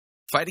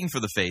Fighting for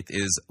the Faith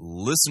is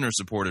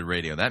listener-supported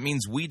radio. That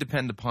means we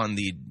depend upon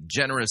the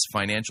generous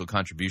financial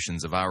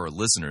contributions of our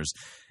listeners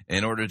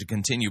in order to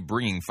continue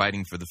bringing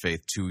Fighting for the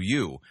Faith to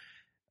you.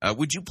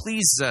 Would you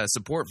please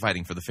support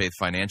Fighting for the Faith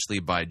financially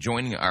by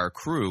joining our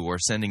crew or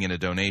sending in a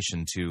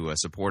donation to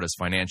support us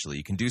financially?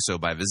 You can do so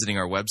by visiting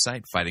our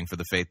website,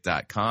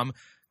 fightingforthefaith.com.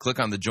 Click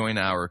on the Join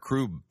Our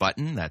Crew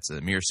button. That's a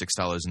mere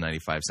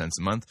 $6.95 a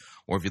month.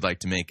 Or if you'd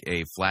like to make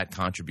a flat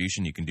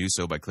contribution, you can do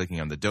so by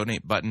clicking on the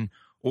Donate button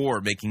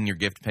or making your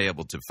gift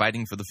payable to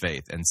Fighting for the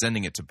Faith and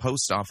sending it to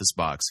Post Office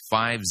Box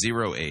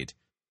 508,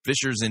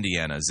 Fishers,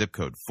 Indiana, zip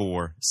code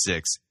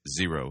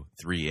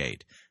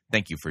 46038.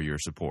 Thank you for your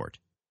support.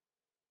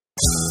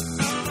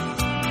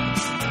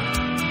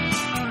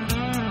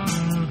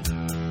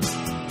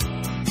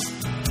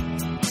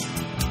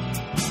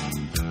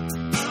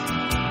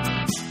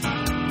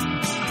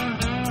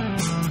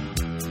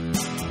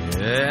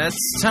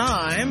 It's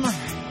time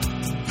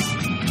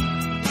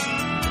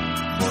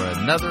for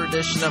another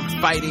edition of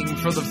Fighting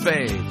for the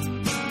Faith.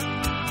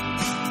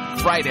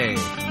 Friday,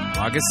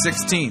 August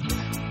 16th,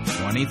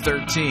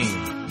 2013.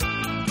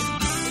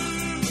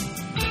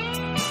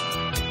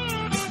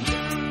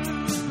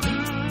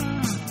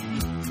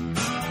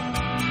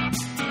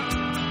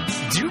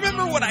 Do you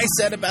remember what I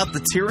said about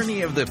the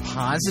tyranny of the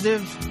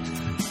positive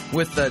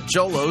with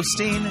Joel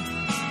Osteen?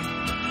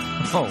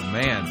 Oh,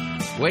 man.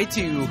 Wait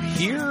till you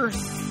hear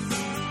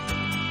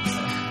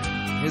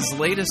his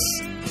latest,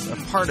 a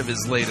part of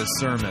his latest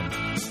sermon.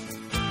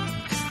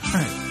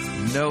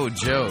 No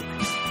joke.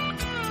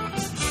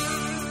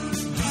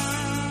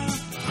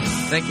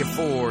 Thank you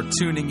for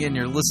tuning in.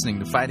 You're listening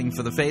to Fighting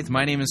for the Faith.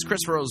 My name is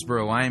Chris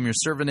Roseborough. I am your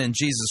servant in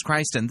Jesus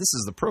Christ, and this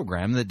is the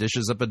program that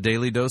dishes up a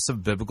daily dose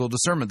of biblical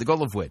discernment, the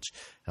goal of which,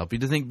 help you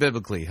to think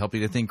biblically, help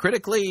you to think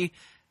critically,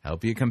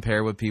 help you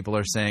compare what people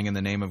are saying in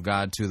the name of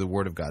God to the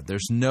Word of God.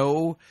 There's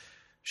no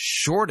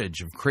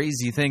shortage of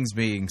crazy things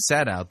being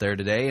said out there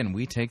today, and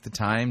we take the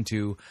time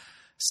to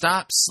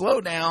stop, slow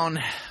down,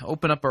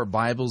 open up our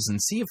Bibles, and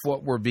see if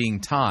what we're being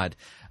taught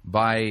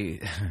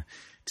by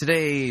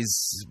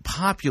today's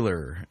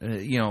popular,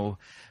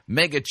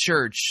 mega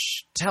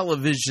church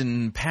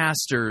television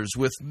pastors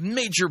with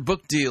major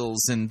book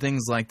deals and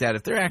things like that,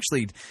 if they're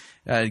actually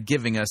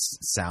giving us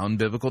sound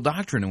biblical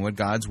doctrine and what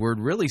God's Word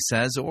really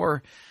says,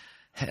 or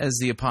as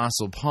the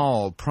Apostle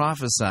Paul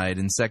prophesied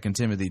in 2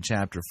 Timothy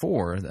chapter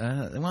 4.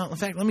 In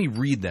fact, let me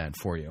read that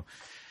for you.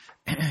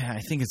 I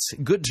think it's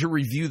good to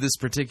review this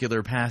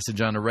particular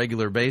passage on a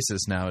regular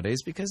basis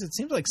nowadays because it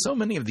seems like so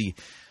many of the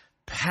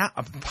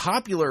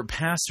popular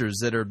pastors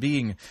that are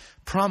being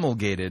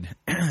promulgated,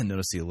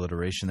 notice the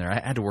alliteration there, I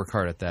had to work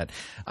hard at that,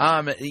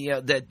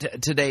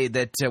 today,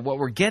 what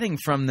we're getting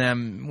from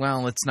them,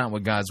 well, it's not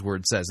what God's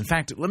Word says. In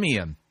fact,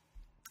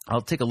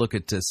 I'll take a look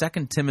at 2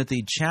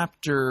 Timothy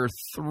chapter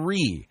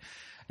 3,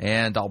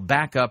 and I'll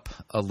back up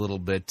a little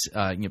bit,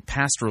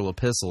 pastoral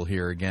epistle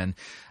here again.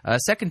 2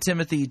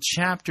 Timothy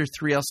chapter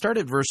 3, I'll start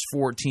at verse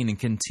 14 and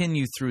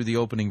continue through the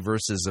opening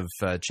verses of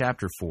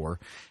chapter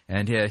 4.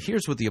 And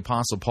here's what the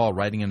Apostle Paul,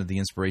 writing under the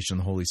inspiration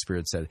of the Holy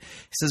Spirit, said.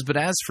 He says, "But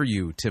as for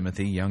you,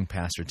 Timothy, young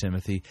pastor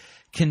Timothy,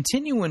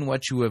 continue in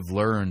what you have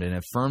learned and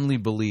have firmly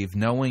believed,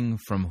 knowing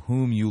from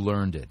whom you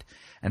learned it,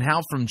 and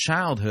how from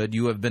childhood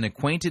you have been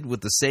acquainted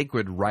with the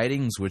sacred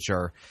writings which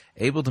are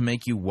able to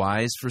make you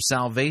wise for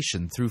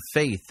salvation through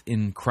faith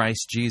in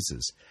Christ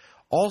Jesus.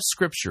 All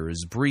Scripture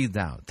is breathed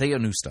out,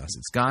 theonoustos,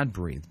 it's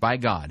God-breathed, by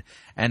God,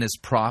 and is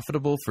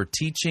profitable for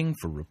teaching,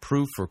 for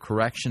reproof, for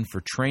correction,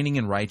 for training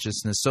in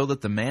righteousness, so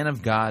that the man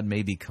of God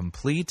may be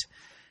complete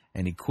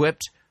and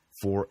equipped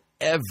for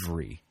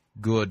every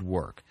good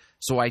work.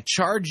 So I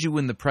charge you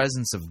in the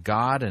presence of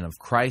God and of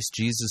Christ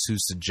Jesus,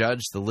 who's to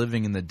judge the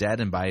living and the dead,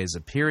 and by his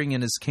appearing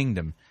in his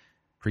kingdom,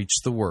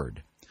 preach the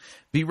word.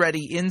 Be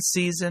ready in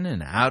season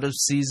and out of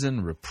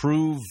season,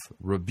 reprove,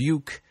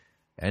 rebuke,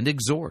 and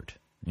exhort."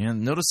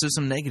 Notice there's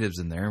some negatives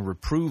in there.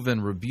 Reprove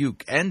and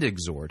rebuke and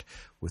exhort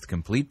with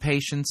complete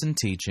patience and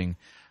teaching,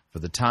 for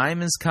the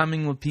time is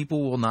coming when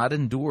people will not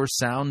endure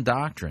sound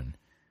doctrine,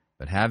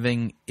 but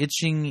having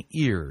itching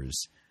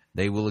ears,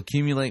 they will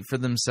accumulate for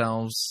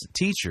themselves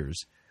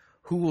teachers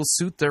who will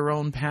suit their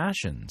own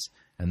passions,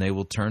 and they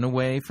will turn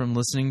away from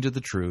listening to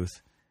the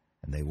truth,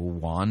 and they will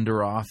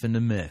wander off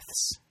into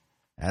myths.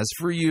 As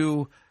for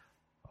you,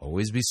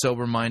 always be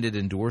sober-minded,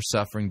 endure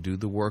suffering, do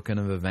the work of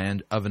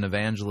an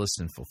evangelist,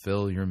 and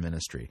fulfill your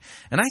ministry.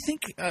 And I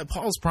think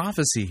Paul's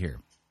prophecy here,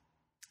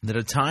 that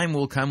a time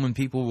will come when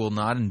people will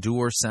not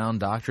endure sound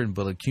doctrine,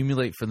 but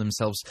accumulate for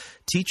themselves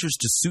teachers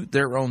to suit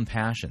their own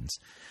passions,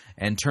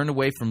 and turn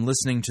away from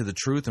listening to the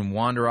truth and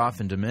wander off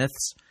into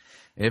myths.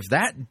 If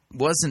that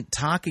wasn't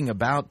talking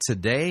about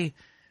today,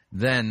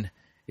 then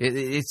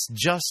it's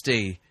just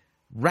a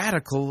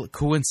radical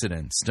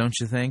coincidence, don't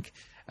you think?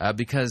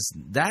 Because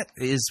that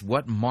is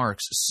what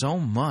marks so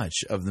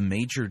much of the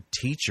major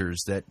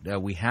teachers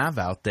that we have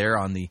out there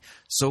on the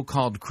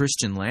so-called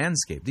Christian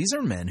landscape. These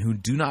are men who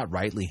do not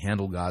rightly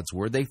handle God's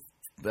Word. They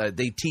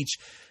teach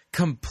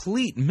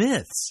complete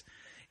myths.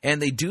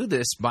 And they do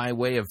this by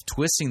way of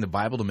twisting the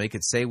Bible to make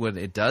it say what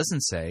it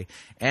doesn't say,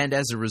 and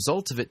as a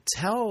result of it,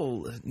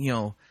 tell,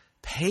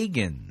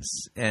 pagans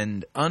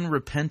and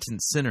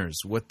unrepentant sinners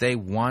what they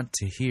want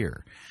to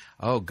hear.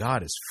 Oh,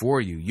 God is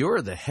for you.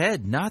 You're the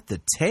head, not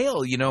the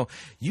tail.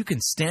 You can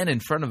stand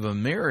in front of a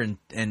mirror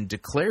and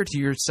declare to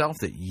yourself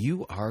that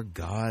you are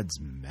God's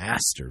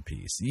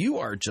masterpiece. You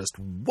are just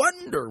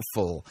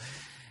wonderful.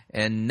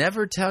 And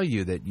never tell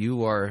you that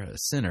you are a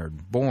sinner,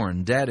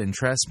 born dead in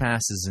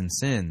trespasses and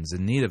sins,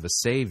 in need of a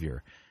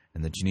Savior,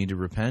 and that you need to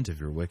repent of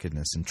your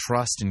wickedness and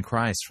trust in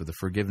Christ for the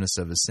forgiveness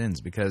of his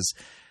sins, because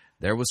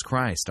there was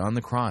Christ on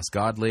the cross.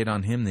 God laid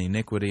on him the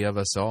iniquity of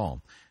us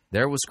all.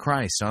 There was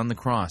Christ on the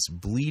cross,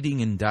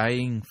 bleeding and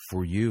dying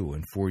for you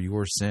and for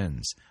your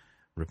sins.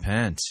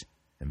 Repent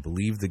and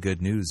believe the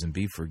good news and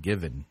be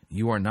forgiven.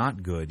 You are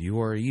not good,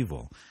 you are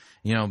evil.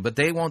 But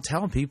they won't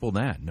tell people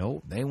that.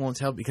 No, they won't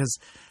tell, because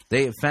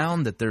they have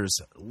found that there's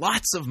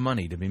lots of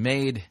money to be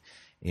made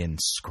in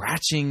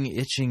scratching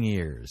itching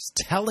ears,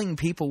 telling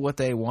people what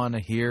they want to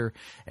hear,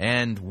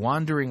 and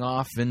wandering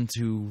off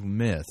into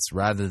myths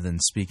rather than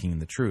speaking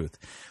the truth.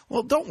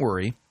 Well, don't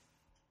worry.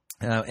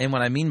 And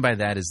what I mean by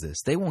that is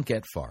this: they won't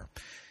get far.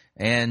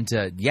 And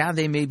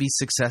they may be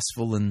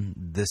successful in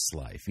this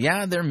life.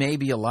 Yeah, there may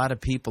be a lot of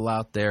people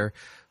out there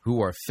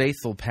who are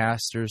faithful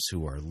pastors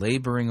who are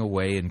laboring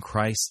away in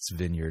Christ's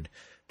vineyard,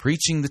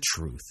 preaching the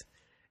truth.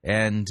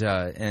 And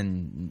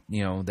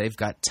they've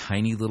got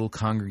tiny little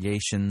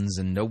congregations,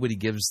 and nobody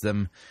gives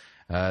them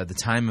the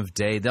time of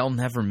day. They'll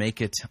never make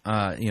it,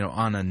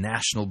 on a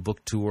national book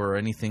tour or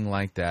anything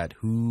like that.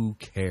 Who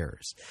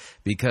cares?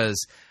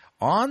 Because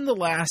on the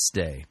last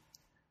day,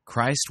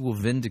 Christ will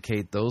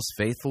vindicate those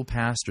faithful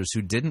pastors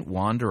who didn't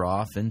wander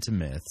off into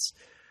myths,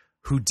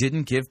 who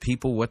didn't give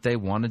people what they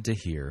wanted to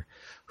hear,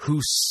 who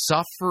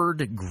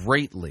suffered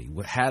greatly,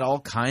 had all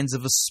kinds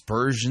of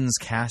aspersions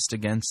cast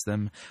against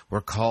them,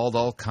 were called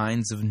all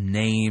kinds of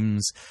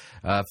names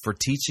for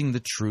teaching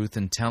the truth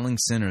and telling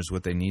sinners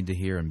what they need to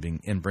hear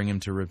and bring them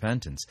to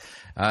repentance.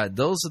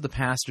 Those are the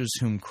pastors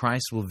whom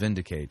Christ will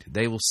vindicate.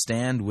 They will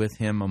stand with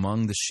him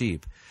among the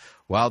sheep,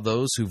 while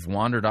those who've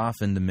wandered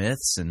off into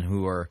myths and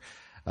who are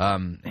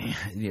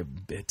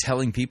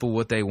telling people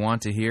what they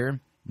want to hear,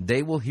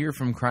 they will hear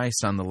from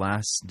Christ on the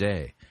last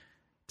day.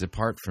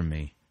 Depart from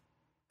me.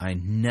 I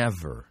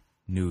never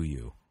knew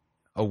you.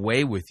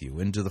 Away with you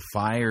into the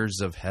fires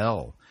of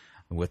hell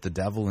with the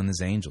devil and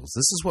his angels.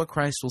 This is what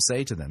Christ will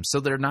say to them. So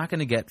they're not going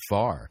to get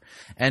far.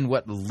 And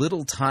what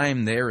little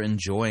time they're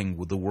enjoying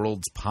with the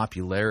world's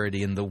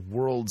popularity and the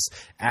world's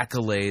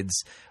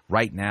accolades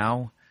right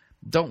now,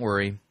 don't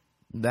worry.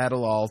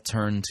 That'll all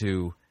turn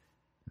to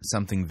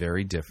something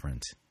very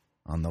different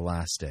on the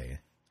last day.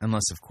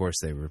 Unless, of course,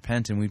 they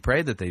repent, and we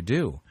pray that they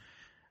do,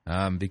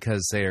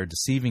 because they are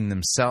deceiving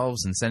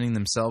themselves and sending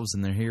themselves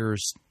and their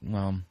hearers,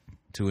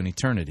 to an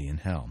eternity in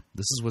hell.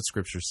 This is what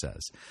Scripture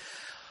says.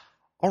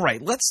 All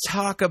right, let's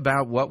talk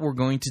about what we're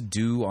going to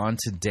do on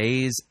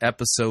today's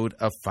episode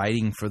of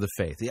Fighting for the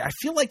Faith. I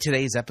feel like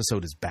today's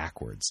episode is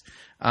backwards.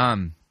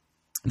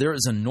 There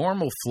is a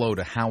normal flow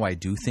to how I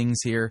do things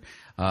here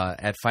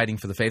at Fighting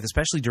for the Faith,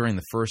 especially during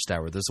the first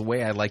hour. There's a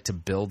way I like to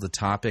build a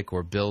topic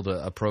or build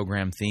a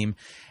program theme.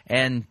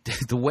 And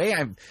the way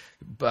I've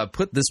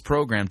put this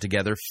program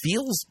together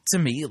feels to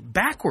me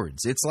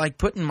backwards. It's like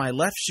putting my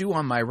left shoe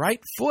on my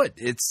right foot.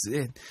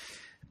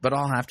 But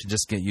I'll have to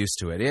just get used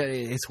to it.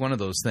 It's one of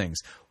those things.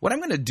 What I'm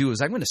going to do is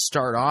I'm going to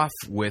start off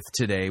with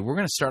today. We're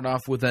going to start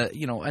off with a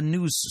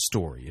news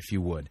story, if you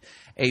would,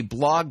 a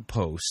blog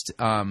post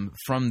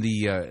from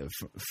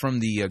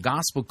the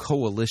Gospel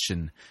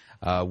Coalition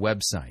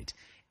website.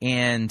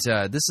 And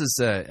this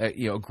is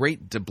a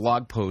great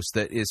blog post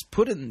that is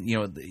put in,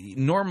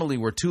 normally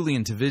where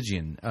Tullian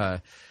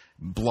Tavigian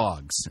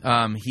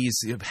blogs. He's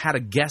had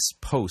a guest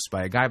post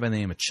by a guy by the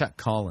name of Chuck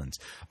Collins.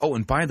 Oh,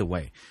 and by the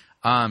way,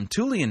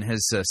 Tullian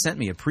has sent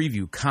me a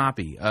preview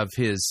copy of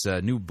his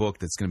new book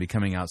that's going to be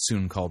coming out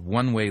soon called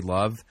One Way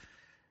Love.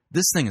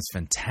 This thing is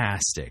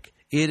fantastic.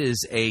 It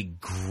is a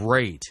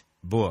great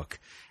book,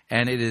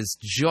 and it is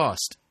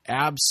just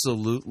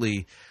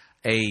absolutely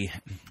a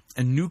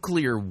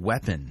nuclear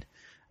weapon.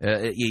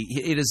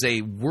 It is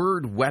a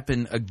word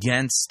weapon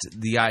against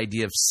the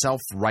idea of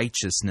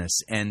self-righteousness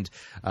and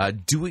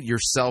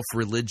do-it-yourself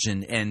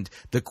religion and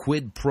the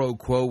quid pro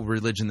quo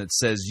religion that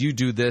says you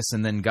do this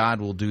and then God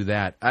will do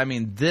that. I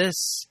mean,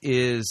 this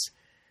is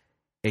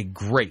a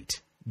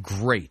great,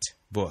 great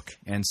book.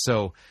 And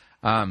so,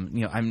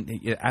 I'm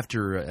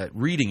after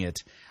reading it,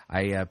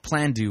 I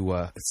plan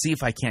to see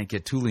if I can't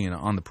get Tullian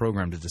on the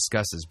program to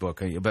discuss his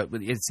book. But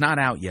it's not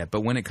out yet.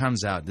 But when it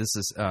comes out, this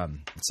is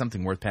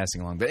something worth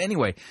passing along. But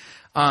anyway,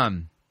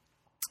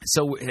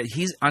 so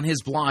he's on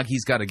his blog.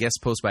 He's got a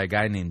guest post by a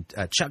guy named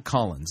Chuck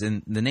Collins.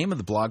 And the name of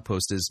the blog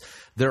post is,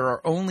 There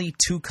Are Only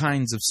Two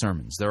Kinds of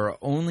Sermons. There are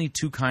only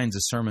two kinds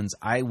of sermons.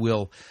 I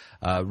will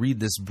read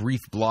this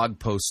brief blog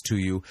post to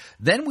you.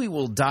 Then we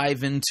will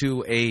dive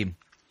into a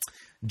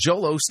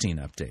Joel Osteen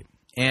update.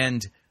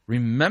 And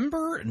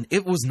remember,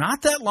 it was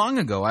not that long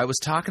ago, I was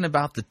talking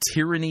about the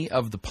tyranny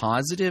of the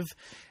positive,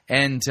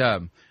 and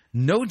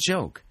no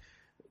joke,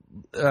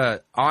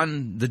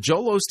 on the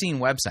Joel Osteen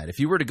website, if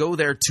you were to go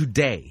there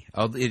today,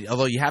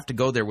 although you have to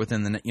go there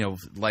within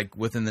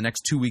the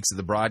next 2 weeks of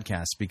the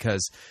broadcast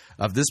because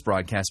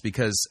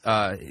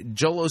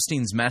Joel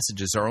Osteen's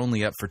messages are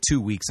only up for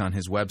 2 weeks on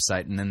his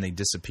website, and then they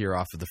disappear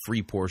off of the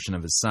free portion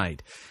of his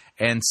site.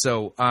 And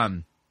so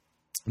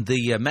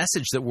the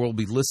message that we'll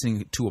be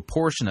listening to a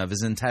portion of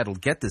is entitled,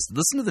 get this,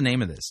 listen to the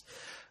name of this,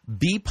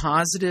 Be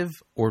Positive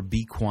or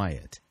Be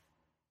Quiet.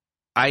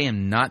 I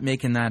am not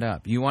making that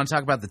up. You want to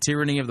talk about the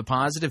tyranny of the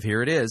positive?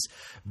 Here it is.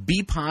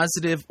 Be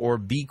positive or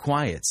be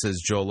quiet,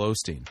 says Joel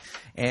Osteen.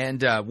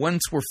 And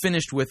once we're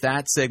finished with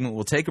that segment,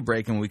 we'll take a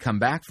break. And when we come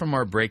back from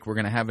our break, we're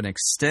going to have an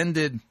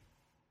extended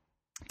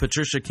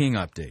Patricia King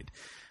update.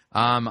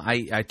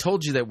 I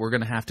told you that we're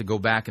going to have to go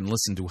back and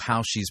listen to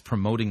how she's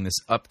promoting this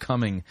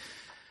upcoming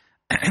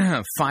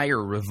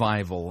fire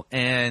revival.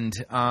 And,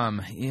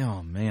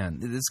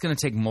 man, it's going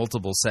to take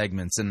multiple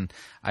segments. And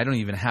I don't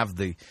even have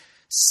the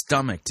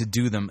stomach to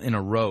do them in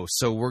a row.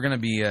 So we're going to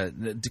be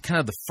kind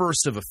of the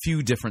first of a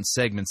few different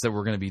segments that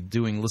we're going to be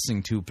doing,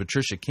 listening to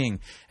Patricia King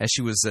as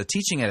she was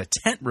teaching at a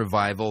tent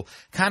revival,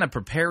 kind of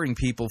preparing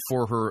people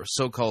for her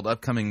so-called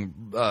upcoming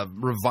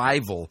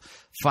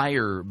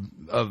fire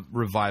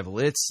revival.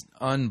 It's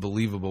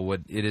unbelievable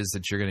what it is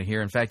that you're going to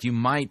hear. In fact, you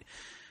might...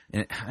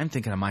 And I'm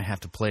thinking I might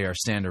have to play our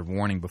standard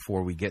warning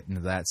before we get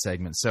into that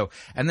segment. So,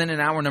 and then in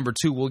hour number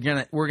 2, we're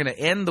gonna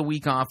end the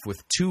week off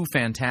with 2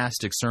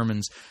 fantastic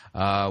sermons.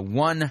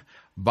 One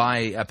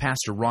by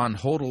Pastor Ron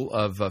Hodel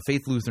of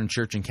Faith Lutheran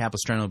Church in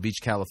Capistrano Beach,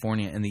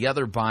 California, and the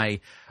other by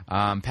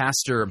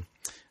Pastor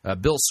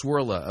Bill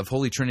Swirla of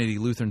Holy Trinity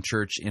Lutheran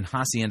Church in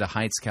Hacienda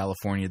Heights,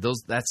 California.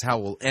 That's how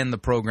we'll end the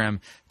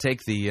program, take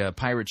the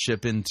pirate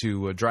ship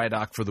into dry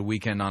dock for the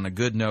weekend on a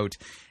good note.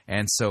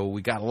 And so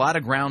we got a lot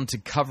of ground to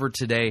cover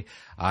today.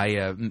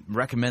 I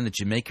recommend that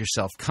you make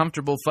yourself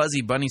comfortable.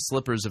 Fuzzy bunny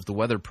slippers if the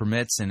weather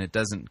permits and it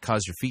doesn't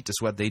cause your feet to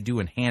sweat. They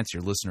do enhance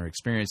your listener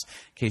experience,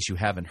 in case you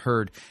haven't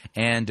heard.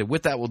 And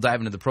with that, we'll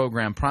dive into the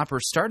program proper,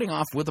 starting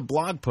off with a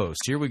blog post.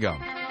 Here we go.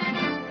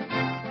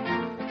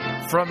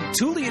 From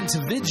Tullian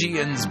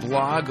Tavigian's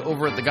blog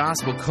over at the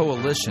Gospel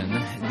Coalition,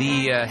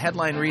 the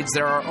headline reads,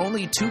 "There are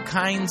only 2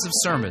 kinds of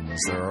sermons.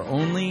 There are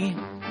only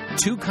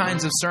 2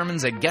 kinds of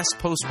sermons," a guest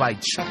post by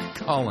Chuck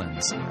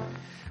Collins.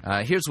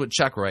 Here's what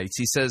Chuck writes.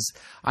 He says,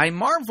 "I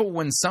marvel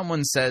when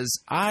someone says,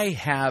 'I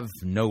have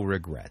no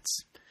regrets.'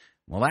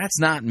 Well, that's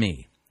not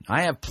me.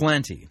 I have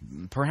plenty.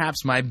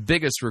 Perhaps my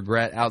biggest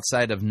regret,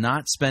 outside of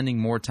not spending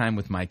more time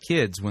with my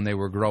kids when they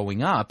were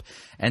growing up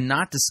and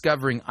not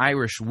discovering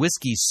Irish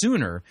whiskey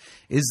sooner,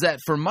 is that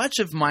for much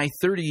of my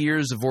 30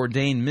 years of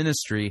ordained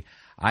ministry,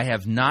 I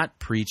have not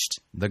preached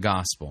the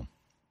gospel.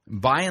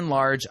 By and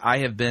large, I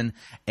have been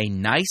a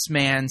nice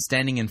man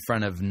standing in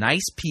front of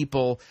nice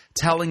people,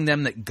 telling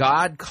them that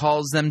God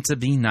calls them to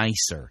be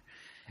nicer.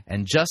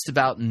 And just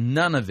about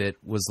none of it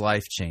was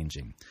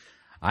life-changing.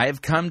 I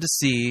have come to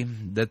see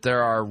that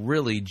there are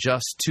really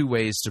just 2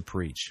 ways to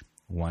preach.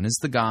 One is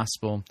the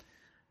gospel.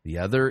 The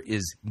other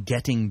is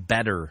getting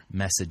better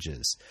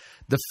messages.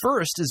 The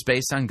first is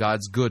based on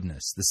God's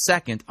goodness. The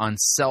second on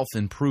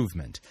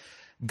self-improvement.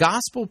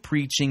 Gospel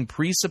preaching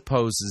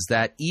presupposes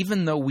that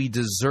even though we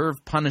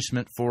deserve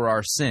punishment for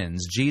our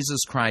sins,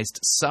 Jesus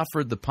Christ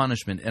suffered the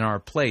punishment in our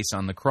place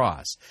on the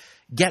cross.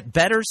 Get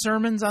better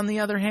sermons, on the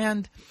other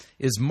hand,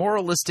 is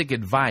moralistic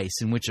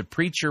advice in which a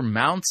preacher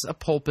mounts a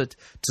pulpit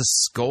to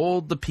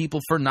scold the people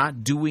for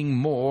not doing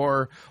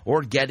more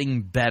or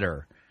getting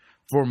better.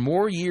 For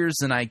more years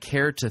than I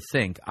care to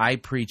think, I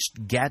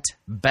preached get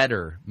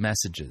better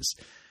messages.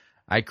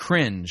 I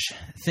cringe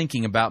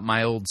thinking about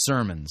my old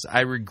sermons.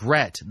 I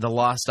regret the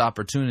lost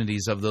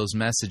opportunities of those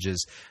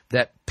messages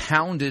that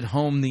pounded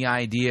home the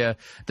idea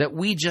that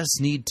we just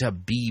need to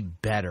be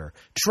better,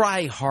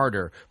 try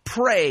harder,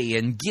 pray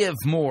and give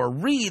more,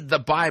 read the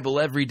Bible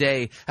every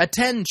day,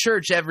 attend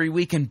church every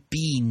week, and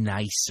be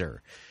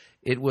nicer.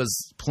 It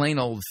was plain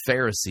old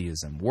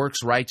Phariseeism,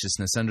 works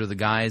righteousness under the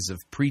guise of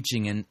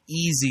preaching an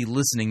easy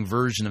listening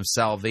version of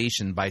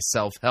salvation by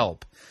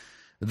self-help.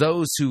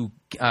 Those who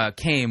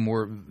came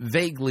were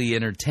vaguely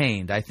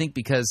entertained, I think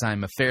because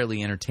I'm a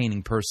fairly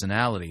entertaining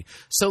personality,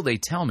 so they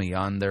tell me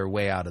on their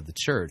way out of the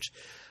church.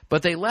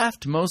 But they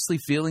left mostly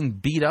feeling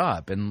beat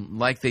up and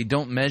like they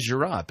don't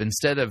measure up.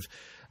 Instead of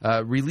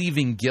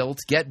relieving guilt,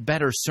 get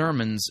better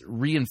sermons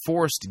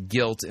reinforced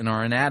guilt in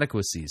our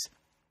inadequacies.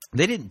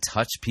 They didn't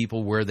touch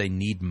people where they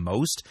need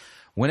most.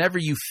 Whenever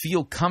you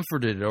feel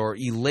comforted or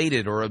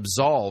elated or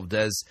absolved,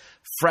 as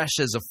fresh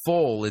as a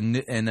foal in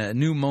a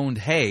new-mown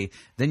hay,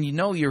 then you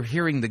know you're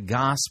hearing the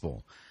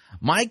gospel.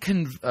 My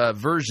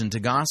conversion to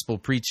gospel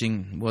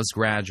preaching was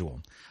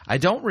gradual. I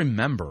don't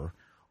remember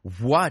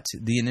what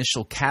the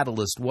initial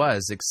catalyst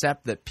was,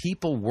 except that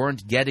people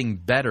weren't getting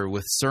better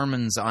with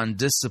sermons on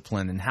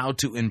discipline and how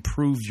to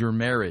improve your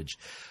marriage.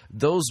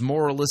 Those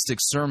moralistic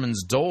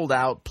sermons doled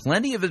out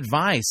plenty of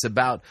advice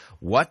about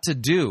what to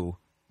do,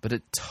 but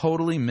it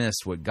totally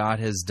missed what God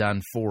has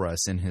done for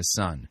us in His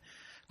Son.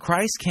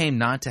 Christ came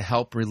not to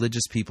help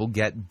religious people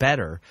get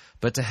better,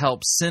 but to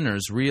help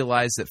sinners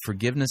realize that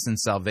forgiveness and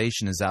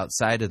salvation is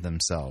outside of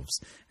themselves,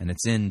 and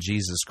it's in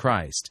Jesus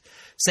Christ.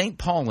 St.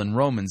 Paul in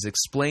Romans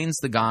explains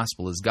the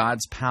gospel as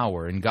God's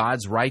power and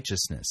God's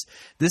righteousness.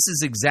 This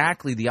is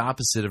exactly the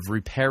opposite of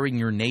repairing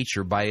your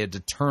nature by a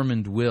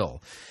determined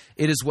will.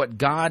 It is what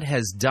God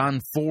has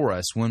done for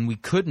us when we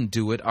couldn't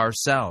do it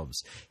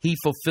ourselves. He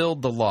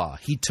fulfilled the law.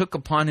 He took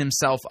upon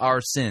Himself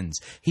our sins.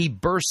 He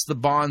burst the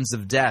bonds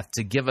of death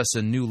to give us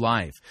a new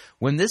life.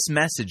 When this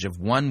message of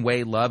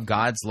one-way love,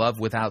 God's love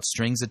without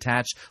strings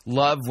attached,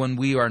 love when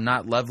we are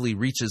not lovely,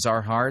 reaches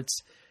our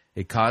hearts,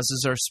 it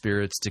causes our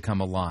spirits to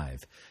come alive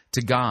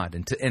to God,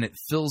 and it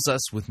fills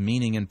us with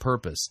meaning and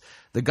purpose.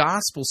 The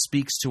gospel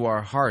speaks to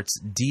our heart's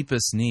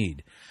deepest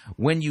need.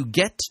 When you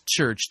get to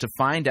church to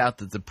find out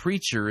that the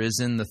preacher is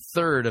in the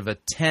third of a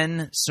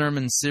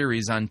 10-sermon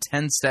series on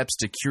 10 steps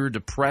to cure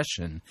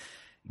depression,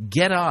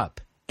 get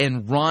up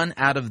and run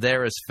out of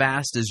there as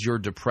fast as your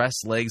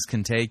depressed legs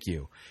can take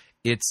you.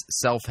 It's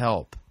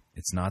self-help.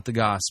 It's not the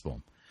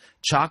gospel.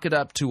 Chalk it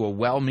up to a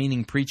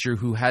well-meaning preacher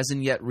who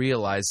hasn't yet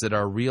realized that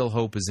our real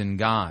hope is in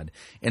God,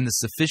 in the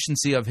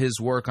sufficiency of His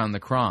work on the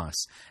cross,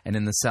 and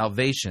in the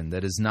salvation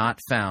that is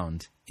not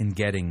found in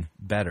getting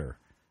better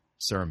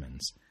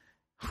sermons.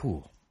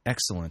 Whew,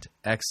 excellent,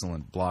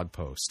 excellent blog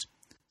post.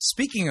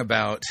 Speaking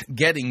about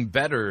getting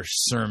better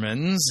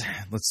sermons,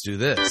 let's do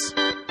this.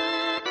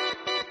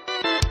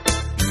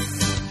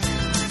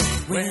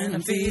 When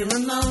I'm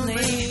feeling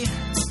lonely,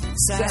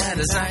 sad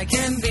as I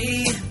can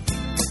be,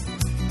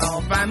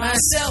 all by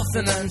myself,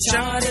 an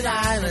uncharted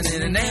island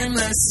in an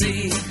endless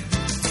sea.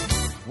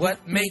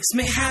 What makes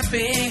me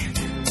happy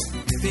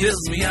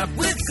fills me up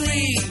with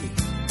glee.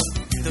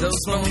 Those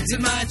bones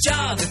in my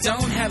jaw that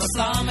don't have a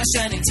flaw, my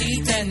shiny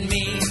teeth and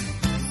me.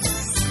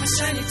 My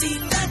shiny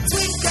teeth that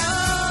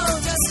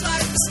twinkle just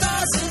like the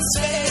stars in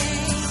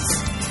space.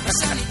 My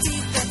shiny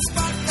teeth that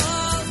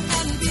sparkle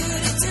and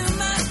beauty to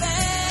my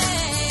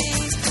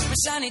face. My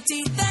shiny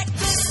teeth that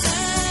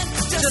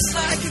glisten just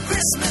like a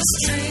Christmas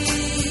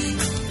tree.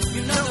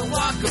 You know,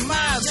 walk a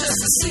mile just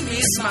to see me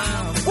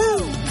smile.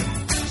 Woo!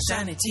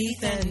 Shiny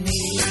teeth and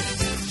me.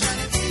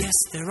 Yes,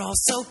 they're all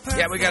so perfect.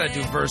 Yeah, we got to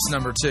do verse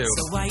number 2.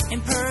 So white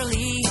and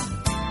pearly.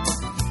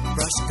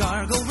 Brush,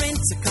 gargle,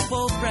 rinse, a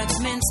couple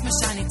breath mints. My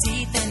shiny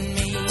teeth and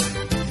me.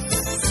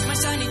 My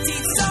shiny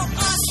teeth so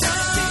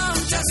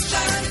awesome, just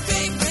like my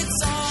favorite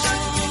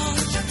song.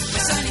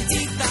 My shiny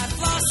teeth that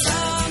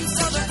blossom,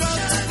 so the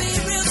growth to be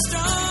real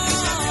strong.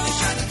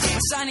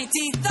 My shiny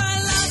teeth, I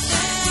love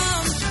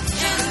them,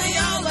 and they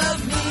all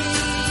love me.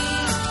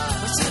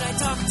 Or should I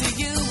talk to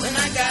you when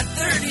I got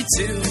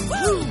 32?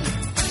 Woo!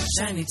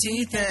 Shiny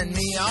teeth and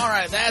me. All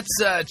right, that's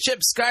Chip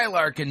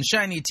Skylark and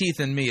Shiny Teeth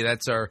and Me.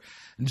 That's our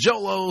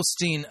Joel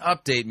Osteen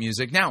update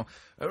music. Now,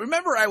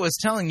 remember I was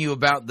telling you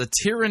about the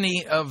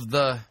tyranny of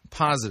the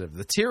positive.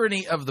 The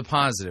tyranny of the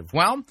positive.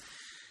 Well,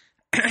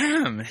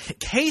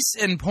 case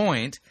in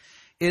point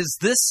is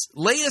this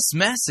latest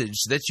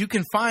message that you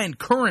can find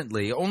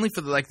currently, only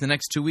for the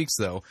next 2 weeks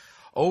though,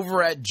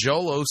 over at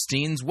Joel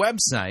Osteen's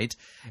website.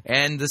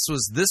 And this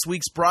was this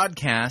week's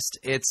broadcast.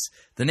 It's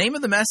the name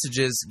of the message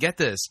is, get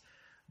this,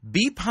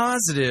 be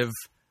positive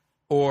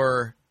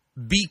or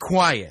be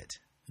quiet.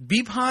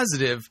 Be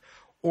positive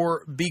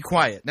or be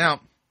quiet.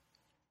 Now,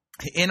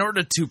 in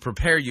order to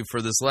prepare you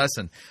for this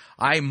lesson,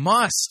 I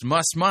must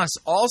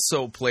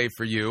also play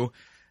for you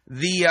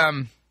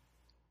the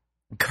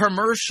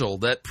commercial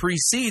that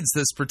precedes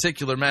this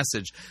particular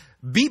message.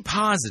 Be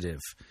positive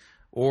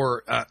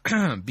or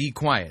be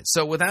quiet.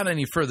 So without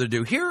any further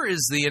ado, here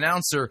is the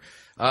announcer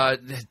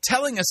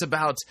telling us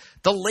about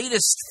the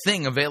latest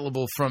thing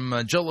available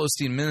from Joel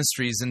Osteen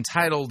Ministries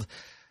entitled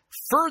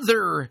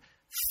Further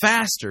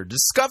Faster.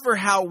 Discover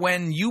how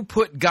when you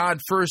put God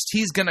first,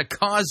 He's going to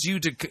cause you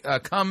to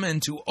come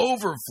into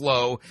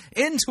overflow,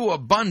 into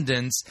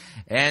abundance,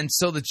 and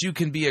so that you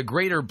can be a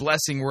greater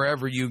blessing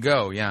wherever you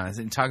go. Yeah,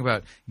 talk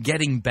about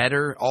getting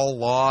better, all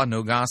law,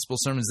 no gospel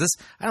sermons.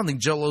 I don't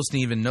think Joel Osteen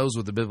even knows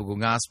what the biblical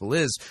gospel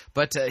is,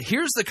 but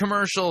here's the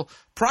commercial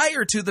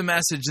prior to the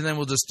message, and then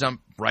we'll just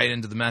jump right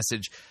into the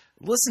message.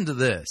 Listen to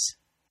this.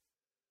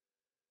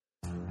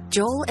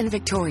 Joel and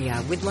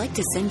Victoria would like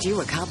to send you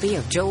a copy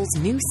of Joel's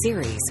new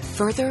series,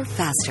 Further,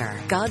 Faster,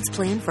 God's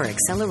Plan for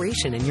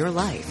Acceleration in Your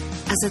Life,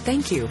 as a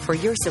thank you for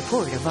your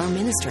support of our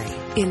ministry.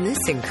 In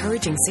this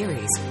encouraging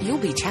series, you'll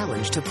be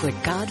challenged to put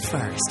God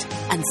first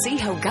and see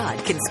how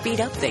God can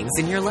speed up things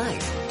in your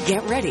life.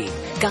 Get ready.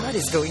 God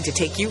is going to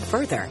take you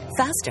further,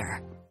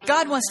 faster.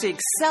 God wants to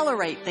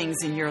accelerate things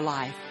in your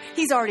life.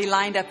 He's already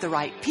lined up the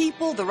right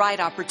people, the right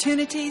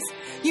opportunities.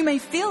 You may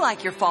feel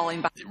like you're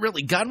falling behind.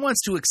 Really, God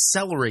wants to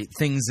accelerate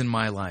things in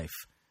my life.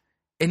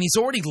 And He's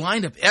already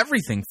lined up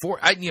everything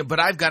but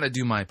I've got to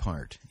do my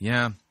part.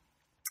 Yeah.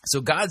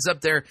 So God's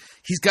up there.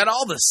 He's got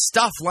all the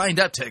stuff lined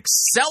up to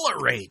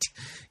accelerate,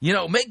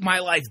 make my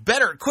life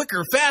better,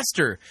 quicker,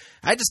 faster.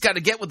 I just got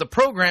to get with the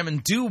program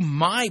and do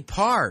my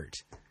part.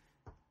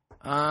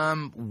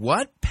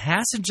 What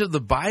passage of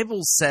the Bible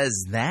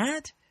says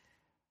that?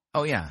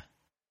 Oh, yeah.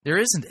 There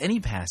isn't any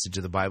passage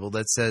of the Bible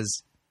that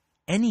says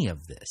any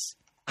of this.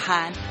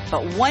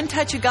 But one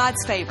touch of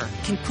God's favor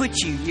can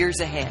put you years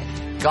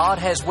ahead. God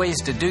has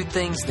ways to do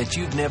things that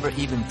you've never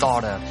even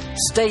thought of.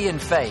 Stay in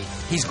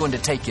faith. He's going to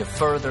take you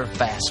further,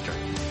 faster.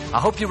 I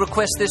hope you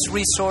request this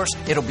resource.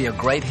 It'll be a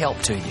great help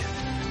to you.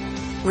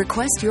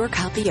 Request your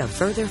copy of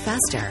Further,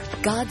 Faster,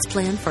 God's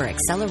Plan for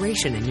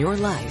Acceleration in Your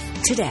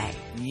Life today.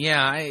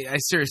 Yeah, I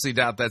seriously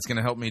doubt that's going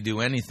to help me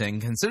do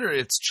anything. Consider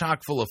it's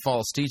chock full of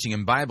false teaching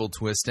and Bible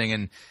twisting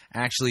and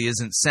actually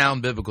isn't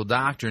sound biblical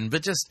doctrine,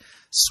 but just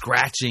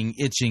scratching,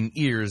 itching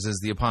ears, as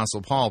the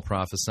Apostle Paul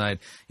prophesied,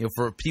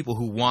 for people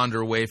who wander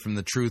away from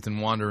the truth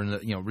and wander into,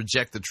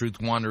 reject the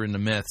truth, wander into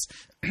myths.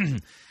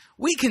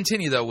 We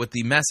continue, though, with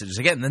the message.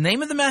 Again, the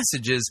name of the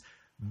message is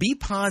Be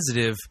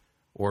Positive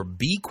or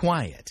Be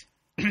Quiet.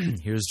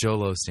 Here's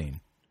Joel Osteen.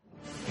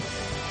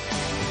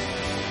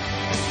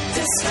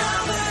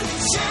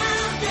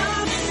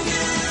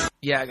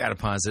 Yeah, I got to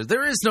pause there.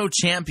 There is no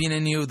champion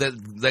in you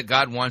that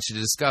God wants you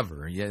to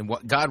discover.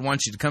 God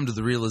wants you to come to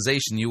the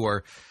realization you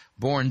are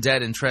born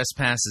dead in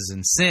trespasses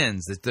and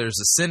sins, that there's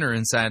a sinner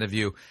inside of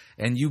you,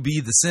 and you be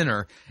the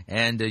sinner,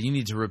 and you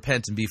need to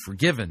repent and be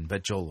forgiven.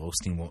 But Joel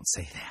Osteen won't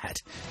say that.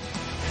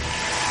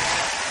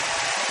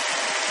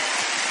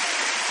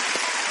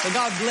 Well,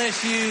 God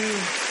bless you.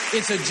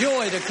 It's a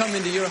joy to come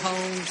into your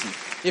homes.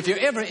 If you're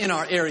ever in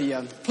our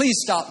area, please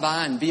stop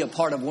by and be a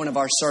part of one of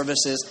our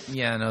services.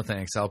 Yeah, no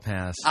thanks. I'll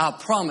pass. I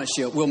promise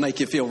you we'll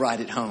make you feel right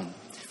at home.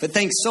 But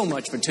thanks so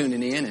much for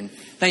tuning in, and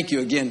thank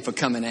you again for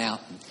coming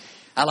out.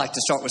 I like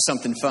to start with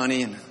something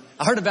funny. And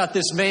I heard about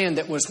this man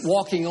that was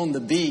walking on the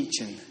beach,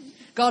 and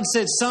God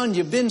said, "Son,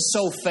 you've been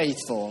so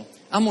faithful.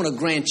 I'm going to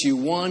grant you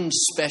one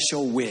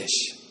special wish."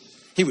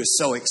 He was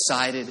so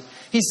excited.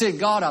 He said,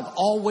 "God, I've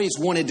always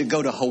wanted to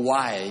go to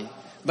Hawaii,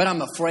 but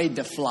I'm afraid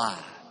to fly.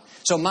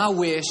 So my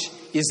wish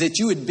is that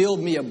you would build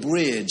me a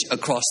bridge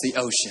across the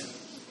ocean."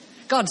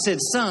 God said,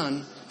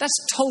 "Son,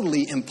 that's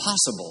totally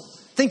impossible.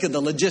 Think of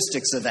the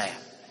logistics of that.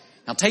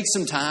 Now take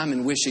some time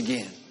and wish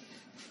again."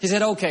 He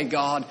said, "Okay,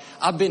 God,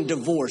 I've been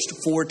divorced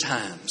 4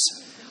 times.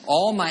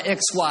 All my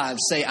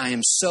ex-wives say I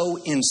am so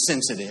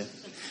insensitive.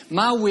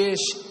 My wish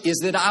is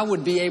that I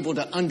would be able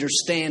to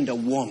understand a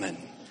woman.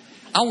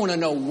 I want to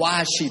know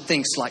why she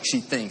thinks like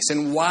she thinks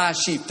and why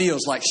she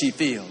feels like she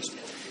feels."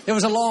 There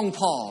was a long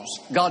pause.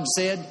 God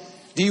said,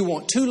 "Do you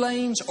want 2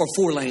 lanes or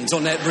 4 lanes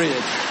on that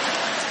bridge?"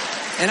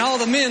 And all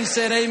the men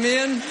said,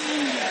 "Amen."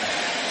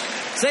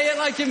 Say it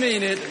like you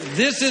mean it.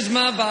 This is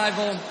my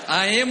Bible.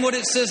 I am what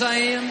it says I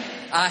am.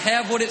 I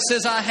have what it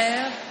says I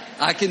have.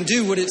 I can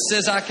do what it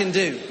says I can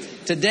do.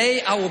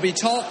 Today I will be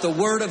taught the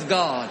Word of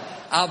God.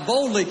 I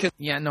boldly can...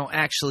 Yeah, no,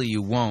 actually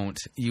you won't.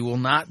 You will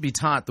not be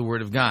taught the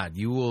Word of God.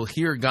 You will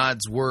hear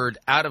God's Word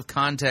out of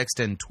context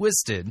and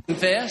twisted.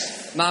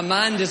 Confess, my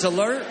mind is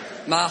alert.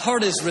 My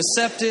heart is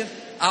receptive.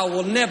 I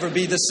will never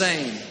be the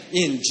same.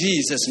 In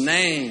Jesus'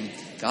 name,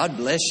 God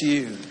bless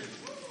you.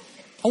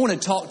 I want to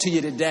talk to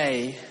you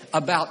today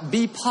about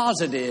be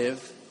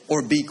positive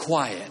or be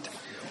quiet.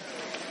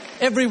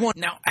 Everyone...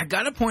 Now, I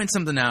got to point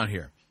something out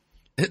here.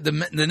 The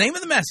name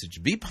of the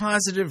message, be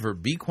positive or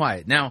be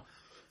quiet. Now,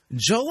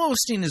 Joel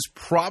Osteen is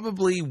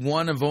probably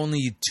one of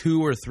only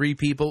 2 or 3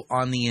 people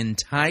on the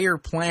entire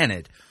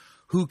planet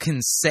who can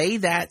say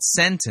that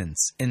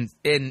sentence in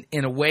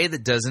a way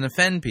that doesn't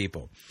offend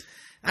people.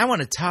 I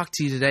want to talk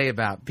to you today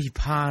about be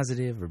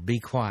positive or be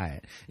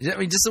quiet. I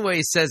mean, just the way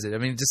he says it. I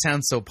mean, it just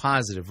sounds so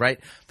positive, right?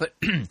 But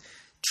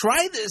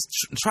try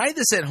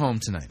this at home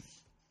tonight.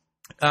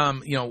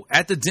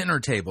 At the dinner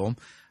table,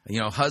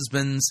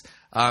 husbands,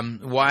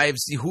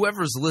 wives,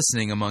 whoever's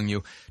listening among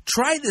you,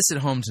 try this at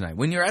home tonight.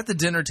 When you're at the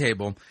dinner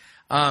table,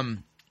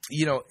 and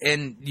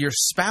your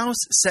spouse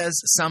says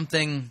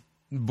something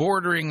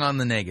bordering on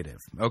the negative,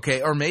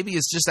 okay? Or maybe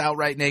it's just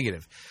outright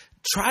negative.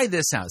 Try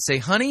this out. Say,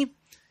 "Honey,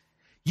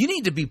 you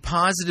need to be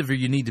positive or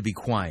you need to be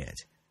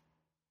quiet."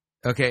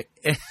 Okay?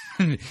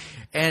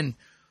 And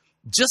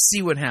just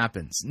see what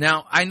happens.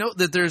 Now, I know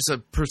that there's a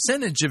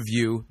percentage of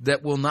you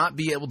that will not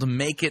be able to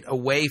make it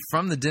away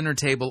from the dinner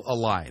table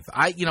alive.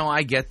 I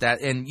get that.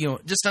 And,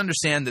 just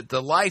understand that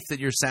the life that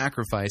you're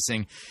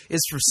sacrificing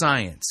is for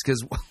science,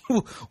 because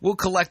we'll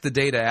collect the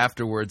data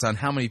afterwards on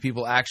how many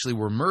people actually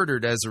were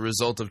murdered as a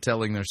result of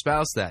telling their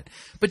spouse that.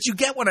 But you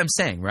get what I'm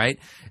saying, right?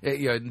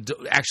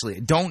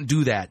 Actually, don't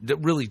do that.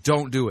 Really,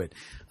 don't do it.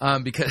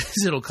 Because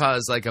it'll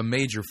cause like a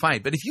major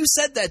fight. But if you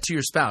said that to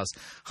your spouse,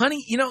 "Honey,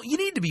 you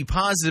need to be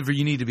positive or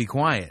you need to be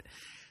quiet,"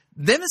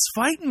 then it's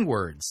fighting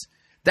words.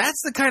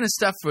 That's the kind of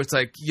stuff where it's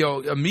like,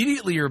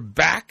 immediately your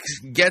back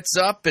gets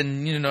up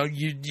and,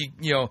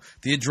 the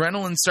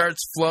adrenaline starts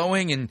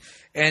flowing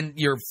and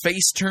your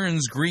face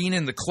turns green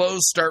and the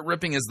clothes start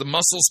ripping as the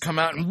muscles come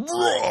out and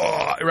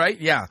roar, right?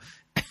 Yeah.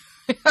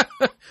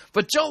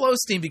 But Joel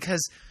Osteen,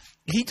 because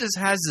he just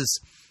has this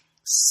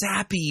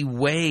sappy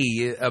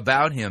way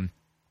about him,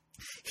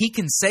 he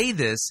can say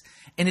this,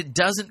 and it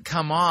doesn't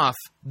come off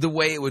the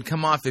way it would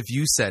come off if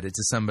you said it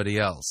to somebody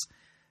else.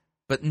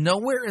 But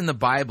nowhere in the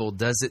Bible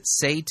does it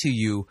say to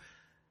you,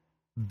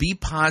 be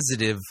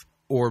positive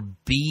or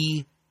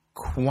be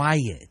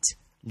quiet.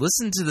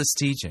 Listen to this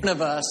teaching. One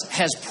of us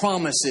has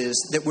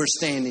promises that we're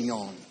standing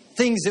on,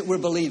 things that we're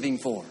believing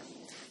for.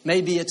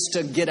 Maybe it's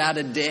to get out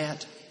of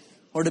debt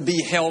or to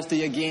be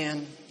healthy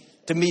again,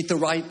 to meet the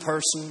right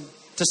person,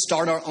 to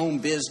start our own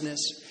business.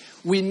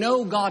 We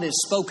know God has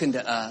spoken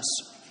to us,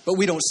 but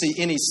we don't see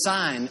any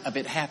sign of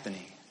it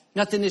happening.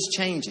 Nothing is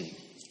changing.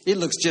 It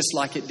looks just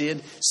like it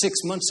did 6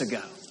 months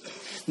ago.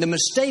 The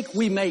mistake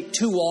we make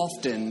too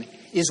often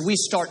is we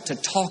start to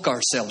talk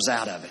ourselves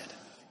out of it.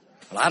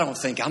 Well, I don't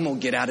think I'm going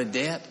to get out of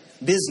debt.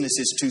 Business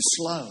is too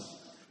slow.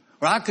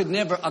 Or I could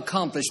never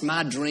accomplish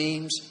my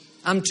dreams.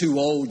 I'm too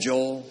old,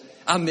 Joel.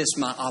 I missed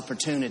my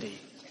opportunity.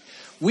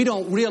 We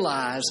don't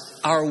realize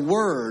our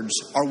words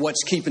are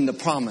what's keeping the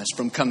promise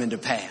from coming to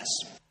pass.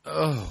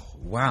 Oh,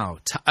 wow.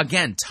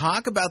 Again,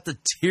 talk about the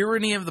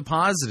tyranny of the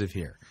positive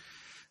here.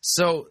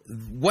 So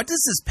what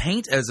does this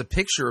paint as a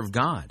picture of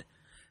God?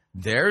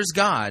 There's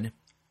God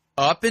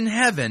up in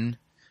heaven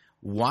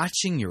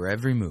watching your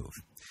every move.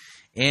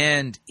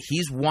 And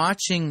he's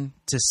watching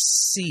to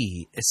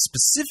see,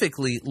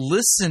 specifically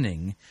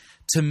listening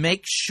to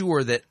make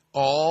sure that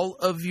all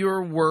of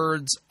your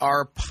words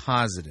are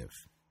positive.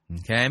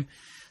 Okay?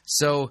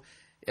 So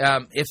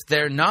if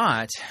they're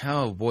not,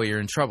 oh boy,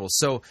 you're in trouble.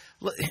 So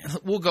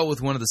we'll go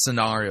with one of the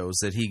scenarios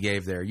that he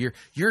gave there.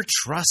 You're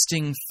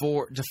trusting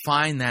to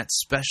find that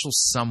special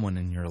someone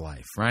in your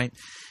life, right?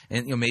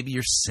 And maybe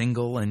you're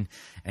single and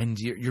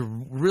you're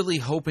really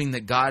hoping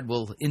that God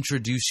will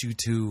introduce you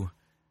to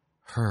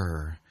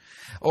her,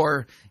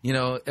 or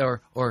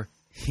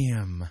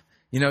him.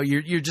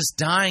 You're just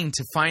dying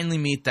to finally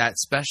meet that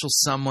special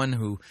someone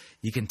who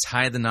you can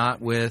tie the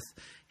knot with,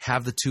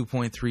 have the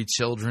 2.3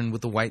 children with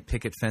the white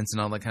picket fence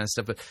and all that kind of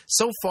stuff. But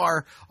so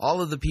far,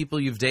 all of the people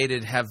you've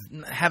dated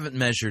haven't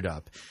measured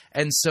up.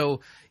 And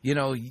so,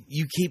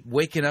 you keep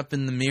waking up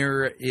in the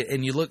mirror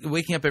and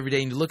waking up every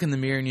day and you look in the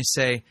mirror and you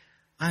say,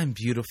 I'm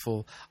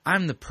beautiful.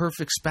 I'm the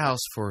perfect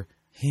spouse for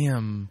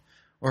him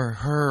or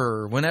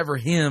her, whenever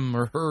him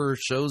or her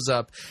shows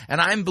up. And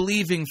I'm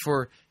believing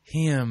for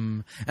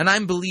him, and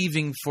I'm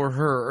believing for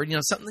her, or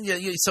something.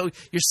 So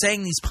you're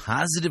saying these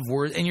positive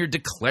words, and you're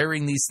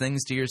declaring these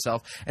things to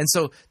yourself. And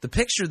so the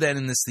picture then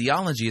in this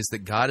theology is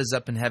that God is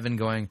up in heaven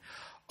going,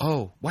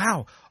 oh,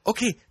 wow,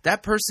 okay,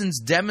 that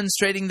person's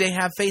demonstrating they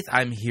have faith.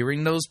 I'm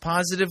hearing those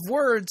positive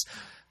words,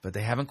 but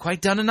they haven't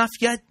quite done enough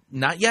yet.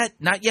 Not yet.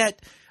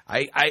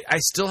 I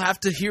still have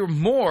to hear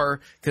more,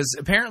 because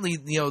apparently,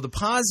 the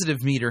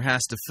positive meter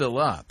has to fill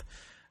up.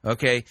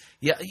 Okay,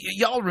 yeah,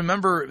 y'all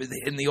remember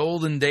in the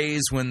olden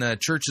days when the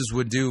churches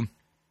would do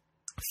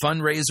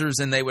fundraisers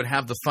and they would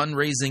have the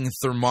fundraising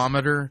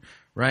thermometer,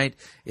 right?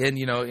 And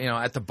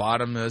at the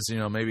bottom was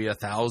maybe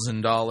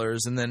 $1,000,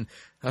 and then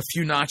a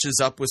few notches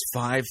up was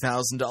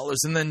 $5,000,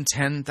 and then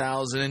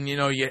 $10,000,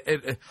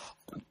 and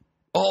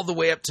all the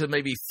way up to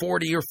maybe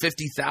 $40,000 or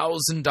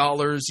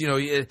 $50,000.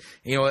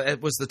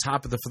 It was the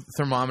top of the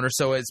thermometer.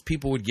 So as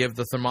people would give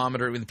the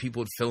thermometer, when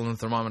people would fill in the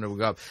thermometer would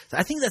go up. So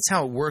I think that's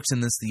how it works in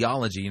this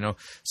theology.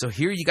 So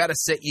here you got to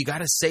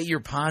say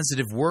your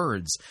positive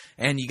words,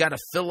 and you got to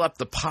fill up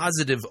the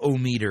positive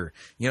o-meter.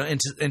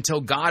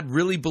 Until God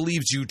really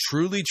believes you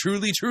truly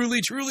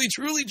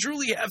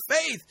have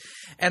faith.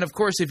 And of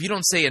course, if you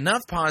don't say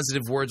enough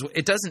positive words,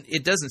 it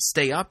doesn't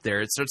stay up there.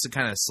 It starts to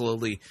kind of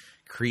slowly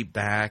creep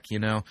back,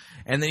 and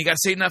then you got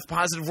to say enough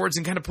positive words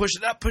and kind of push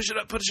it up.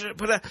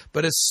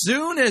 But as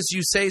soon as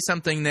you say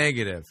something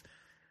negative,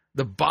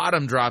 the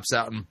bottom drops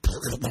out and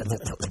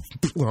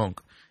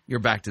you're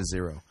back to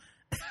zero.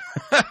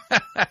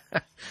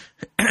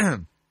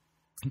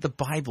 The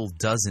Bible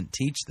doesn't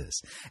teach this.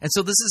 And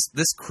so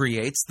this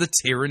creates the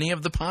tyranny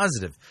of the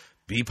positive.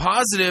 Be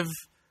positive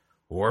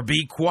or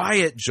be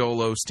quiet,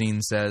 Joel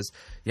Osteen says.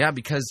 Yeah,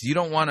 because you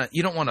don't want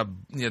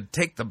to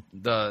take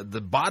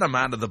the bottom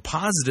out of the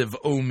positive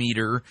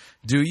o-meter,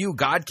 do you?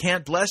 God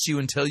can't bless you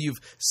until you've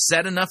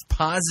said enough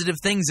positive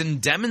things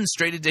and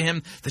demonstrated to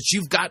him that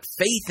you've got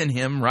faith in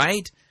him,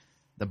 right?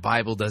 The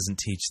Bible doesn't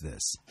teach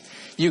this.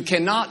 You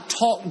cannot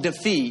talk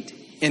defeat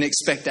and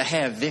expect to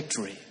have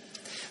victory.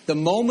 The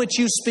moment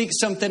you speak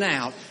something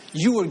out,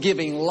 you are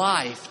giving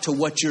life to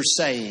what you're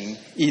saying,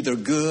 either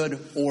good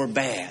or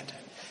bad.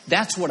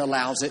 That's what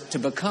allows it to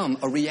become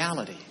a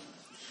reality.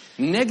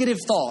 Negative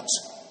thoughts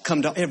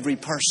come to every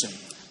person.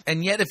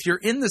 And yet, if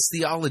you're in this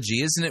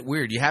theology, isn't it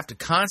weird? You have to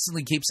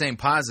constantly keep saying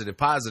positive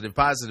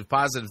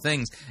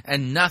things,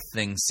 and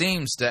nothing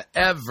seems to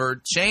ever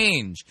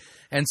change.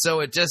 And so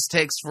it just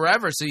takes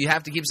forever. So you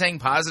have to keep saying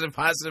positive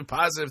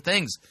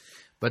things.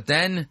 But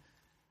then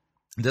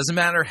it doesn't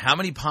matter how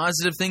many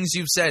positive things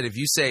you've said. If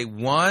you say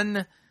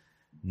one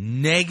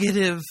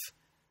negative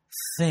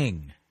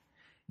thing.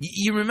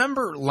 You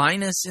remember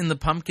Linus in the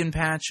pumpkin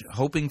patch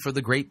hoping for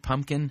the great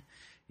pumpkin?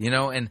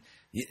 And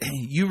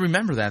You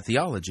remember that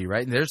theology,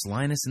 right? There's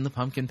Linus in the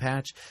pumpkin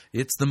patch.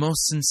 It's the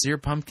most sincere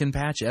pumpkin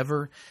patch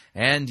ever.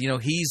 And,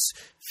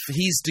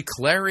 he's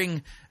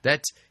declaring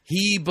that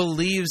he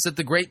believes that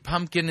the great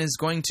pumpkin is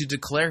going to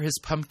declare his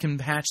pumpkin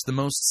patch the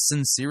most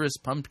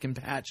sincerest pumpkin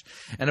patch.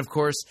 And, of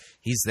course,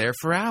 he's there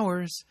for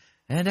hours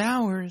and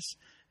hours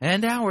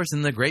and hours,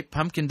 and the great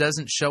pumpkin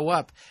doesn't show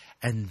up.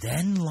 And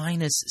then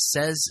Linus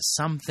says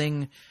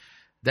something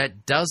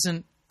that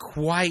doesn't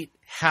quite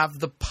have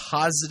the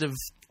positive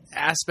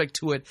aspect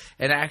to it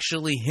and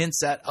actually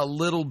hints at a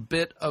little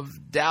bit of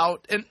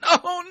doubt. And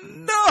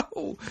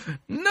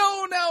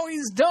now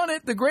he's done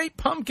it. The great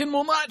pumpkin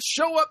will not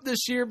show up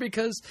this year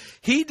because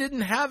he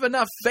didn't have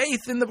enough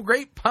faith in the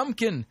great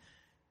pumpkin.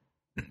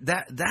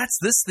 That's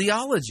this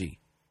theology.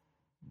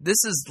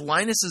 This is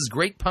Linus's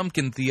great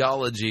pumpkin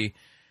theology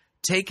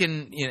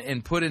taken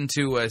and put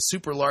into a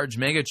super large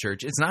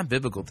megachurch. It's not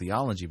biblical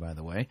theology, by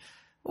the way.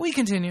 We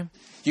continue.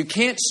 You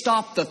can't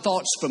stop the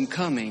thoughts from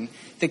coming.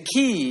 The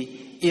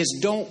key is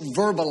don't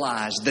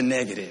verbalize the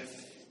negative.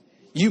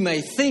 You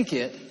may think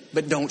it,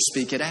 but don't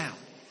speak it out.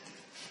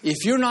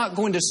 If you're not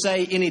going to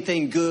say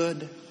anything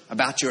good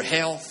about your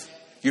health,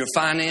 your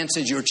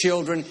finances, your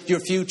children,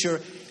 your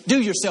future,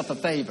 do yourself a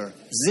favor.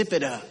 Zip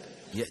it up.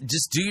 Yeah,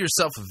 just do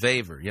yourself a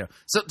favor. Yeah.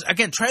 So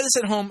again, try this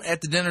at home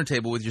at the dinner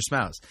table with your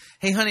spouse.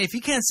 Hey, honey, if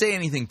you can't say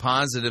anything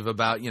positive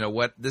about,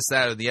 what this,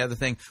 that, or the other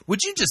thing,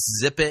 would you just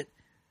zip it?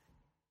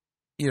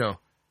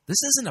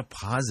 This isn't a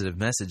positive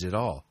message at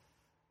all.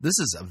 This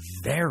is a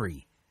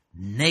very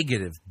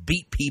negative,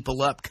 beat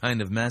people up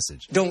kind of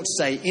message. Don't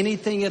say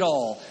anything at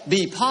all.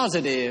 Be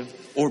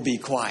positive or be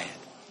quiet.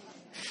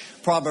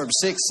 Proverbs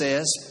 6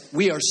 says,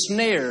 we are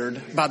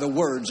snared by the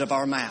words of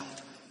our mouth.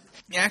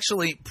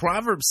 Actually,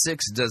 Proverbs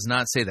 6 does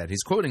not say that.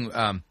 He's quoting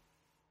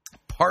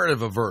part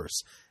of a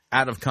verse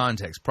out of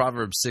context.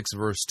 Proverbs 6,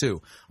 verse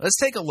 2. Let's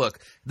take a look.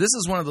 This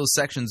is one of those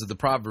sections of the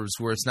Proverbs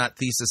where it's not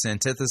thesis,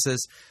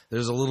 antithesis.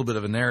 There's a little bit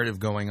of a narrative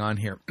going on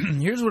here.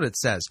 Here's what it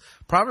says.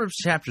 Proverbs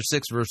chapter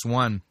 6, verse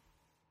 1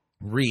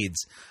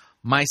 reads,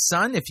 My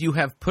son, if you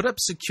have put up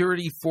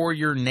security for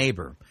your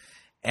neighbor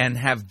and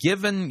have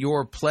given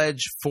your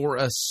pledge for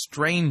a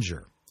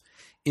stranger,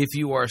 if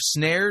you are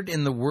snared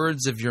in the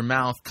words of your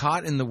mouth,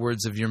 caught in the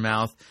words of your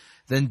mouth,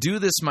 then do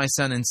this, my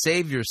son, and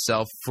save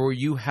yourself, for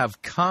you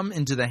have come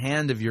into the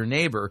hand of your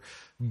neighbor.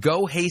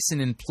 Go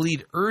hasten and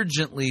plead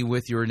urgently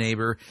with your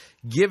neighbor.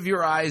 Give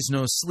your eyes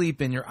no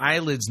sleep and your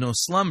eyelids no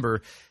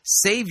slumber.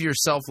 Save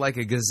yourself like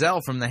a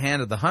gazelle from the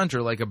hand of the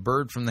hunter, like a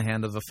bird from the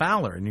hand of the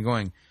fowler. And you're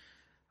going,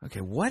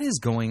 okay, what is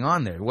going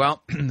on there?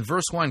 Well,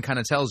 verse 1 kind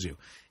of tells you,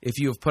 if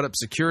you have put up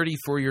security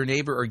for your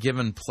neighbor or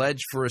given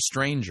pledge for a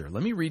stranger.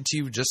 Let me read to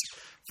you just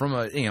from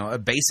a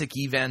basic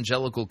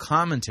evangelical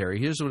commentary.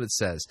 Here's what it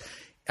says.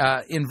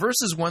 In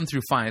verses 1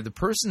 through 5, the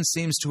person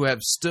seems to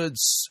have stood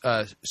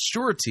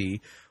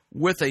surety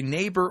with a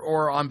neighbor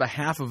or on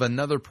behalf of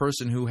another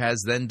person who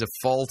has then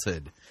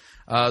defaulted.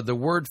 The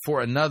word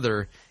for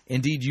another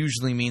indeed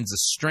usually means a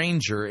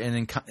stranger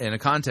in a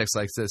context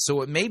like this.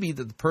 So it may be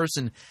that the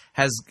person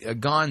has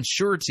gone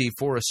surety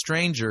for a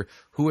stranger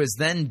who has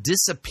then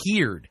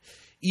disappeared.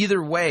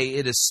 Either way,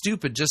 it is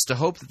stupid just to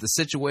hope that the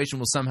situation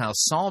will somehow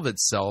solve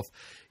itself.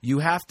 You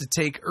have to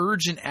take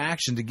urgent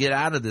action to get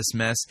out of this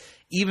mess,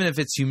 even if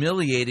it's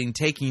humiliating,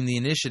 taking the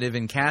initiative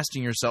and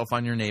casting yourself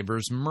on your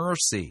neighbor's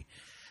mercy.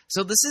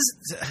 So this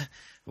is...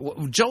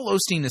 Joel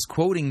Osteen is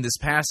quoting this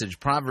passage,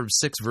 Proverbs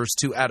 6, verse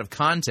 2, out of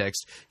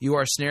context. You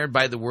are snared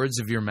by the words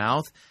of your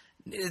mouth.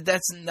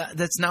 That's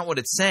not what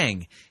it's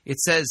saying. It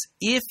says,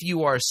 if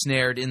you are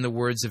snared in the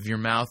words of your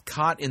mouth,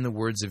 caught in the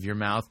words of your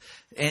mouth,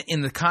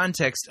 in the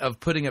context of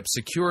putting up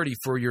security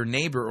for your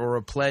neighbor or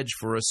a pledge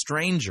for a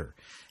stranger,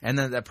 and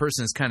then that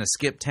person has kind of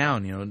skipped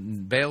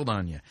town, bailed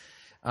on you.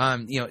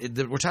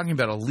 We're talking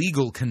about a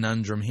legal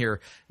conundrum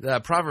here.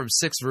 Proverbs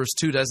 6, verse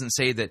 2 doesn't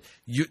say that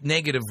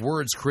negative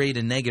words create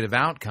a negative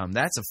outcome.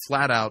 That's a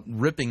flat-out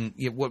ripping.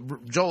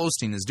 What Joel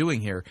Osteen is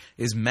doing here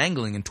is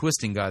mangling and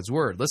twisting God's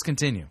word. Let's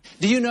continue.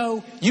 Do you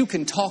know you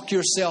can talk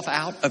yourself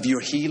out of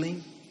your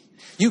healing?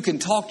 You can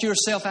talk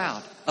yourself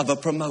out of a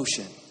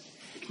promotion.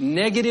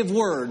 Negative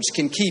words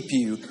can keep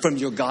you from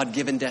your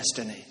God-given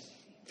destiny.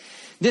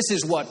 This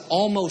is what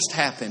almost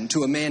happened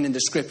to a man in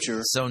the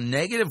Scripture. So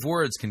negative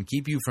words can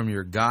keep you from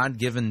your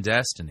God-given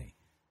destiny.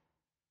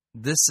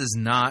 This is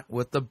not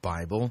what the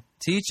Bible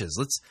teaches.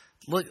 Let's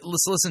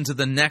listen to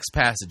the next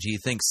passage he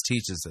thinks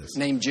teaches this.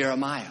 Named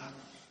Jeremiah.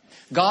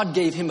 God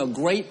gave him a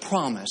great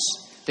promise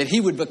that he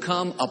would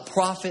become a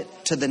prophet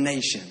to the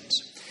nations.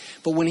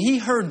 But when he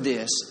heard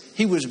this,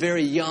 he was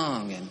very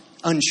young and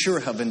unsure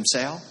of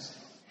himself.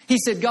 He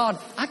said, God,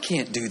 I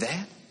can't do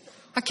that.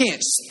 I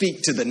can't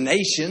speak to the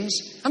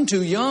nations. I'm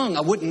too young. I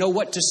wouldn't know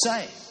what to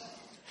say.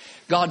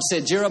 God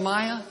said,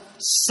 Jeremiah,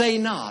 say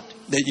not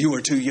that you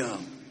are too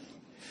young.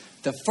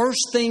 The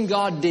first thing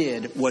God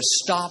did was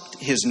stopped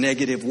his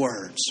negative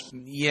words.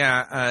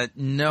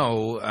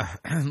 No.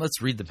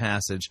 Let's read the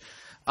passage.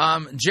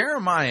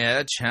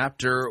 Jeremiah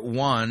chapter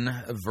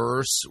 1,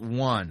 verse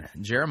 1.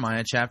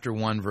 Jeremiah chapter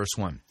 1, verse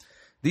 1.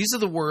 These are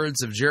the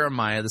words of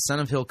Jeremiah, the son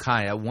of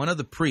Hilkiah, one of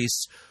the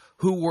priests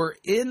who were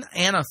in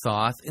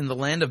Anathoth in the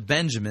land of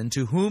Benjamin,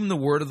 to whom the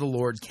word of the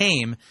Lord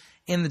came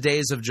in the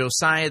days of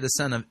Josiah, the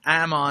son of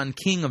Ammon,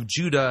 king of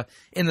Judah,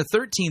 in the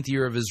 13th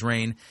year of his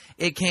reign.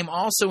 It came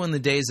also in the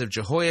days of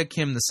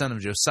Jehoiakim, the son of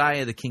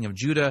Josiah, the king of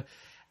Judah,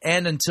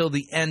 and until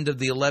the end of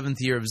the 11th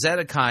year of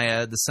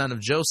Zedekiah, the son of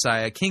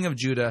Josiah, king of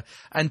Judah,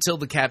 until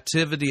the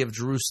captivity of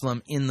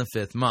Jerusalem in the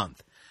 5th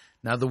month.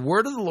 Now the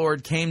word of the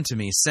Lord came to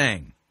me,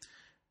 saying,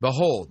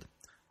 Behold,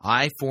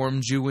 I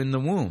formed you in the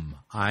womb.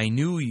 I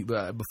knew you.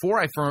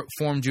 Before I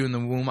formed you in the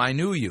womb, I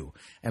knew you.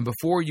 And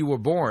before you were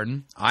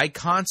born, I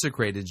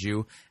consecrated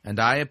you, and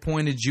I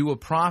appointed you a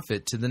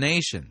prophet to the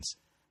nations.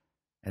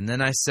 And then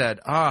I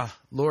said,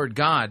 Lord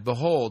God,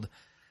 behold,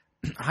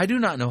 I do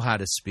not know how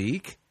to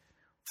speak,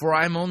 for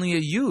I am only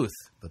a youth.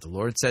 But the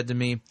Lord said to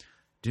me,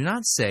 Do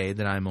not say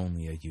that I am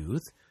only a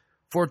youth,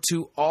 for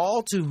to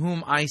all to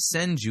whom I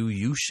send you,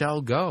 you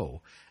shall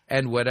go,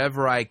 and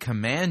whatever I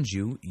command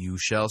you, you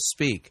shall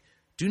speak.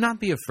 Do not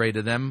be afraid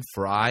of them,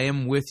 for I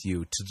am with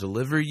you to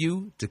deliver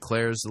you,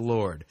 declares the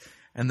Lord.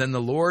 And then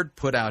the Lord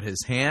put out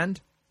his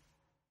hand,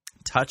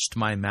 touched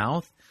my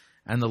mouth,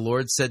 and the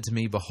Lord said to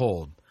me,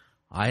 Behold,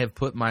 I have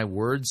put my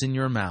words in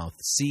your mouth.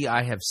 See,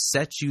 I have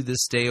set you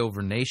this day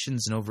over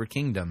nations and over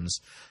kingdoms,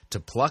 to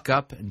pluck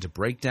up and to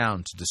break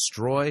down, to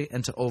destroy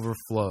and to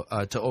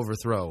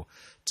overthrow,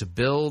 to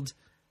build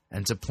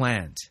and to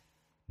plant.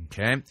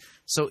 Okay?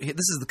 So this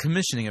is the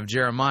commissioning of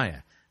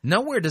Jeremiah.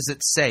 Nowhere does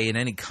it say in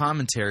any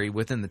commentary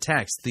within the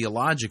text,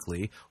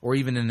 theologically, or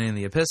even in any of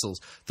the epistles,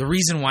 the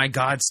reason why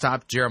God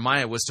stopped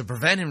Jeremiah was to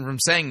prevent him from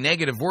saying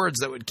negative words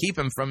that would keep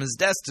him from his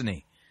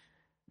destiny.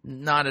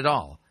 Not at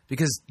all.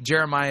 Because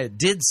Jeremiah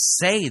did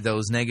say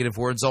those negative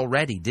words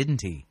already,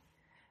 didn't he?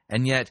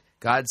 And yet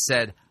God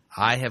said,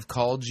 I have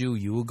called you,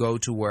 you will go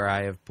to where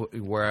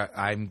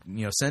I'm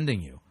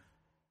sending you.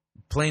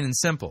 Plain and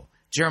simple.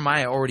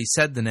 Jeremiah already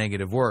said the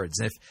negative words.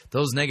 If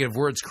those negative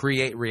words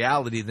create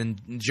reality, then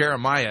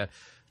Jeremiah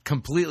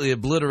completely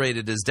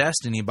obliterated his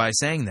destiny by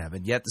saying that.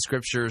 But yet the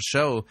scriptures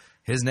show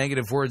his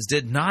negative words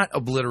did not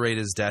obliterate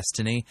his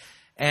destiny,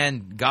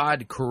 and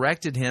God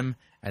corrected him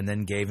and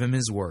then gave him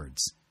his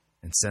words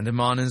and sent him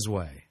on his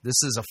way.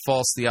 This is a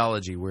false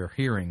theology we're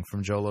hearing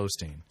from Joel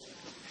Osteen.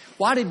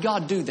 Why did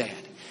God do that?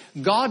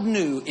 God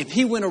knew if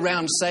he went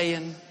around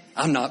saying,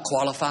 I'm not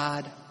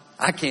qualified,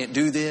 I can't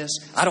do this,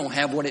 I don't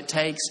have what it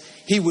takes,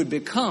 he would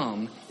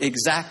become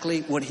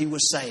exactly what he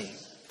was saying.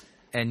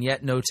 And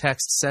yet no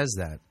text says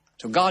that.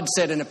 So God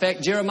said, in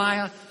effect,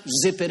 Jeremiah,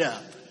 zip it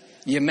up.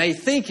 You may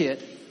think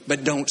it,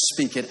 but don't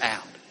speak it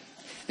out.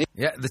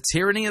 Yeah, the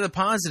tyranny of the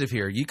positive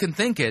here. You can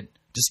think it,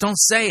 just don't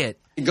say it.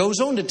 It goes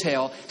on to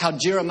tell how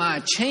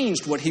Jeremiah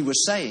changed what he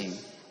was saying,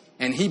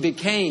 and he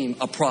became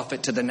a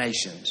prophet to the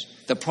nations.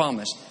 The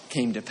promise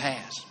came to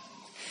pass.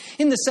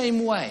 In the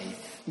same way,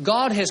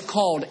 God has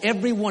called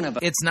every one of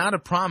us. It's not a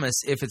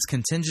promise if it's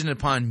contingent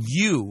upon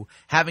you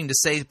having to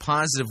say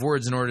positive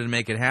words in order to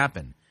make it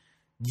happen.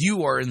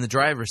 You are in the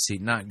driver's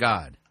seat, not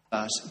God.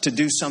 To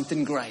do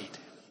something great.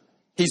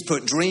 He's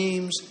put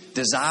dreams,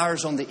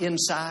 desires on the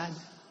inside.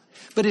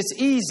 But it's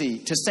easy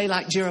to say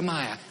like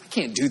Jeremiah, I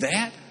can't do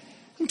that.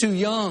 I'm too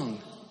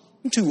young.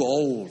 I'm too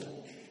old.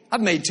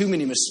 I've made too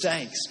many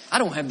mistakes. I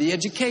don't have the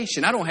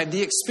education. I don't have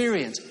the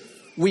experience.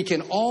 We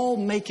can all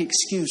make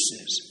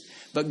excuses.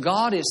 But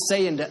God is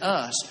saying to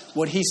us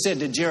what he said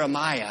to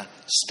Jeremiah,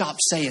 stop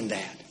saying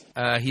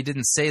that. He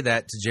didn't say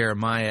that to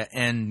Jeremiah,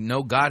 and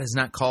no, God has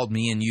not called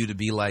me and you to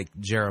be like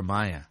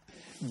Jeremiah.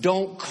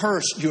 Don't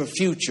curse your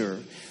future.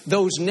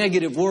 Those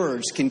negative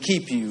words can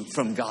keep you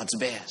from God's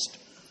best.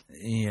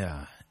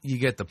 Yeah, you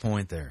get the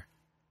point there.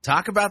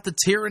 Talk about the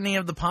tyranny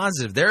of the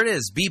positive. There it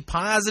is. Be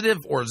positive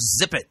or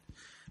zip it.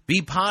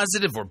 Be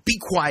positive or be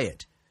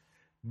quiet.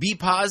 Be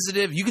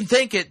positive. You can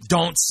think it.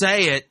 Don't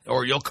say it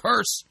or you'll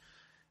curse.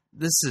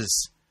 This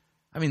is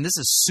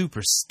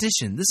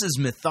superstition. This is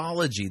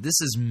mythology.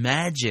 This is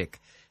magic.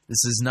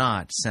 This is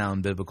not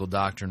sound biblical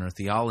doctrine or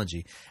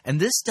theology. And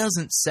this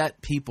doesn't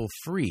set people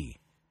free.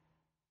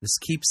 This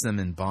keeps them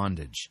in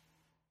bondage.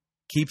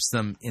 Keeps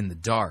them in the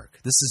dark.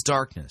 This is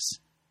darkness,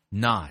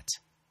 not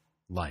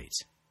light.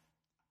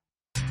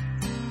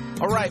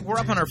 All right, we're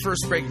up on our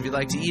first break. If you'd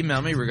like to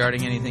email me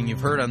regarding anything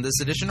you've heard on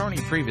this edition or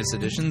any previous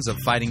editions of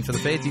Fighting for the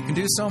Faith, you can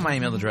do so. My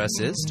email address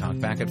is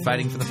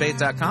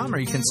talkback@fightingforthefaith.com, or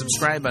you can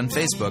subscribe on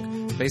Facebook,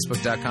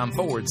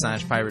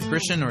 facebook.com/Pirate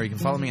Christian, or you can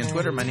follow me on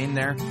Twitter, my name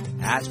there,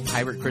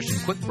 @Pirate Christian.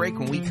 Quick break.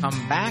 When we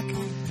come back,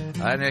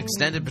 an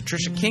extended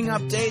Patricia King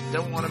update.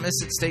 Don't want to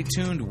miss it. Stay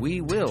tuned.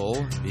 We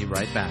will be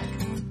right back.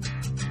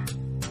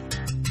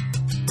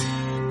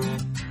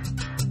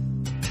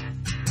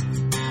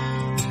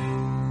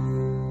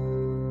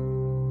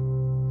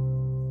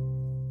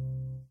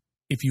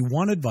 If you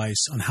want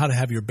advice on how to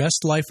have your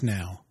best life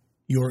now,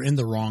 you're in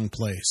the wrong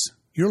place.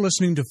 You're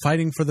listening to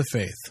Fighting for the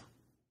Faith.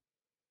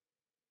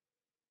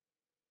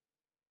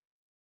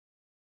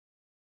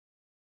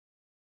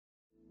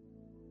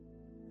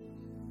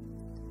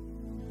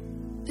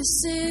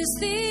 This is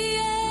the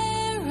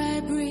air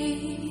I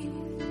breathe.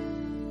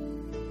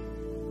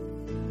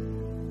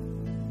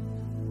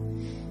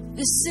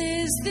 This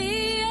is the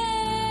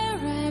air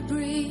I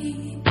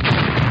breathe.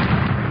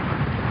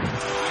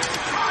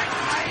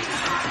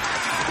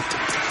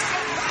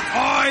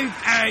 I've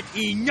had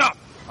enough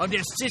of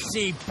this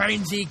sissy,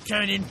 pansy,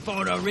 cannon,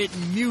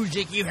 photo-written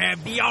music you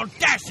have the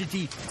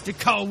audacity to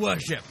call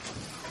worship.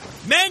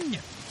 Men,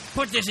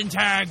 put this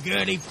entire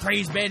girly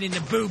praise band in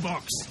the boo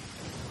box.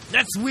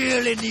 Let's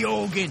wheel in the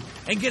organ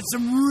and get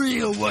some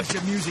real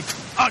worship music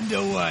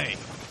underway.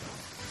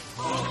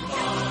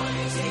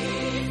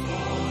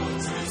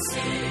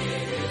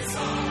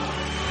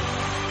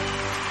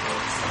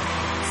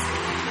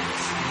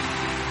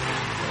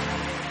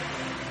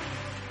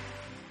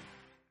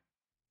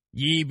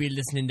 Ye be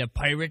listening to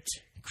Pirate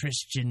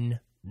Christian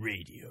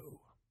Radio.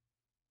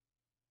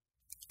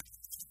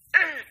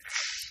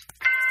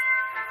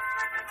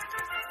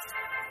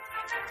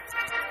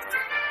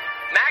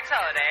 Max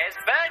Holiday's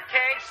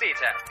Birdcage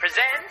Theater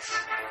presents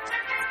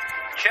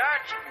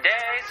Church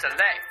Day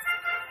Select.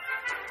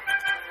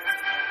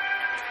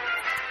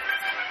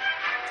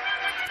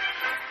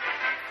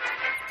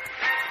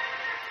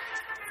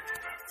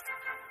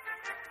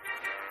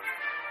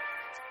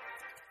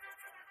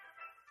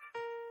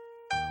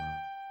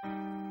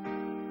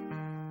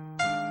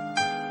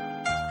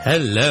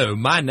 Hello,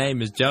 my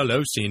name is Joel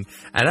Osteen,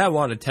 and I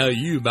want to tell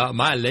you about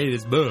my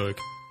latest book.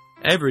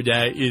 Every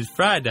day is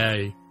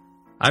Friday.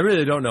 I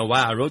really don't know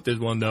why I wrote this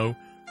one, though.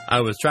 I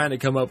was trying to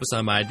come up with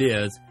some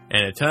ideas,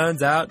 and it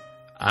turns out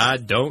I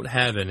don't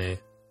have any.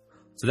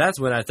 So that's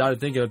when I started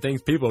thinking of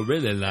things people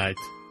really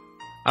liked.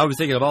 I was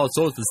thinking of all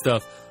sorts of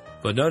stuff,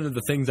 but none of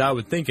the things I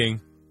was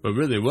thinking were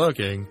really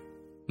working.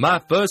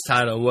 My first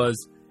title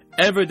was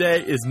Every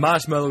Day is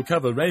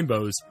Marshmallow-Covered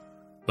Rainbows,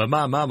 but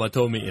my mama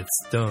told me it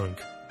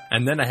stunk.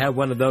 And then I had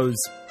one of those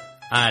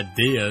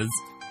ideas,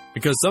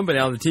 because somebody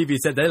on the TV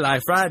said they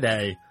like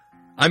Friday.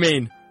 I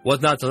mean,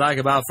 what's not to like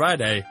about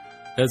Friday?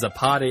 There's a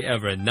party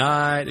every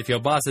night. If your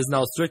boss isn't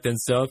all strict and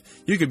stuff,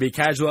 you can be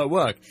casual at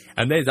work.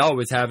 And they's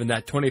always having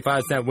that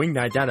 25-cent wing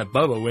night down at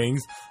Bubba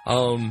Wings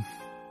on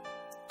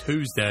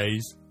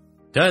Tuesdays.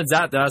 Turns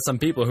out there are some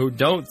people who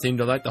don't seem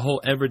to like the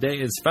whole everyday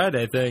is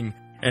Friday thing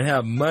and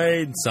have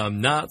made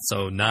some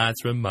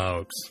not-so-nice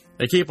remarks.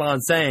 They keep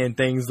on saying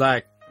things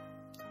like,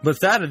 but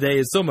Saturday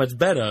is so much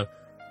better.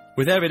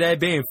 With every day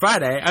being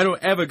Friday, I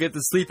don't ever get to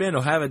sleep in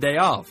or have a day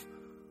off.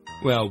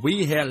 Well,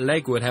 we here at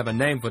Lakewood have a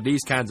name for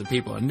these kinds of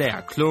people, and they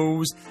are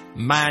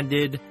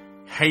closed-minded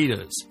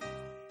haters.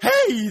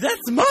 Hey,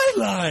 that's my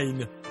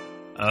line!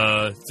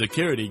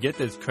 Security, get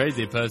this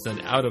crazy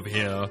person out of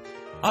here.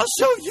 I'll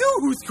show you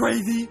who's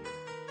crazy!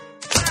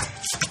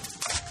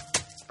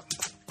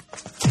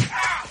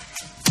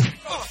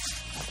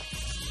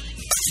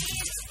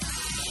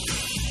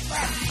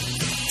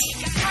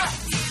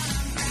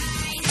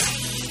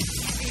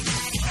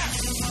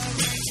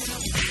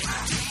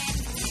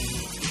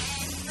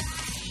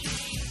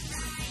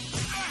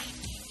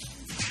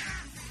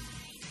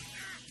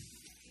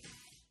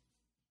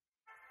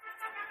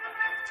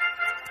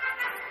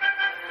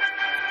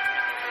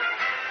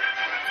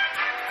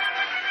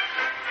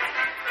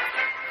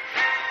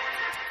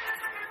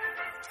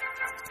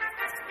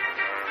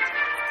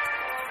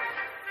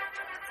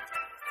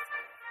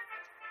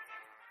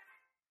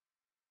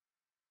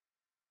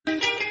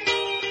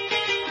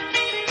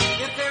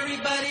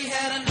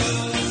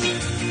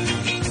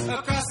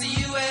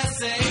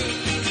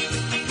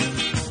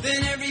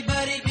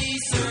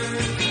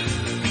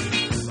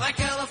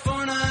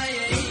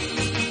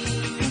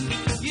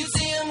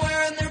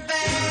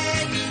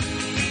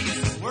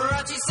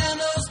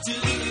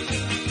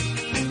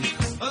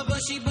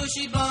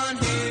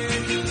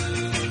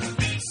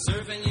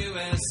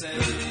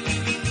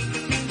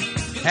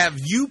 Have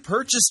you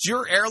purchased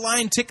your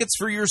airline tickets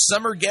for your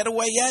summer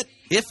getaway yet?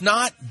 If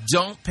not,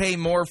 don't pay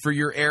more for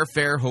your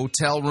airfare,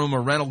 hotel room,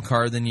 or rental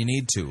car than you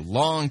need to.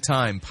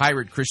 Long-time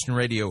Pirate Christian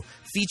Radio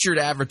featured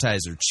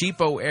advertiser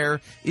Cheapo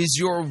Air is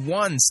your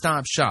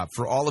one-stop shop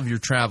for all of your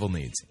travel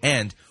needs.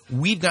 And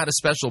we've got a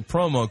special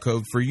promo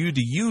code for you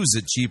to use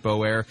at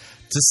Cheapo Air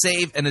to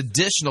save an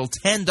additional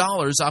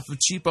 $10 off of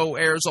Cheapo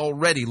Air's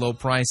already low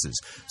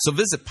prices. So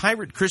visit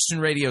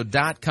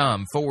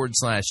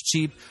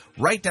piratechristianradio.com/cheap,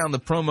 write down the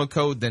promo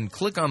code, then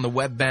click on the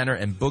web banner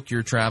and book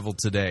your travel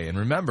today. And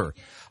remember,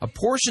 a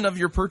portion of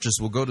your purchase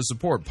will go to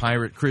support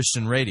Pirate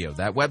Christian Radio.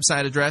 That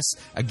website address,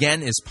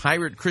 again, is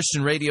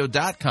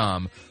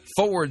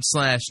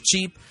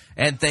piratechristianradio.com/cheap.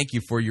 And thank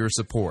you for your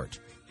support.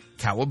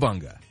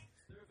 Cowabunga.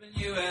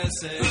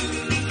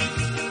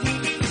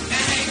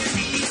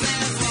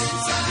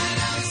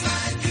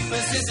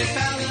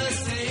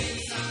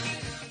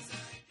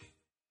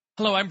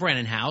 Hello, I'm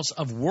Brandon House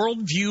of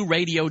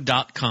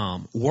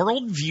WorldviewRadio.com.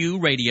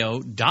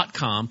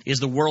 WorldviewRadio.com is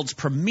the world's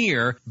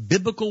premier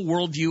biblical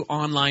worldview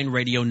online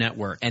radio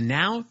network. And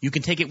now you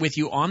can take it with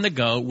you on the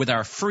go with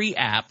our free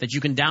app that you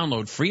can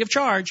download free of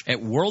charge at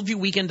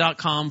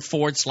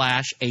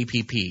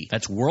worldviewweekend.com/app.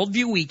 That's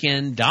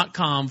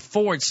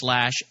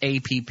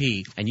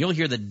worldviewweekend.com/app. And you'll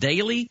hear the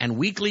daily and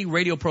weekly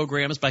radio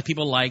programs by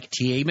people like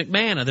T.A.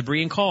 McMahon of the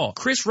Berean Call,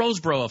 Chris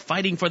Roseborough of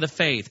Fighting for the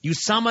Faith,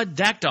 Usama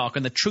Dakdok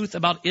on the Truth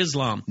About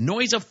Islam,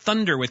 Noise of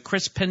Thunder with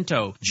Chris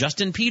Pinto,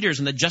 Justin Peters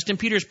and the Justin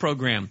Peters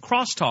Program,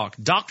 Crosstalk,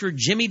 Dr.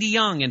 Jimmy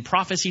DeYoung in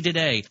Prophecy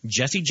Today,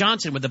 Jesse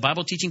Johnson with the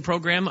Bible Teaching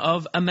Program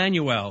of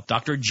Emmanuel,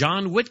 Dr.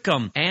 John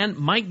Whitcomb, and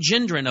Mike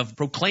Gendron of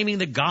Proclaiming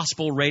the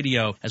Gospel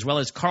Radio, as well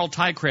as Carl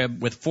Tykreb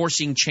with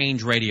Forcing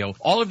Change Radio.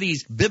 All of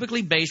these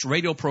biblically based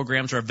radio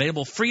programs are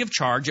available free of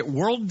charge at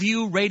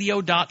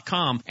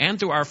worldviewradio.com and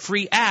through our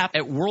free app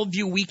at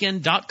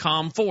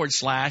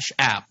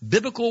worldviewweekend.com/app.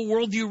 Biblical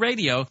Worldview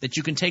Radio that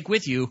you can take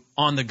with you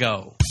on the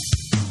go.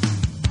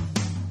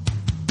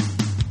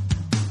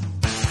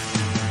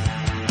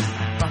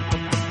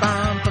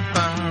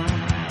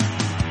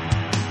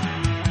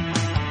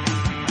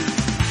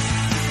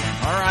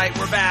 All right,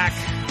 we're back.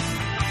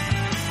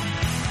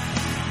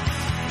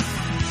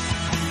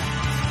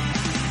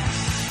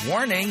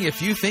 Warning,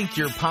 if you think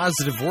your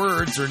positive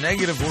words or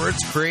negative words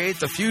create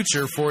the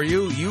future for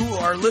you, you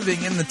are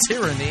living in the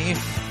tyranny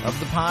of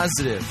the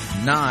positive,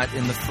 not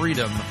in the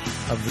freedom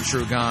of the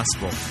true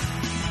gospel.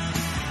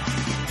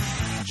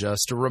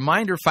 Just a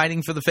reminder,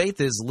 Fighting for the Faith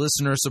is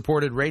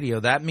listener-supported radio.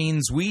 That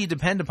means we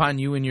depend upon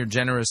you and your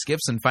generous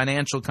gifts and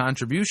financial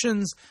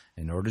contributions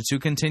in order to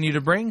continue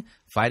to bring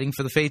Fighting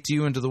for the Faith to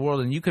you into the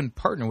world. And you can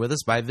partner with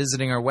us by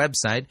visiting our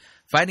website,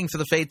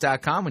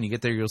 fightingforthefaith.com. When you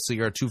get there, you'll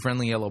see our two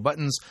friendly yellow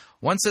buttons.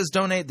 One says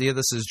donate, the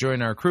other says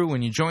join our crew.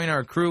 When you join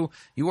our crew,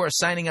 you are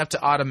signing up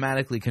to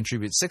automatically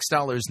contribute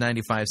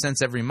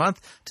 $6.95 every month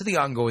to the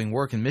ongoing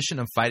work and mission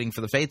of Fighting for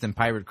the Faith and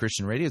Pirate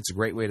Christian Radio. It's a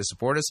great way to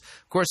support us.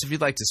 Of course, if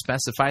you'd like to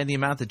specify the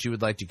amount that you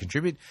would like to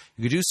contribute,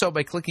 you can do so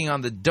by clicking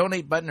on the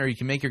donate button, or you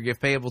can make your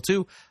gift payable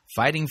to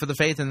Fighting for the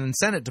Faith and then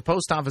send it to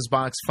Post Office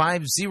Box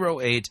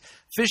 508,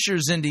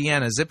 Fishers,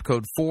 Indiana, zip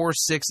code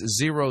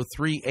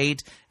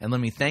 46038. And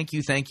let me thank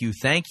you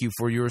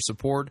for your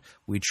support.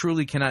 We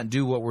truly cannot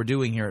do what we're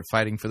doing here at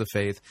Fighting for the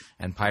Faith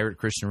and Pirate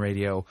Christian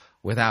Radio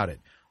without it.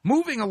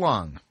 Moving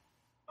along.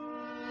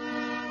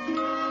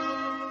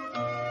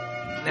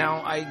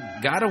 Now, I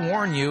gotta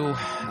warn you,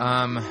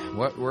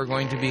 what we're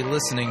going to be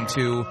listening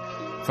to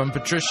from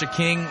Patricia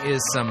King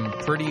is some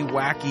pretty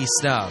wacky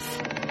stuff.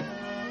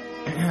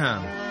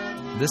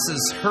 This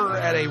is her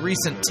at a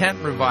recent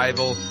tent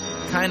revival,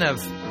 kind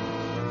of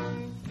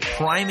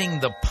priming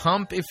the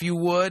pump, if you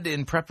would,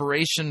 in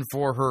preparation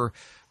for her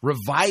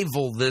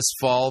revival this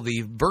fall,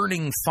 the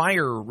Burning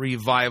Fire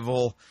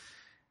revival.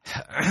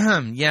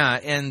 Yeah,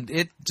 and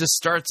it just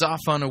starts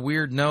off on a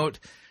weird note.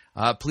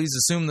 Please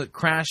assume the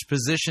crash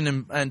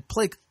position and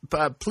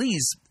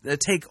please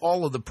take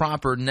all of the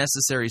proper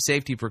necessary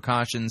safety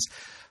precautions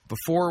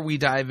before we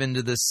dive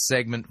into this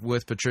segment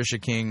with Patricia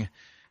King.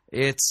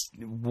 It's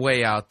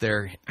way out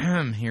there.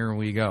 Here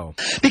we go.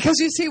 Because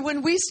you see,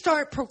 when we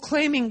start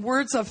proclaiming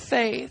words of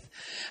faith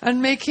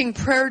and making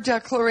prayer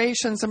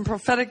declarations and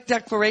prophetic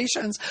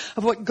declarations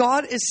of what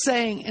God is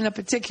saying in a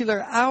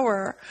particular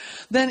hour,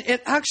 then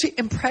it actually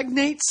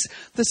impregnates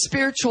the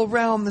spiritual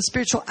realm, the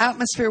spiritual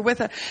atmosphere with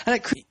it. And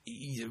it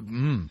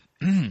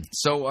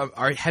So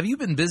have you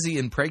been busy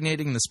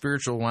impregnating the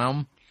spiritual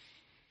realm?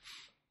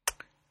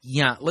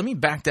 Yeah, let me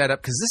back that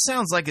up, because this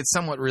sounds like it's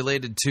somewhat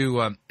related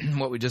to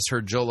what we just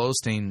heard Joel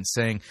Osteen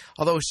saying.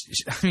 Although,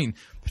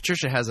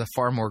 Patricia has a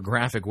far more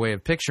graphic way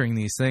of picturing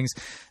these things.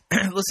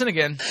 Listen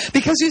again.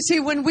 Because you see,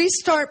 when we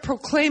start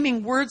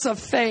proclaiming words of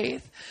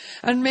faith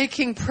and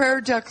making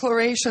prayer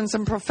declarations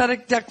and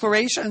prophetic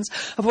declarations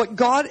of what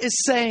God is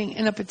saying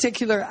in a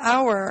particular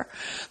hour,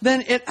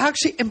 then it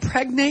actually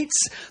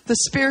impregnates the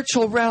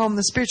spiritual realm,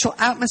 the spiritual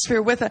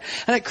atmosphere with it.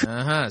 And it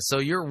So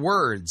your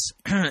words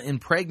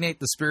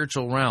impregnate the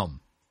spiritual realm.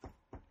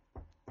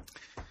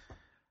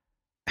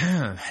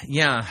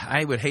 Yeah,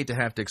 I would hate to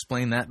have to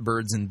explain that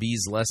birds and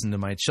bees lesson to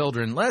my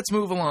children. Let's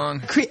move along.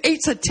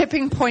 Creates a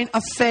tipping point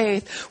of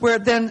faith where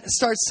it then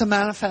starts to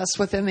manifest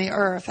within the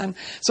earth. And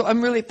so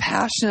I'm really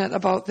passionate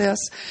about this.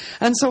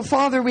 And so,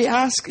 Father, we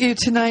ask you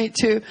tonight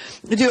to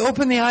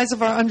open the eyes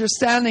of our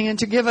understanding and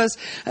to give us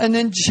an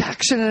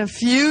injection, an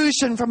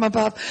infusion from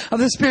above of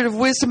the spirit of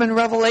wisdom and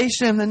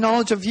revelation and the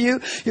knowledge of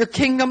you, your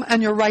kingdom,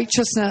 and your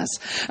righteousness.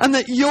 And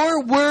that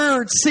your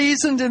word,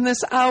 seasoned in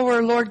this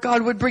hour, Lord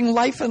God, would bring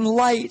life and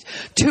light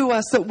to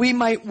us, that we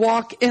might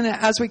walk in it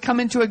as we come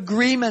into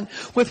agreement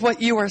with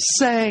what you are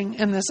saying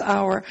in this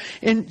hour.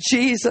 In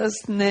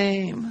Jesus'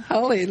 name.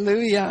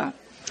 Hallelujah.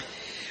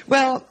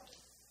 Well,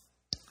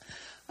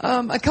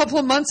 A couple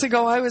of months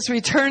ago, I was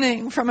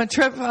returning from a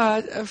trip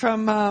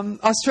from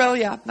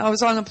Australia. I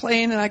was on a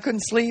plane and I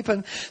couldn't sleep,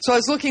 and so I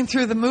was looking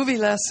through the movie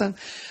list, and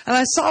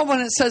I saw one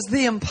that says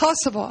The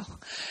Impossible.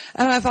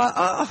 And I thought,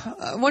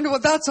 I wonder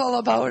what that's all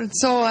about. And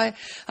so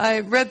I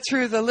read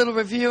through the little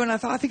review, and I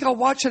thought, I think I'll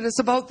watch it. It's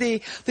about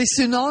the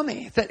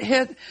tsunami that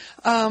hit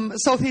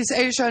Southeast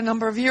Asia a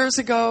number of years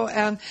ago,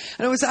 and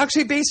it was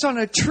actually based on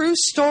a true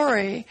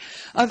story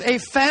of a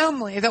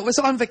family that was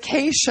on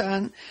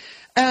vacation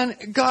and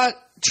got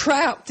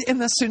trapped in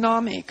the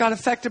tsunami, got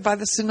affected by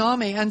the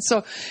tsunami. And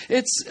so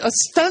it's a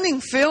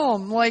stunning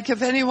film. Like,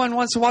 if anyone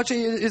wants to watch it,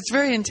 it's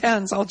very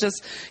intense. I'll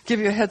just give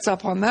you a heads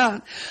up on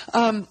that.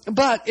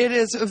 But it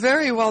is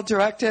very well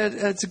directed.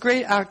 It's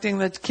great acting.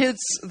 The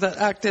kids that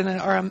act in it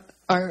are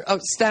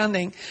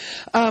outstanding.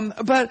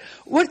 But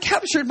what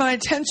captured my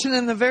attention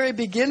in the very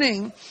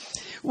beginning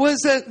was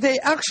that they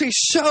actually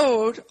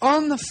showed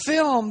on the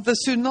film the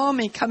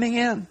tsunami coming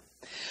in.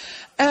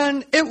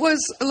 And it was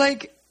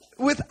like,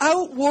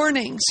 without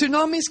warning.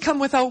 Tsunamis come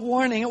without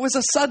warning. It was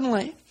a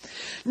suddenly.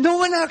 No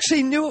one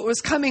actually knew it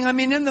was coming. I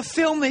mean, in the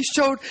film, they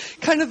showed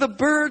kind of the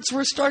birds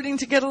were starting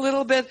to get a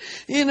little bit,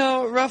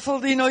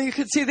 ruffled. You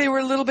could see they were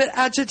a little bit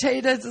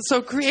agitated.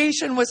 So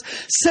creation was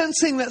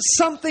sensing that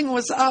something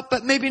was up,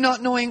 but maybe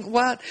not knowing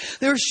what.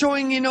 They were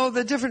showing,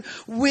 the different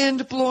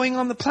wind blowing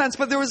on the plants,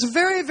 but there was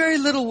very, very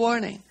little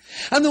warning.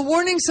 And the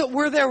warnings that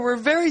were there were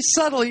very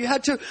subtle. You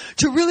had to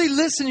really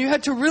listen. You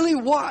had to really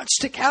watch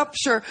to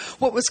capture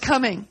what was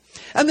coming.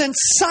 And then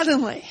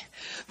suddenly,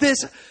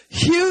 this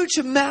huge,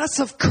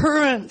 massive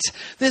current,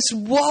 this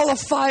wall of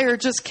fire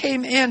just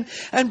came in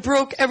and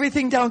broke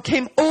everything down,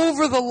 came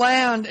over the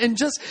land, and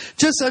just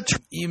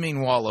You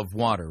mean wall of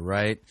water,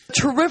 right?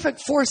 Terrific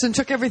force, and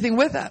took everything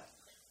with it.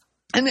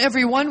 And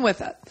everyone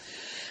with it.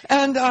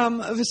 And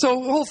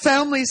so whole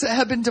families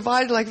had been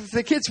divided. Like, if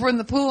the kids were in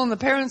the pool and the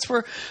parents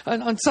were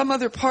on some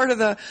other part of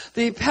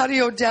the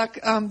patio deck,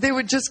 they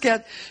would just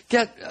get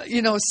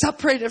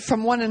separated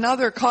from one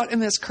another, caught in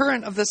this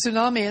current of the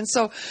tsunami. And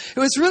so it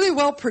was really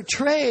well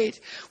portrayed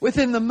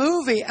within the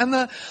movie. And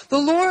the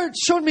Lord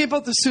showed me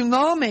about the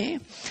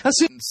tsunami.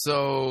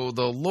 So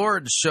the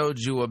Lord showed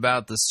you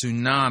about the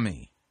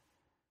tsunami.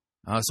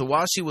 So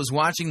while she was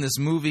watching this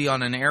movie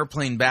on an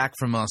airplane back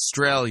from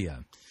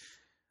Australia,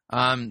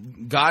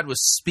 God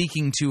was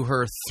speaking to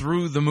her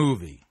through the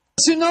movie.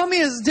 Tsunami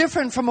is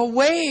different from a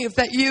wave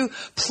that you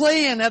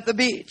play in at the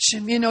beach.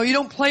 You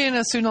don't play in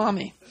a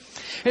tsunami.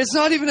 It's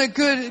not even a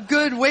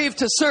good wave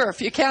to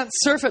surf. You can't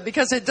surf it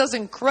because it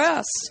doesn't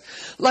crest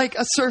like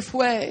a surf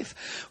wave.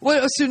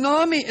 What a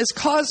tsunami is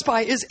caused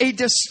by is a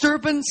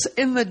disturbance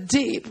in the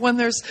deep. When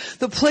there's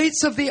the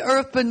plates of the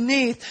earth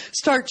beneath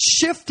start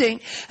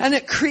shifting, and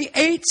it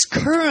creates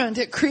current.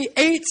 It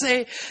creates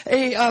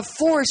a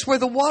force where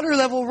the water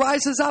level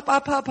rises up,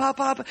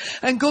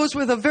 and goes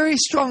with a very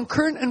strong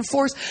current and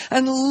force,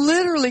 and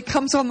literally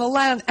comes on the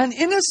land. And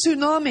in a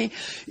tsunami,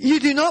 you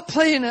do not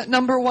play in it,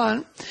 number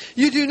one.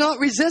 You do not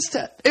resist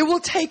it. It will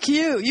take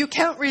you. You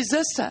can't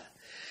resist it.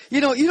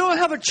 You don't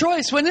have a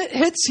choice. When it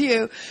hits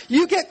you,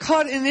 you get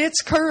caught in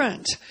its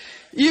current.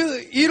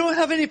 You don't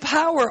have any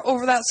power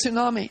over that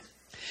tsunami.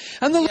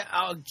 And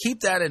I'll keep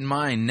that in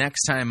mind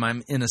next time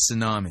I'm in a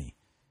tsunami.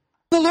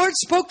 The Lord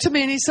spoke to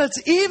me and He says,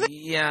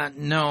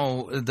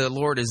 the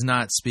Lord is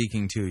not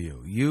speaking to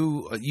you.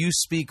 You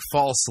speak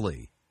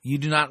falsely. You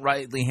do not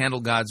rightly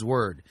handle God's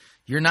word.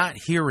 You're not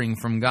hearing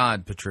from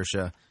God,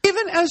 Patricia.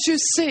 Even as you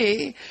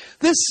see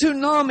this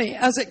tsunami,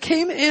 as it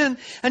came in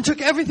and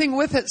took everything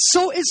with it,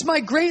 so is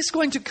my grace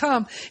going to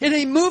come in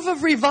a move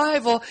of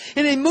revival,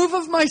 in a move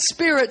of my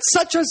spirit,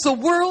 such as the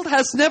world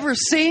has never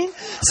seen,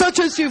 such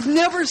as you've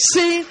never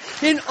seen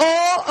in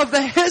all of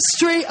the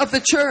history of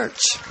the church.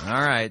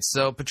 All right,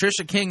 so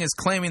Patricia King is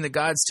claiming that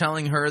God's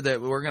telling her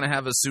that we're going to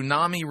have a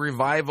tsunami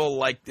revival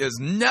like has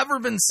never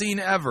been seen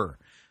ever.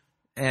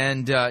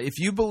 And if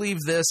you believe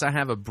this, I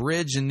have a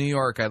bridge in New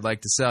York I'd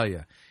like to sell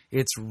you.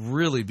 It's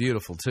really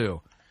beautiful,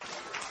 too.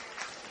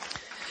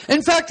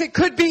 In fact, it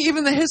could be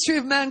even the history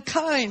of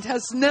mankind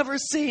has never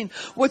seen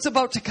what's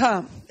about to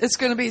come. It's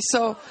going to be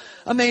so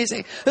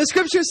amazing. The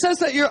scripture says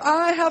that your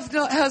eye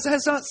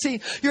has not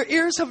seen, your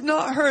ears have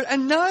not heard,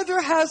 and neither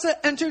has it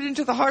entered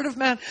into the heart of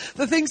man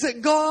the things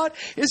that God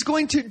is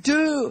going to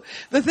do,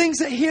 the things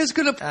that He is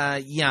going to...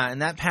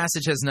 and that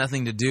passage has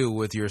nothing to do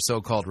with your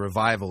so-called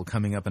revival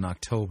coming up in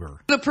October.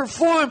 ...to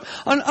perform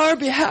on our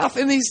behalf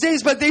in these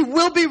days, but they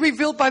will be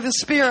revealed by the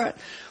Spirit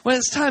when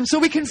it's time. So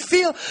we can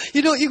feel,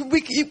 we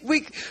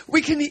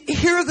can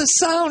hear the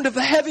sound of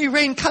the heavy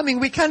rain coming.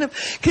 We kind of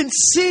can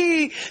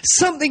see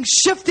something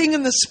shifting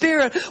in the Spirit.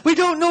 We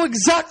don't know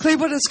exactly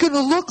what it's going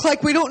to look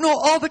like. We don't know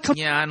all the...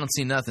 I don't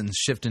see nothing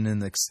shifting in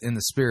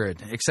the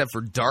Spirit, except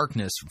for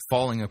darkness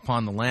falling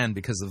upon the land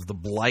because of the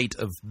blight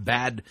of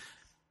bad...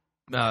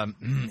 I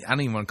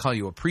don't even want to call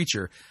you a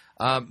preacher.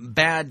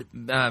 bad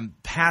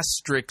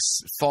pastrix,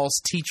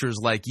 false teachers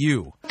like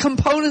you.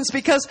 Components,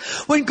 because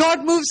when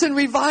God moves in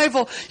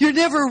revival, you're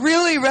never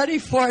really ready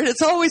for it.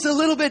 It's always a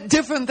little bit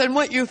different than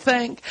what you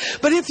think.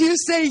 But if you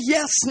say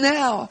yes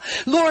now,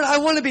 Lord, I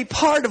want to be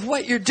part of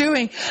what you're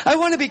doing. I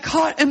want to be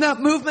caught in that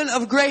movement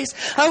of grace.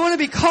 I want to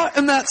be caught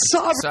in that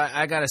sovereign. So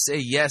I got to say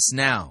yes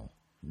now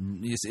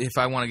if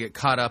I want to get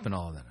caught up in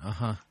all of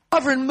that.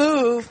 Sovereign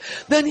move,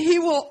 then he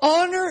will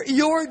honor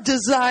your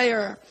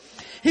desire.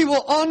 He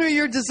will honor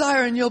your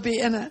desire and you'll be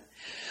in it.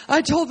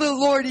 I told the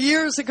Lord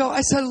years ago,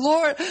 I said,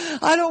 Lord,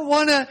 I don't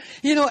want to,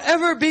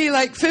 ever be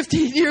like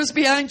 15 years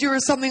behind you or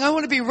something. I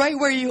want to be right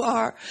where you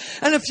are.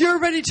 And if you're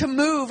ready to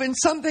move in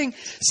something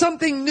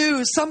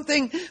new,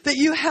 something that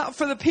you have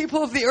for the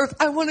people of the earth,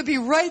 I want to be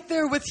right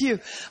there with you.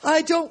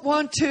 I don't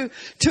want to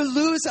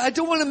lose. I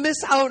don't want to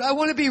miss out. I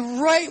want to be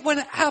right when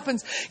it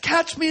happens.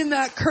 Catch me in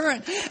that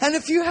current. And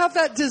if you have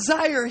that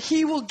desire,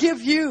 he will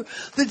give you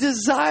the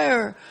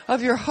desire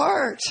of your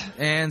heart.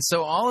 And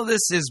so all of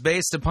this is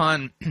based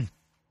upon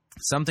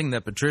something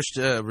that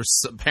Patricia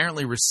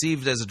apparently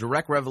received as a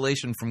direct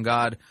revelation from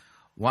God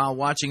while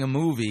watching a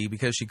movie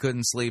because she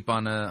couldn't sleep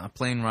on a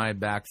plane ride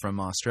back from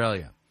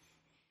Australia.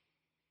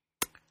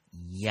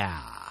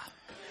 Yeah.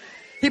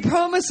 He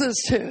promises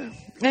to.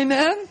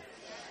 Amen?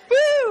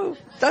 Woo!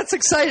 That's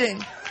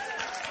exciting.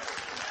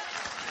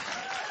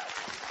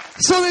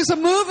 So there's a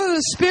move of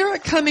the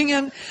Spirit coming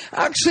in.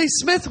 Actually,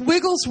 Smith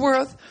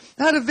Wigglesworth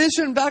had a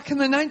vision back in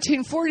the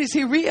 1940s.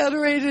 He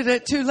reiterated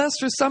it to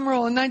Lester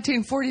Summerall in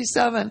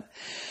 1947.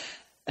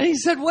 And he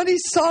said what he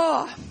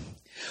saw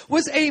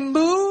was a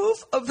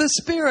move of the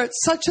Spirit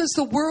such as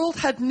the world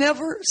had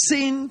never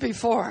seen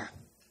before.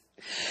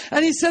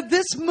 And he said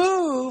this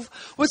move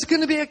was going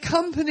to be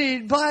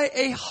accompanied by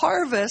a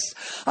harvest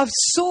of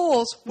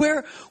souls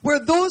where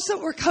those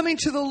that were coming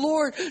to the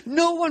Lord,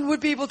 no one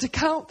would be able to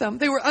count them.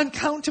 They were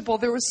uncountable.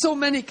 There were so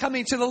many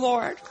coming to the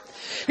Lord.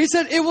 He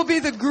said it will be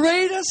the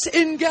greatest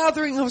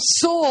ingathering of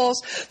souls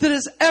that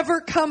has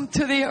ever come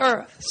to the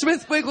earth.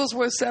 Smith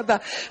Wigglesworth said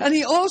that. And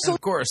he also...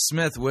 Of course,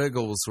 Smith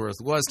Wigglesworth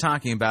was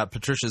talking about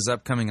Patricia's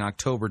upcoming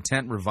October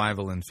tent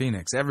revival in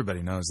Phoenix.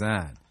 Everybody knows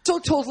that. So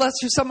told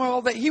Lester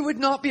Summerall that he would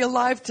not be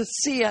alive to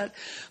see it,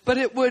 but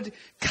it would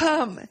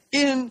come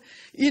in,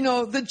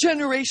 the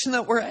generation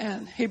that we're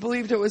in. He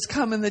believed it was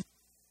come in the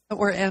that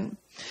we're in.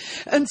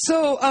 And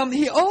so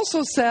he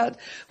also said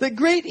that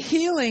great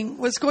healing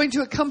was going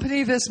to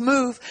accompany this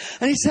move.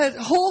 And he said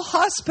whole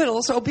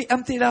hospitals will be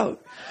emptied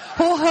out.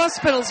 Whole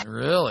hospitals.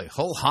 Really?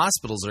 Whole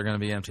hospitals are going to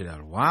be emptied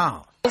out.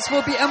 Wow.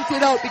 Will be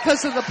emptied out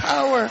because of the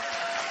power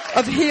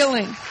of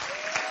healing.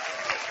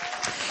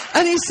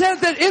 And he said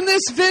that in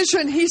this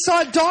vision, he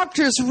saw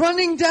doctors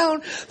running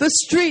down the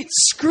streets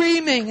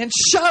screaming and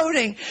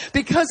shouting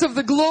because of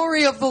the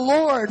glory of the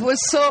Lord was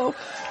so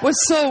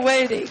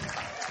weighty.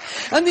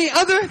 And the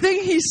other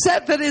thing he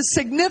said that is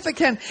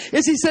significant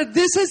is he said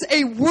this is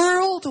a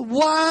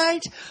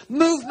worldwide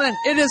movement.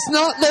 It is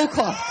not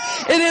local.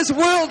 It is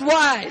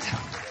worldwide.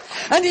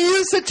 And he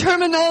used the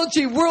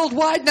terminology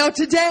worldwide. Now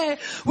today,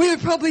 we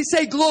would probably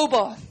say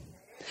global.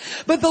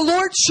 But the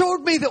Lord showed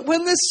me that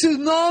when this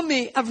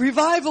tsunami of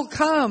revival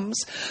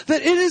comes,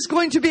 that it is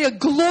going to be a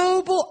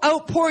global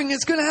outpouring.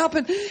 It's going to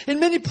happen in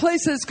many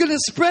places. It's going to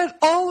spread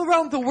all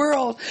around the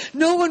world.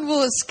 No one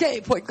will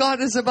escape what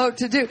God is about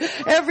to do.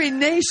 Every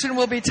nation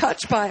will be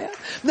touched by it.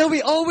 Now,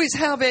 we always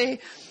have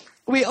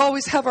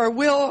our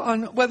will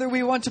on whether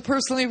we want to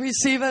personally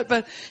receive it,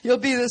 but you'll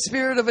be the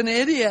spirit of an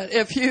idiot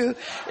if you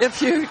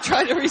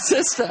try to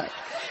resist it.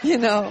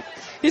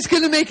 He's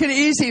going to make it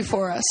easy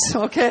for us.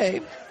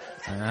 Okay.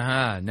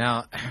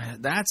 Now,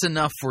 that's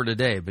enough for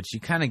today, but you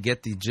kind of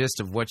get the gist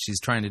of what she's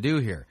trying to do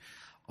here.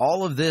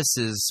 All of this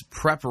is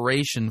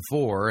preparation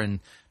for and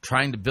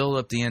trying to build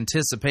up the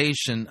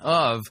anticipation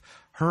of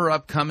her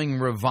upcoming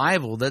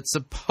revival that's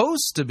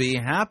supposed to be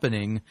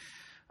happening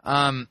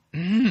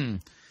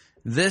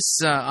this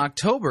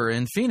October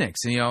in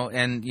Phoenix.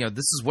 And this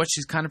is what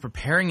she's kind of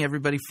preparing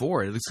everybody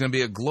for. It's going to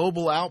be a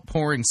global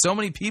outpouring. So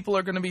many people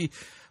are going to be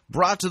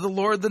brought to the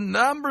Lord. The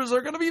numbers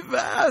are going to be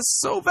vast,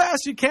 so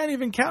vast you can't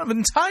even count them.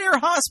 Entire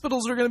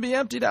hospitals are going to be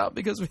emptied out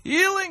because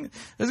healing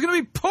is going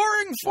to be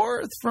pouring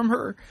forth from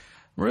her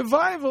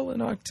revival in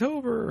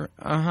October.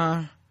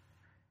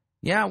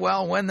 Yeah,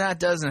 well, when that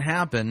doesn't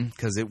happen,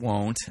 because it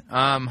won't,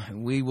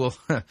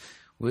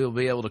 we'll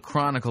be able to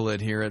chronicle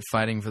it here at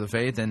Fighting for the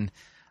Faith and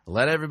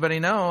let everybody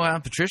know,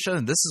 Patricia,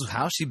 this is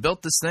how she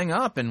built this thing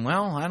up. And,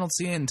 well, I don't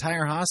see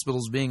entire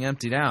hospitals being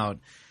emptied out.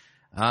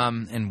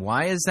 And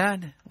why is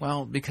that?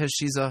 Well, because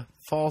she's a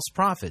false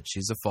prophet.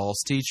 She's a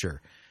false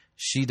teacher.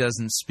 She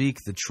doesn't speak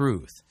the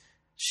truth.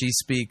 She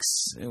speaks,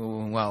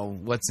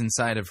 what's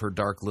inside of her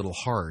dark little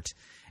heart,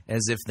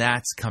 as if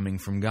that's coming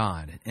from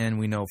God. And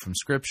we know from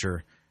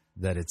Scripture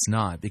that it's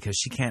not, because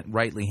she can't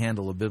rightly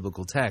handle a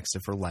biblical text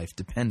if her life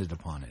depended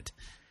upon it.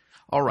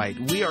 All right,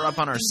 we are up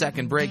on our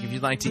second break. If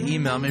you'd like to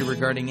email me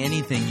regarding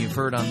anything you've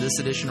heard on this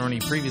edition or any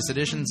previous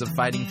editions of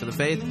Fighting for the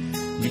Faith,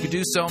 you can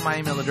do so. My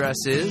email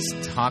address is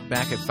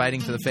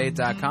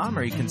talkback@fightingforthefaith.com,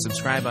 or you can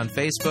subscribe on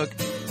Facebook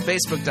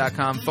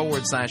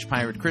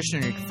Facebook.com/Pirate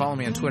Christian. You can follow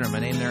me on Twitter. My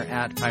name there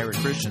 @Pirate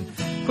Christian.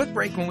 Quick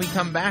break. When we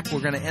come back, we're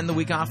going to end the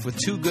week off with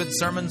 2 good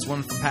sermons,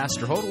 one from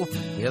Pastor Hodel,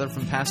 the other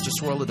from Pastor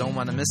Swirl. Don't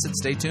want to miss it.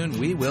 Stay tuned.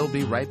 We will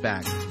be right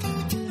back.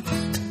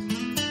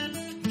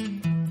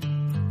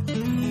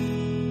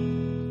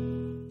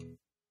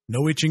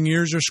 No itching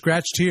ears are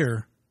scratched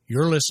here.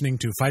 You're listening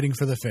to Fighting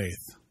for the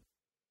Faith.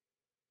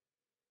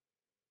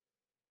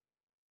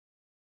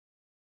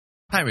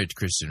 Pirate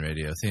Christian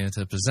Radio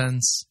Theater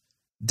presents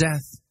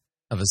Death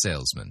of a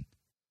Salesman.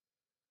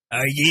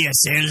 Are ye a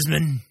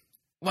salesman?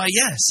 Why,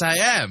 yes, I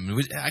am.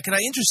 Can I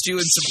interest you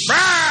in some...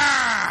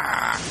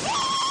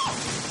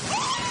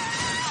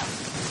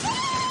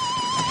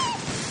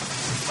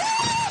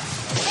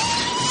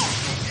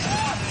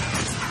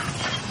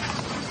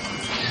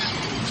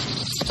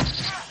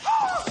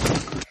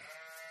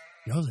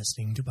 You're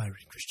listening to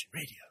Pirate Christian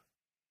Radio.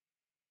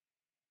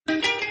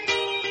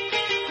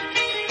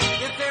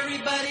 If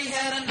everybody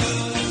had a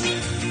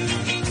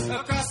nose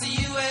across the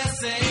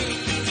USA,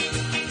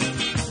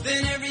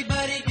 then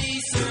everybody'd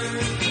be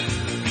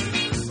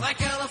served like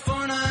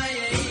California.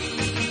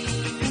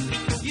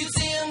 You'd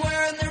see them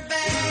wearing their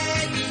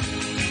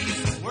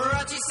baggies,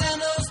 Warachi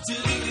sandals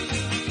too,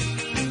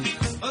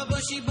 a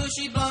bushy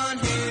blonde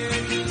hair,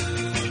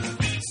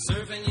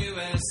 serving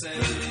USA.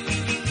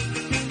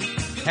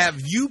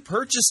 Have you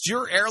purchased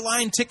your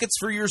airline tickets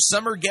for your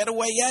summer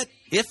getaway yet?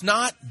 If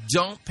not,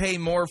 don't pay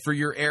more for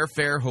your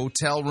airfare,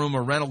 hotel room,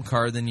 or rental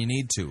car than you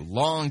need to.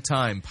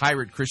 Long-time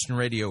Pirate Christian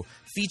Radio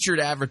featured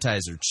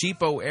advertiser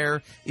Cheapo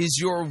Air is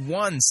your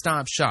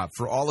one-stop shop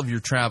for all of your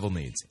travel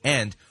needs.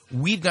 And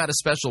we've got a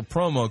special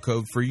promo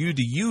code for you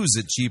to use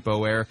at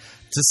Cheapo Air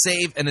to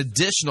save an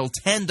additional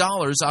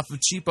 $10 off of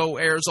Cheapo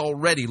Air's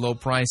already low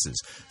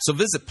prices. So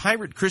visit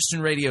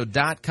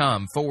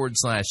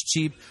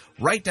piratechristianradio.com/cheap,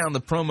 write down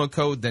the promo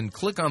code, then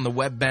click on the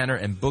web banner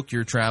and book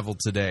your travel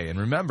today. And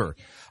remember,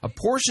 a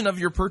portion of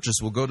your purchase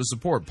will go to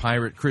support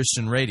Pirate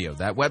Christian Radio.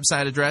 That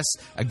website address,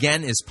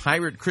 again, is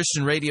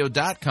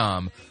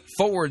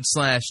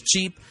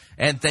piratechristianradio.com/cheap.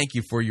 And thank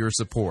you for your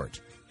support.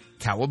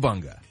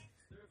 Cowabunga.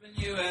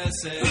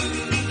 USA.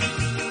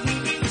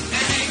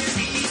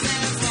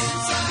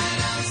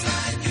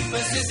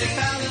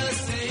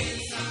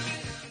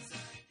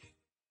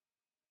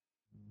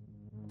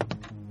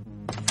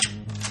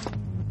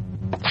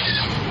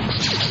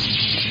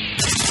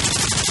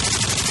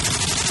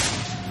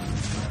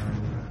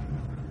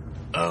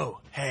 Oh,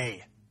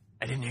 hey.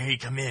 I didn't hear you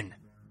come in.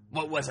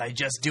 What was I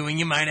just doing,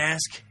 you might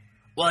ask?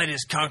 Well, I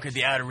just conquered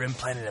the outer rim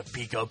planet of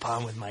Pico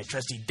Palm with my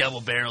trusty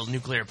double-barreled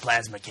nuclear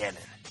plasma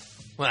cannon.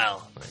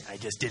 Well, I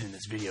just did in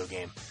this video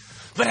game.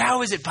 But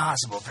how is it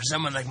possible for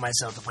someone like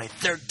myself to play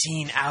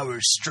 13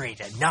 hours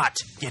straight and not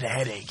get a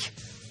headache?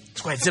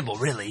 It's quite simple,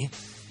 really.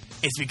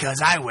 It's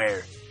because I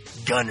wear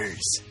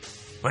gunners.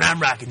 When I'm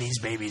rocking these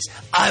babies,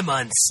 I'm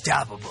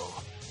unstoppable.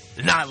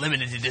 They're not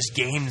limited to just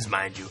games,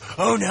 mind you.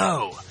 Oh,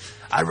 no.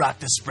 I rock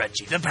the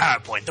spreadsheet, the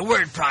PowerPoint, the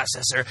word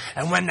processor,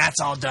 and when that's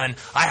all done,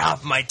 I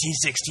hop my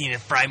T16 and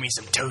fry me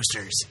some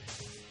toasters.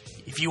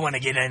 If you want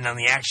to get in on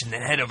the action,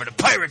 then head over to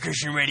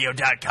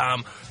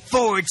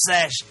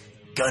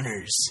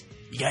piratechristianradio.com/gunners.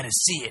 You gotta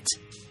see it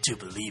to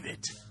believe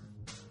it.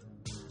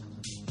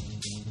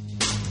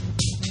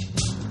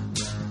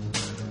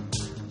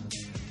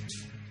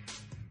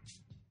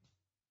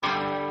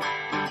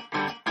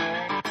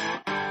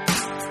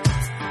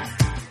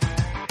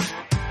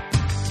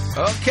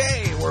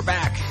 Okay, we're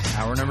back.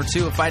 Hour number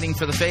 2 of Fighting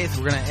for the Faith.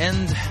 We're going to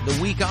end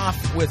the week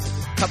off with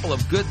a couple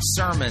of good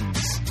sermons.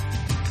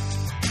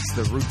 It's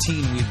the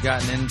routine we've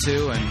gotten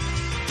into, and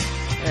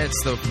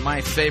it's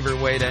my favorite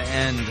way to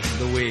end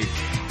the week.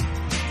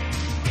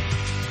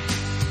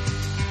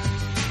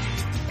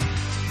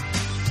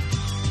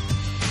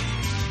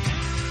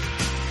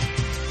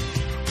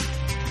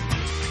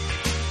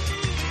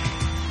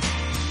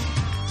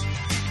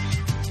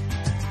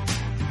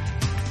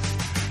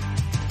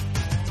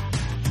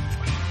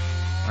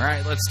 All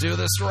right, let's do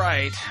this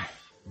right.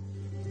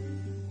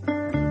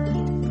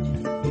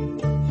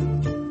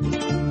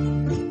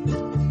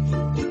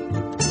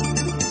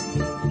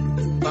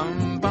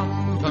 Bum,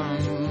 bum, bum.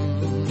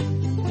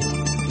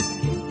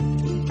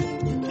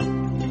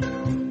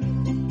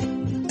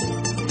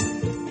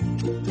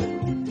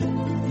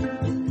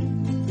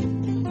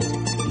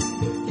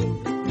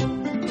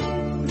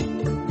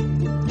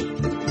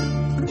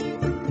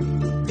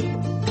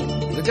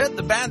 The good,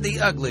 the bad, the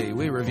ugly.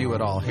 We review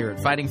it all here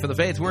at Fighting for the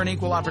Faith. We're an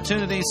equal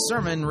opportunity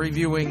sermon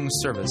reviewing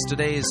service.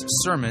 Today's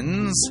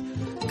sermons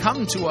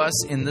come to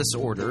us in this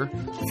order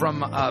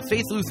from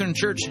Faith Lutheran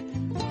Church,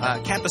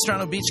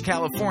 Capistrano Beach,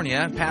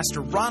 California.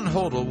 Pastor Ron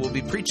Hodel will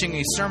be preaching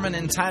a sermon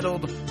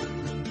entitled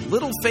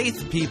Little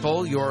Faith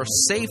People, You're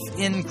Safe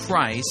in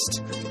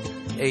Christ,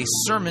 a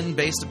sermon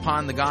based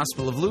upon the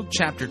Gospel of Luke,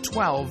 chapter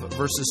 12,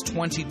 verses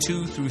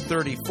 22 through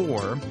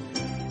 34.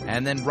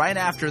 And then right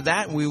after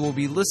that, we will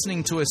be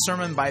listening to a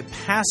sermon by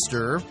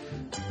Pastor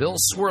Bill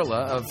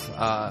Swirla of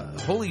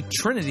Holy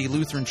Trinity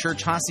Lutheran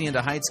Church,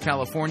 Hacienda Heights,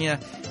 California,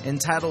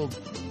 entitled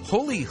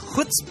Holy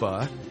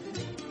Chutzpah,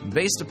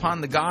 based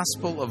upon the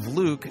Gospel of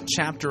Luke,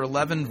 chapter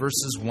 11,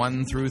 verses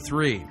 1 through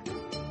 3.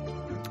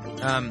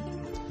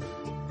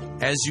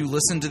 As you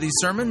listen to these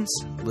sermons,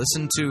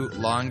 listen to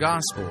Law and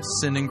Gospel,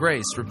 Sin and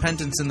Grace,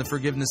 Repentance and the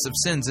Forgiveness of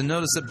Sins. And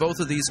notice that both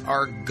of these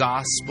are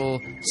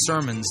gospel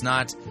sermons,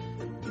 not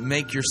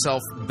make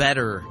yourself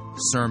better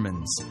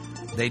sermons.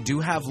 They do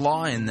have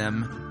law in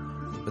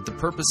them, but the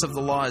purpose of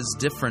the law is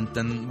different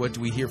than what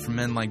we hear from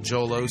men like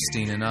Joel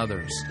Osteen and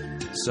others.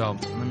 So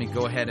let me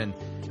go ahead and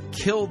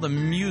kill the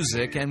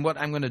music, and what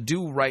I'm going to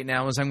do right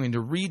now is I'm going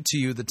to read to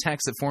you the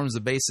text that forms the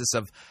basis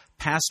of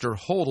Pastor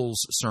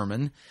Hodel's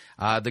sermon,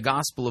 the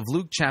Gospel of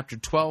Luke, chapter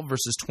 12,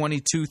 verses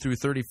 22 through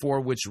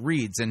 34, which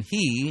reads, "And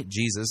he,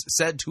 Jesus,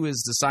 said to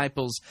his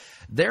disciples,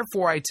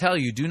 'Therefore I tell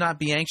you, do not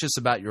be anxious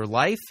about your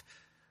life,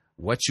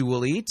 what you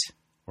will eat,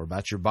 or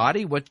about your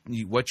body, what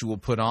you will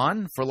put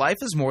on. For life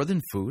is more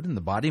than food, and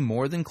the body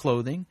more than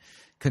clothing.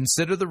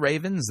 Consider the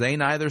ravens, they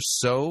neither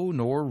sow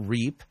nor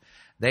reap.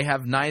 They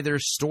have neither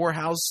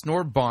storehouse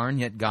nor barn,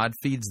 yet God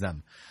feeds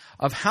them.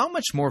 Of how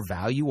much more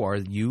value are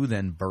you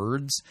than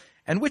birds?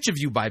 And which of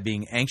you, by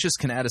being anxious,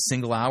 can add a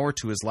single hour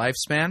to his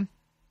lifespan?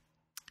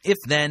 If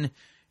then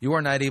you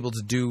are not able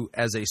to do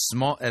as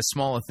small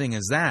a thing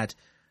as that,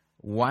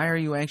 why are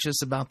you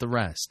anxious about the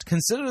rest?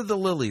 Consider the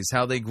lilies,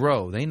 how they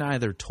grow. They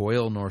neither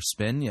toil nor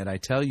spin, yet I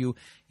tell you,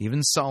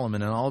 even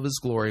Solomon in all of his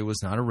glory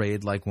was not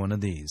arrayed like one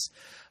of these.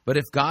 But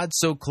if God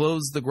so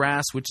clothes the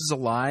grass which is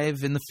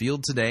alive in the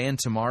field today, and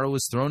tomorrow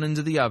is thrown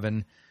into the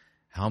oven,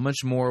 how much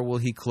more will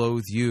he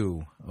clothe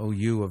you, O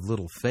you of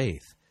little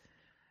faith?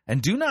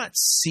 And do not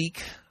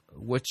seek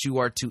what you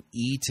are to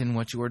eat and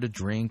what you are to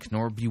drink,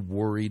 nor be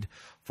worried,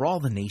 for all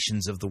the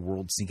nations of the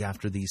world seek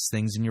after these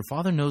things, and your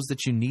Father knows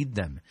that you need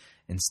them.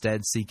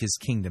 Instead, seek his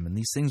kingdom, and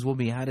these things will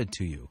be added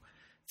to you.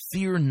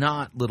 Fear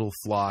not, little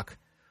flock,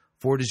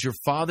 for it is your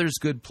Father's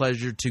good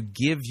pleasure to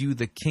give you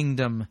the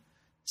kingdom.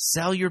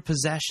 Sell your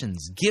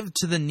possessions, give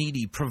to the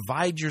needy,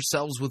 provide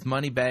yourselves with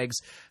money bags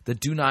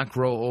that do not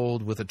grow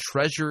old, with a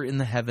treasure in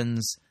the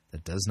heavens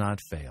that does not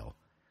fail,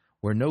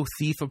 where no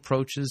thief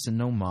approaches and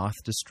no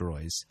moth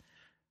destroys.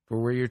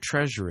 For where your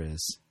treasure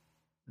is,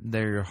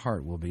 there your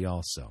heart will be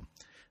also."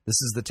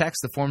 This is the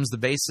text that forms the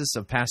basis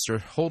of Pastor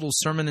Hodel's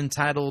sermon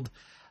entitled,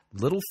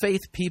 "Little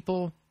Faith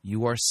People,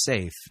 You Are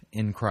Safe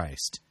in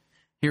Christ."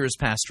 Here is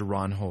Pastor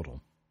Ron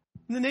Hodel.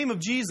 In the name of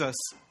Jesus,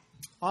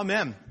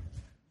 amen.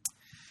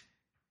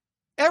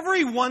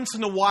 Every once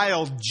in a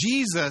while,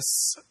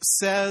 Jesus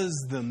says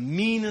the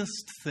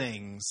meanest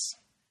things.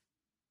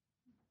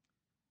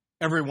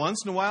 Every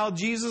once in a while,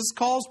 Jesus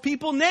calls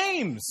people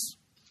names.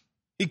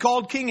 He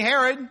called King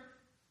Herod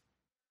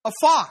a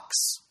fox.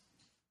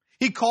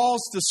 He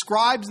calls the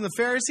scribes and the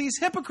Pharisees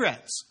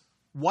hypocrites,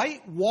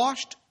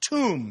 whitewashed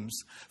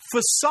tombs,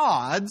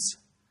 facades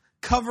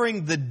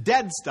covering the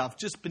dead stuff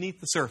just beneath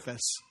the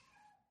surface.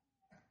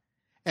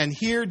 And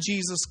here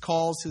Jesus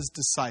calls his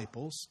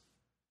disciples,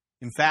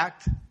 in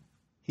fact,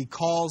 he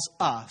calls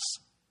us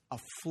a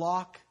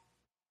flock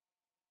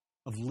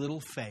of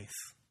little faith.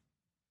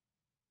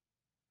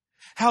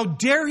 How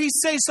dare he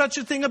say such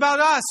a thing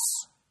about us?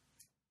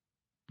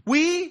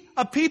 We,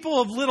 a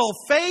people of little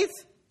faith?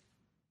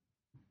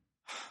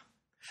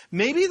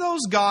 Maybe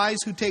those guys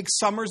who take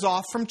summers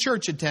off from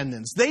church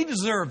attendance, they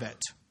deserve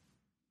it.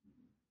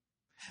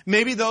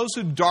 Maybe those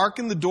who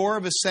darken the door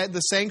of the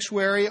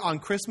sanctuary on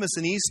Christmas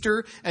and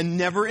Easter and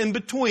never in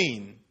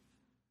between,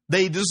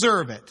 they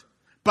deserve it.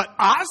 But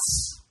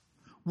us,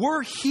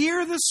 we're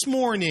here this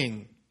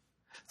morning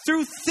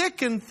through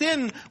thick and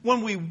thin,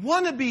 when we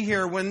want to be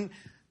here, when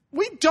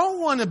we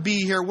don't want to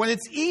be here, when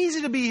it's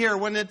easy to be here,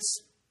 when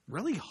it's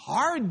really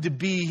hard to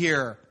be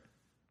here.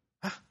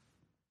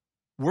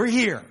 We're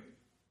here.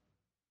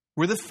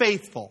 We're the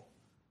faithful,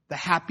 the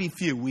happy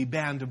few, we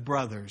band of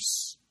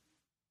brothers.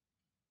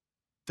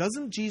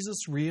 Doesn't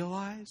Jesus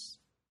realize?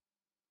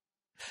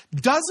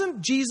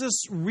 Doesn't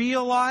Jesus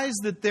realize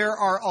that there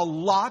are a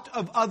lot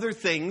of other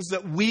things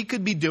that we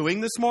could be doing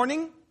this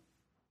morning?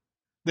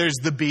 There's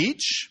the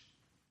beach,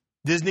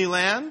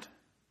 Disneyland,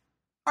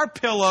 our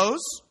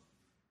pillows,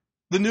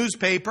 the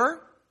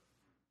newspaper.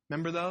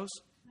 Remember those?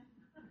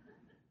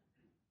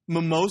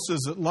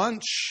 Mimosas at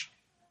lunch.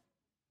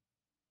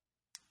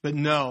 But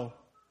no,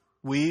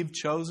 we've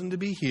chosen to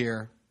be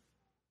here.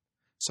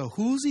 So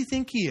who's he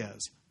think he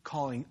is,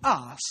 calling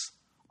us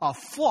a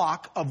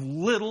flock of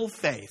little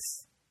faith?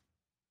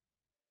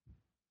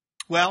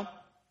 Well,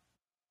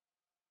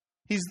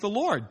 he's the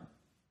Lord.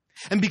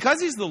 And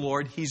because he's the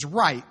Lord, he's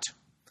right.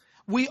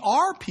 We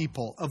are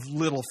people of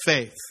little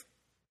faith.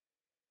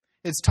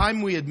 It's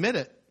time we admit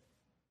it.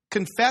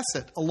 Confess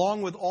it,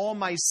 along with all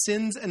my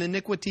sins and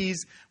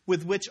iniquities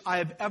with which I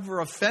have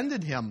ever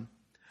offended him.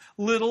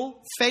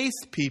 Little faith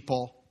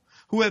people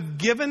who have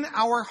given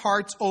our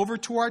hearts over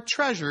to our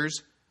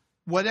treasures,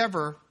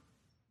 whatever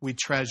we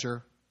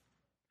treasure.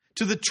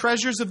 To the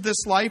treasures of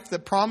this life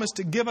that promise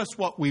to give us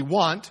what we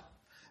want,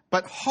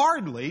 but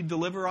hardly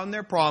deliver on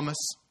their promise.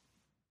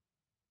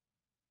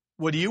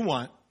 What do you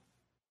want?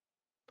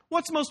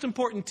 What's most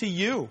important to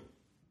you?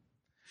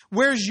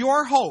 Where's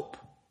your hope?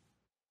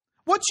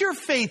 What's your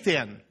faith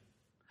in?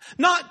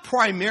 Not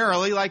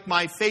primarily like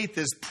my faith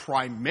is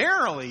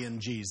primarily in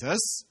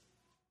Jesus,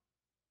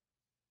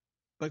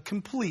 but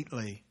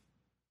completely.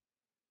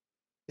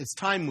 It's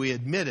time we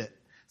admit it.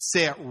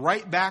 Say it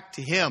right back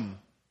to Him.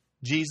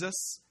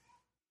 Jesus,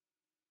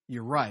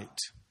 you're right.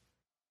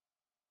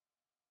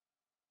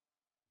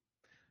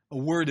 A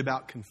word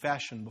about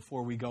confession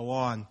before we go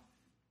on.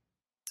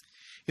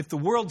 If the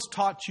world's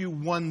taught you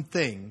one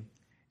thing,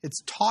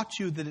 it's taught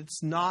you that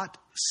it's not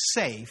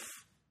safe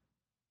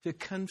to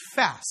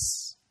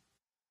confess.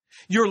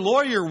 Your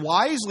lawyer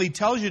wisely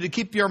tells you to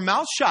keep your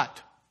mouth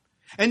shut.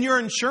 And your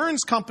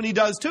insurance company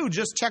does too.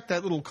 Just check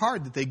that little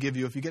card that they give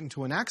you if you get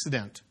into an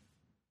accident.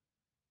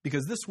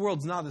 Because this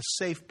world's not a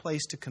safe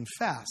place to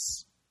confess.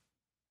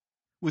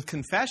 With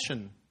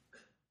confession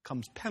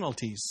comes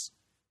penalties.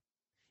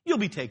 You'll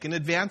be taken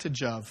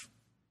advantage of.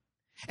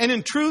 And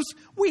in truth,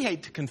 we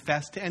hate to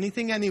confess to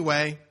anything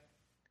anyway.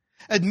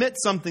 Admit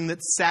something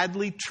that's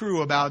sadly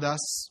true about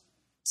us.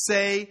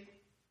 Say,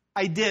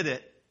 I did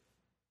it.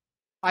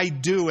 I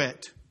do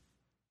it.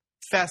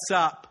 Fess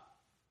up.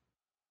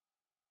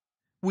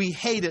 We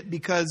hate it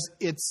because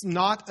it's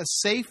not a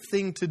safe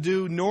thing to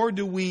do, nor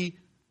do we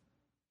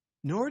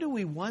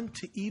want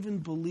to even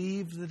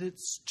believe that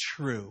it's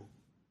true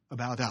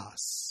about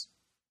us.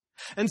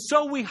 And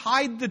so we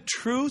hide the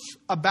truth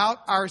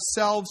about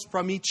ourselves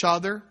from each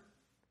other.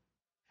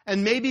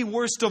 And maybe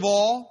worst of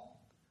all,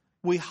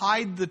 we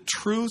hide the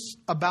truth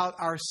about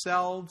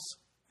ourselves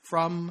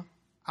from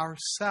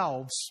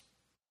ourselves.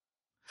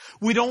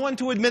 We don't want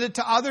to admit it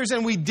to others,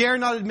 and we dare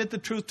not admit the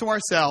truth to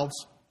ourselves.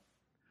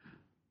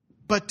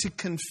 But to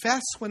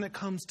confess when it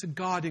comes to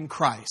God in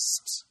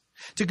Christ.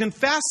 To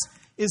confess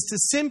is to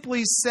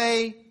simply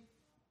say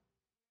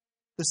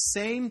the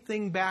same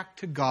thing back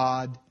to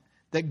God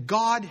that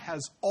God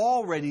has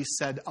already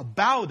said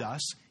about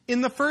us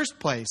in the first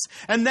place.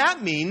 And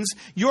that means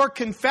your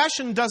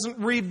confession doesn't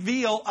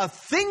reveal a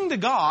thing to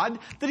God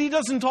that He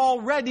doesn't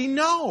already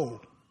know.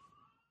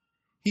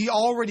 He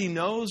already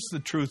knows the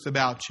truth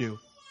about you.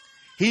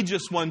 He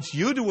just wants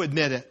you to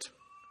admit it,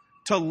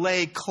 to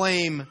lay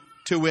claim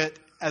to it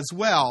as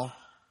well.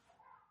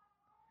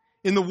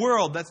 In the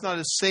world, that's not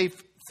a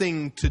safe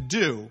thing to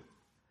do.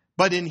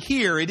 But in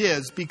here it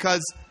is,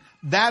 because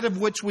that of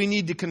which we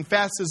need to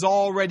confess is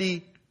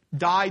already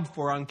died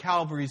for on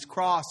Calvary's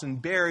cross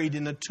and buried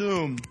in a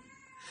tomb.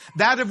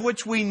 That of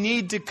which we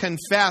need to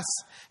confess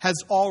has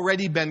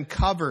already been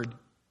covered,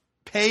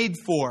 paid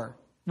for,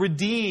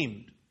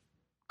 redeemed,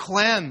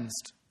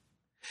 cleansed.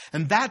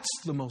 And that's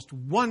the most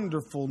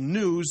wonderful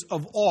news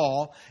of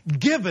all,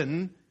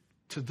 given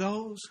to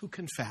those who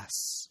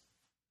confess.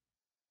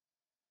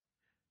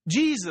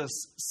 Jesus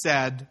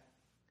said,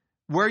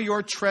 "Where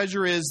your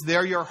treasure is,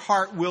 there your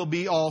heart will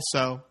be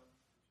also."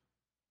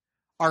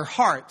 Our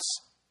hearts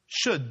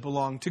should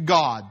belong to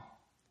God.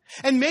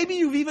 And maybe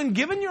you've even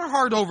given your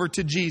heart over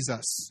to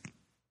Jesus.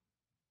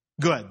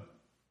 Good.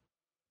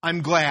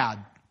 I'm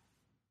glad.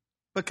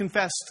 But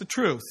confess the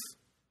truth.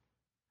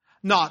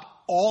 Not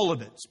all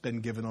of it's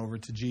been given over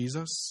to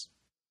Jesus.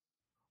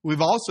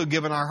 We've also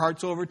given our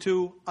hearts over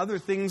to other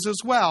things as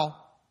well.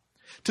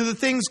 To the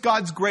things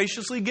God's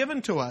graciously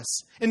given to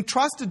us,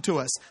 entrusted to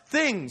us.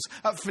 Things,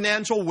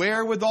 financial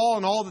wherewithal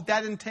and all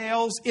that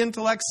entails,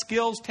 intellect,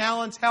 skills,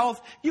 talents,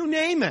 health, you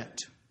name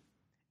it.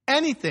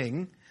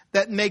 Anything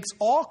that makes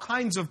all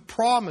kinds of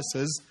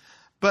promises,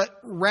 but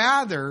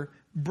rather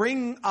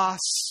bring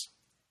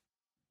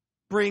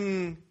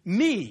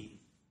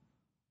me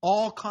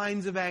all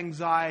kinds of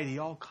anxiety,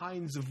 all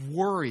kinds of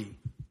worry.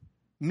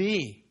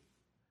 Me,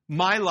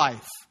 my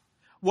life,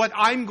 what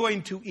I'm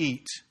going to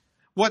eat,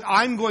 what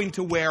I'm going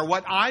to wear,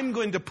 what I'm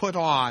going to put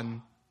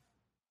on.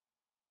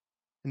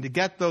 And to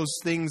get those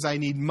things, I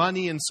need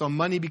money, and so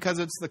money, because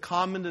it's the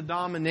common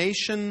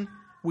denomination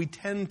we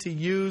tend to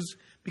use,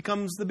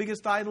 becomes the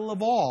biggest idol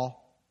of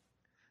all.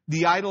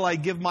 The idol I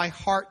give my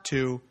heart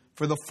to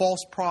for the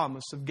false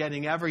promise of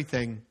getting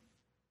everything.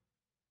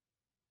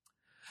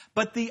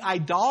 But the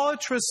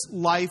idolatrous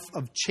life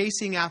of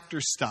chasing after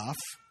stuff,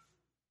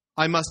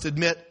 I must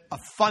admit, a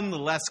fun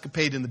little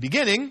escapade in the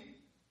beginning,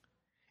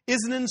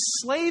 is an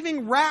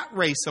enslaving rat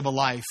race of a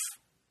life.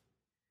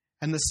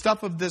 And the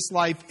stuff of this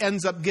life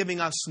ends up giving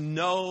us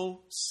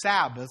no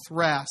Sabbath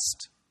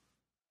rest.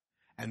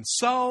 And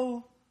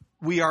so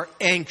we are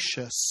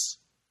anxious.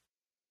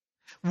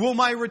 Will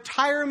my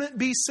retirement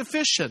be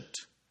sufficient?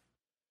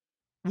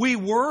 We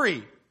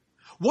worry.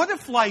 What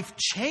if life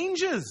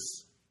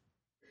changes?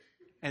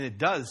 And it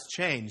does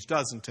change,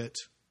 doesn't it?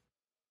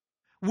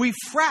 We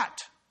fret.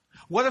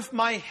 What if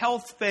my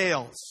health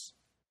fails?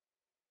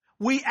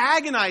 We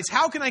agonize.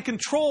 How can I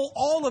control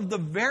all of the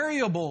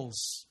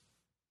variables?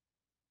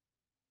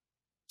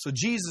 So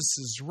Jesus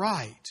is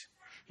right.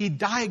 He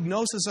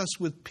diagnoses us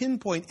with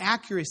pinpoint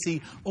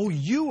accuracy. Oh,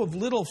 you of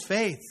little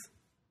faith.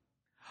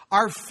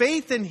 Our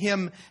faith in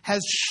Him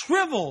has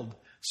shriveled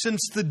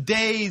since the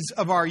days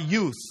of our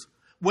youth,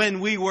 when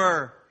we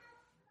were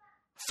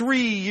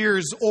 3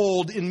 years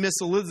old in Miss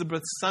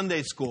Elizabeth's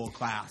Sunday school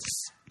class.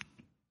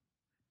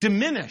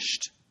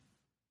 Diminished.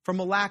 from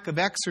a lack of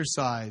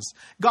exercise,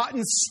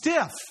 gotten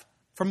stiff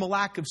from a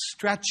lack of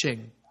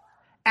stretching,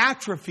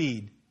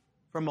 atrophied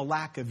from a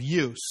lack of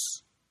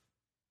use.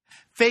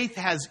 Faith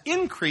has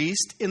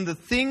increased in the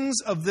things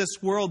of this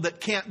world that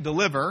can't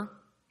deliver,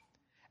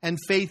 and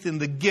faith in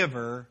the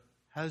giver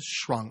has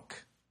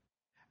shrunk.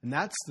 And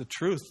that's the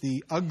truth,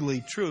 the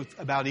ugly truth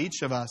about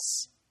each of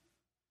us.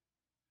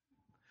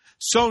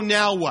 So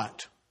now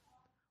what?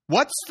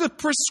 What's the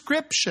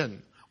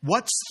prescription?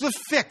 What's the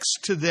fix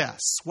to this?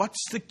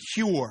 What's the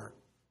cure?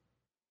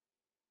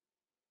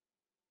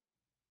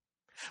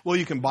 Well,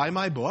 you can buy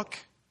my book.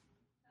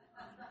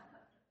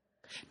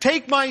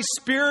 Take my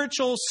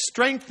spiritual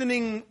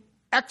strengthening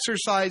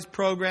exercise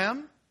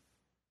program.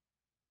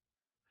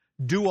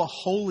 Do a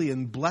holy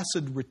and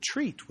blessed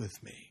retreat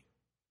with me.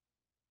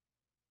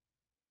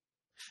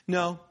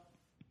 No.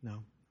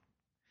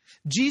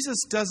 Jesus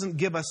doesn't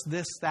give us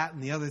this, that,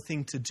 and the other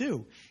thing to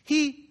do.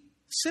 He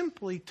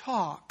simply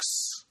talks.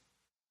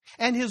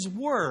 And His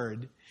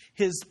Word,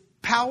 His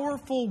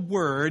powerful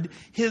Word,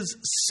 His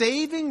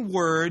saving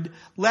Word,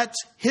 lets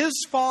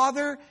His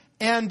Father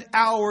and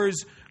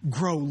ours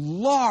grow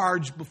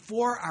large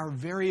before our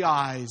very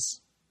eyes.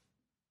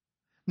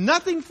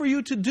 Nothing for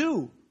you to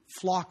do,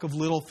 flock of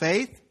little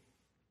faith.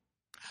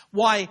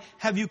 Why,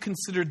 have you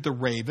considered the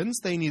ravens?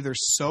 They neither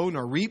sow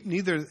nor reap,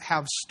 neither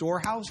have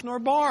storehouse nor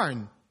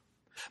barn.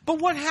 But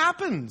what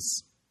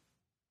happens?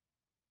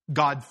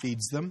 God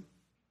feeds them.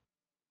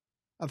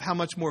 Of how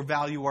much more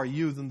value are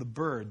you than the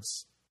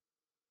birds?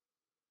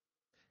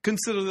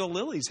 Consider the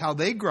lilies, how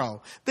they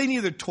grow. They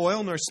neither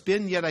toil nor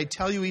spin, yet I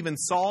tell you, even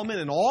Solomon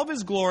in all of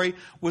his glory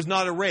was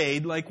not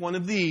arrayed like one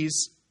of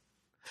these.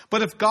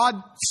 But if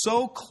God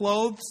so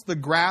clothes the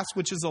grass,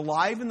 which is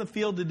alive in the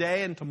field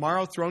today and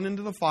tomorrow thrown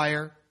into the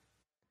fire,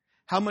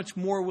 how much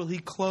more will He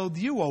clothe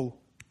you, O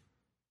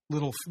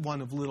little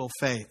one of little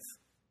faith?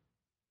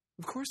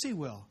 Of course He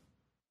will.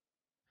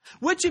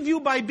 Which of you,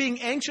 by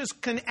being anxious,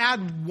 can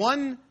add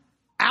 1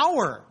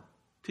 hour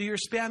to your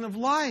span of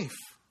life?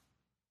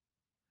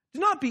 Do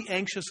not be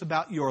anxious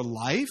about your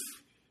life,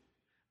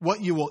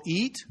 what you will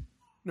eat,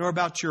 nor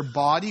about your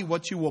body,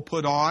 what you will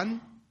put on.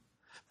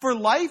 For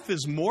life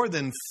is more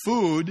than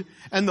food,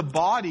 and the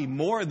body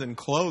more than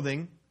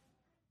clothing.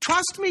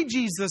 Trust me,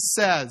 Jesus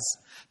says.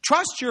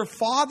 Trust your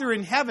Father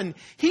in heaven.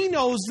 He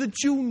knows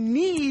that you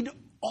need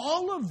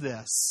all of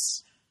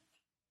this.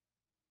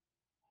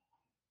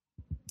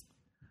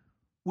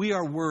 We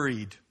are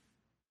worried.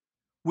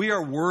 We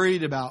are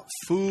worried about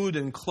food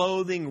and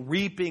clothing,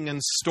 reaping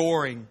and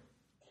storing.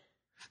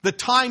 The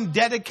time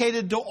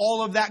dedicated to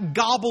all of that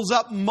gobbles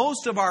up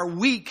most of our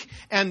week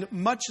and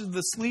much of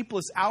the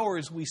sleepless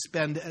hours we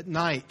spend at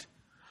night.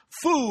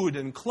 Food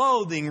and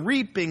clothing,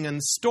 reaping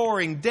and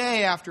storing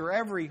day after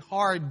every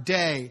hard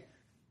day.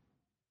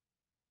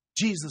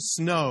 Jesus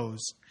knows,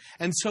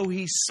 and so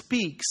He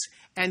speaks,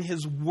 and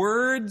His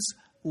words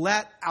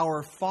let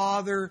our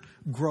Father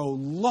grow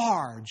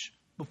large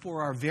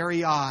before our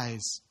very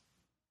eyes.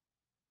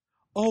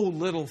 Oh,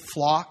 little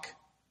flock,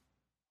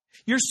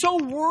 you're so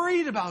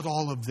worried about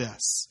all of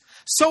this,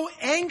 so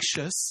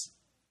anxious,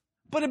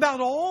 but about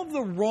all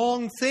the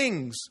wrong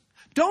things.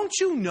 Don't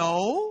you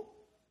know?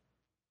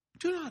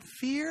 Do not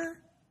fear.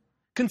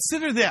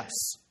 Consider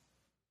this.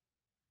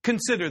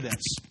 Consider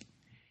this.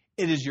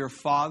 It is your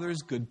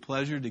Father's good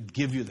pleasure to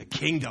give you the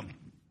kingdom.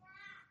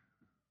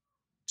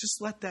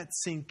 Just let that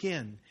sink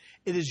in.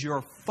 It is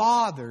your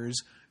Father's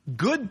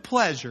good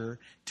pleasure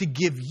to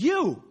give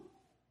you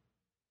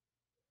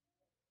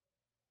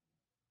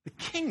the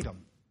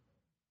kingdom.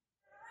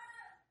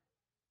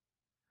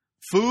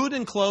 Food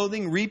and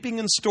clothing, reaping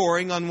and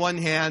storing on one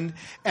hand,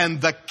 and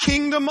the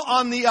kingdom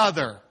on the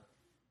other.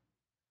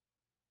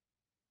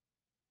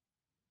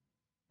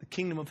 The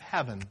kingdom of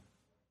heaven.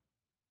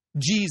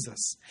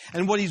 Jesus.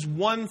 And what He's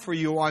won for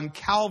you on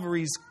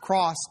Calvary's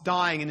cross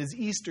dying and His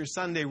Easter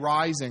Sunday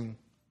rising.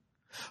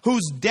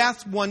 Whose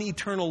death won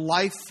eternal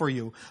life for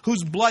you.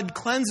 Whose blood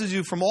cleanses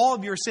you from all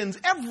of your sins.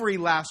 Every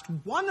last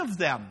one of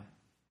them.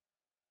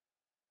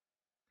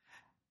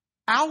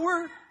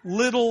 Our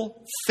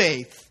little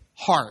faith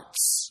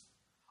hearts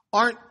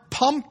aren't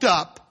pumped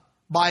up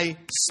by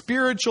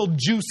spiritual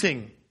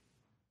juicing.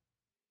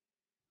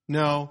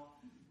 No.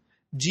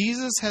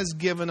 Jesus has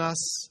given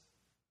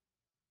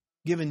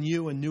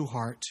you a new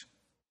heart.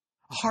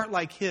 A heart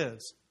like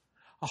His.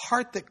 A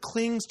heart that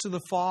clings to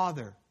the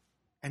Father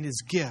and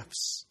His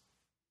gifts.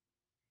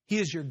 He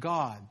is your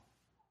God.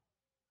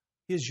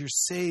 He is your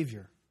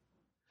Savior.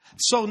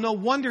 So no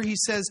wonder He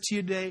says to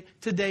you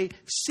today,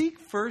 seek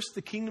first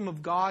the kingdom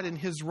of God and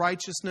His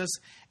righteousness,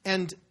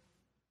 and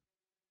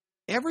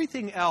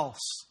everything else,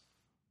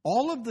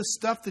 all of the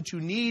stuff that you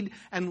need,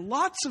 and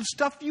lots of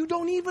stuff you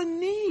don't even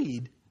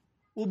need,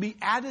 will be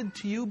added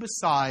to you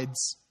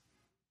besides.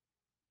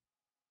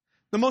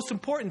 The most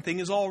important thing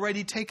is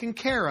already taken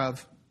care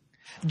of.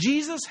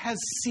 Jesus has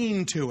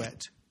seen to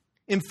it.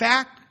 In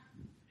fact,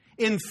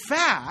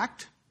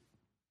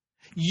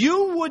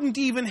 you wouldn't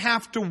even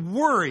have to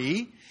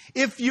worry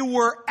if you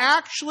were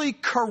actually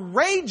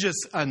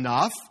courageous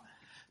enough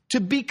to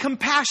be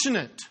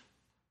compassionate.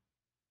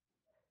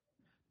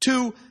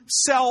 to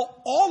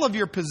sell all of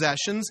your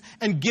possessions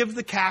and give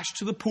the cash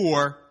to the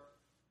poor.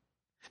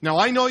 Now,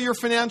 I know your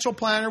financial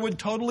planner would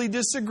totally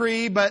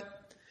disagree,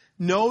 but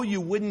no, you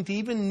wouldn't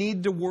even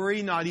need to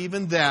worry, not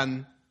even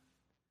then.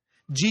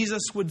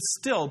 Jesus would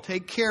still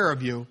take care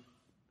of you.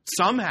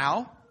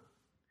 Somehow.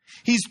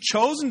 He's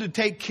chosen to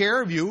take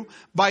care of you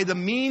by the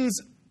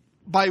means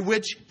by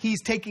which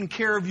He's taking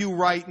care of you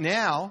right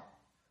now.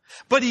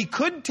 But He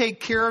could take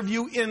care of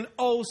you in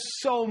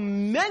so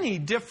many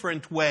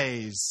different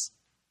ways.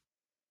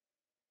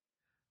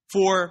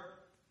 For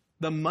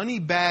the money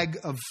bag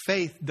of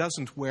faith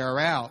doesn't wear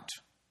out.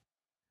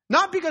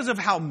 Not because of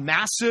how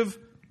massive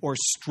or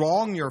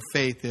strong your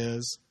faith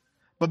is,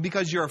 but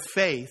because your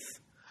faith,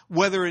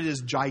 whether it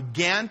is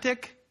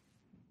gigantic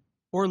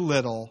or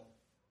little,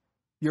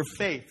 your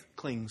faith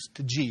clings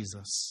to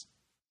Jesus.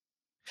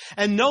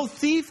 And no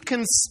thief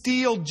can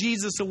steal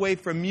Jesus away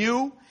from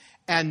you,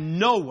 and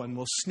no one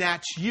will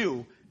snatch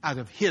you out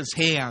of His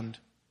hand.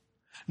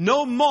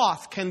 No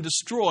moth can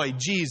destroy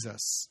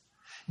Jesus.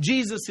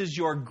 Jesus is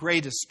your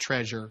greatest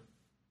treasure.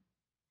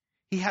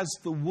 He has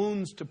the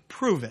wounds to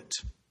prove it.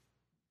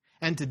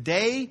 And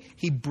today,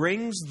 He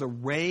brings the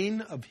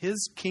reign of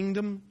His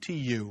kingdom to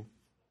you.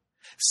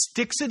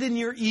 Sticks it in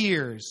your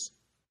ears.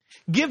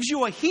 Gives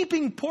you a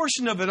heaping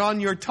portion of it on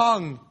your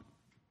tongue.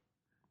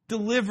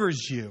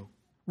 Delivers you.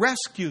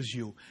 Rescues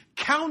you.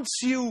 Counts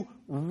you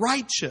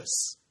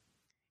righteous.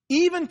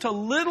 Even to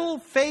little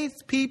faith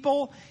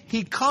people,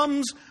 He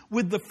comes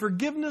with the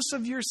forgiveness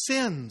of your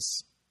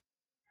sins.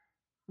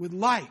 With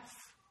life.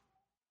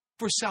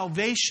 For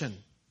salvation.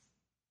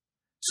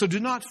 So do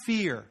not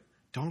fear.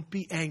 Don't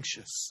be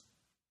anxious.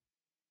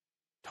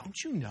 Don't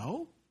you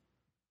know?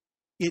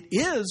 It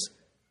is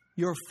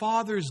your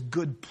Father's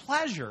good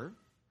pleasure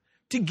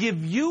to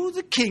give you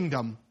the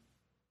kingdom.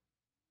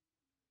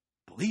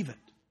 Believe it.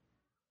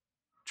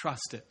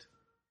 Trust it.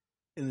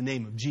 In the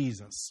name of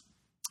Jesus.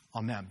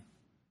 Amen.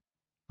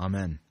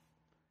 Amen.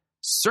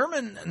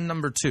 Sermon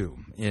number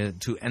 2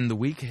 to end the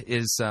week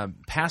is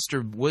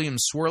Pastor William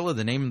Swirla.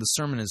 The name of the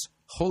sermon is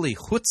Holy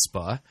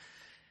Chutzpah.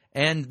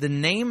 And the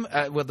name,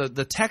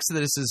 the text that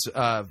this is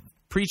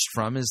preached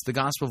from is the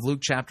Gospel of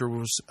Luke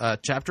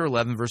chapter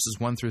 11, verses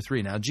 1 through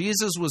 3. Now,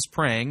 Jesus was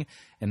praying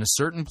in a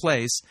certain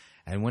place,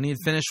 and when he had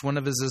finished, one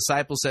of his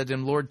disciples said to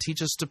him, Lord,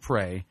 teach us to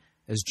pray,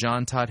 as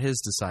John taught his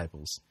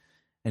disciples.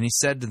 And he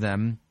said to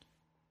them,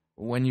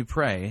 when you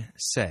pray,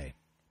 say,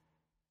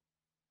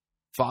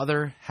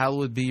 Father,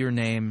 hallowed be your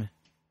name,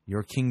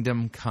 your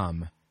kingdom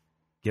come.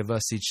 Give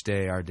us each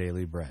day our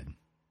daily bread.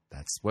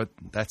 That's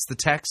the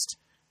text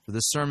for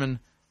this sermon,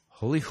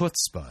 Holy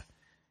Chutzpah.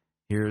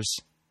 Here's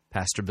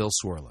Pastor Bill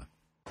Swirla.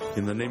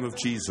 In the name of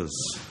Jesus,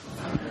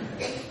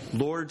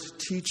 Lord,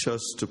 teach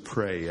us to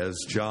pray as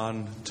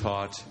John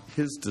taught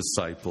his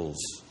disciples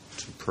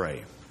to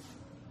pray.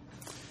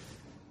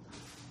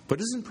 But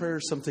isn't prayer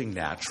something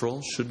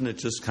natural? Shouldn't it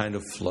just kind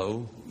of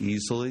flow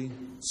easily,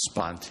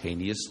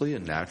 spontaneously,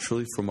 and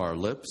naturally from our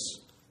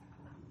lips?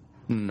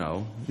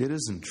 No, it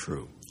isn't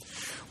true.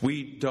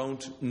 We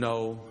don't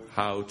know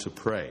how to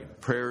pray.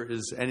 Prayer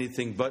is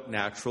anything but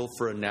natural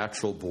for a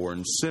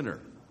natural-born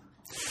sinner.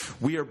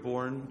 We are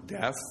born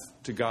deaf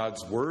to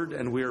God's word,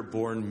 and we are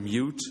born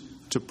mute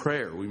to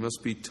prayer. We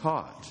must be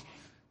taught.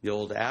 The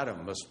old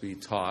Adam must be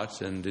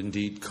taught and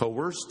indeed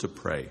coerced to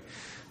pray.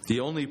 The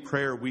only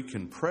prayer we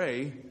can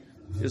pray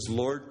is,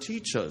 Lord,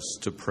 teach us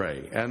to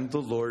pray. And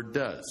the Lord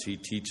does. He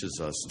teaches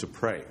us to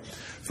pray.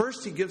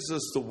 First, He gives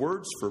us the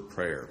words for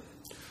prayer.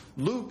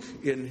 Luke,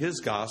 in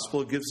his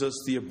gospel, gives us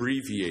the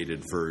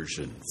abbreviated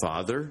version.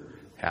 Father,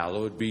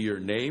 hallowed be your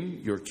name,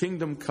 your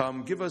kingdom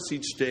come. Give us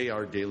each day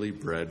our daily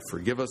bread.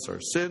 Forgive us our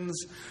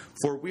sins,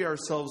 for we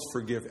ourselves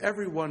forgive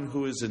everyone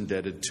who is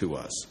indebted to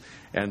us.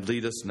 And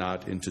lead us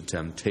not into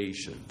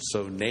temptation.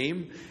 So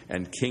name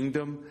and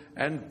kingdom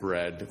and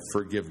bread,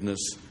 forgiveness,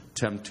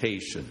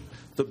 temptation.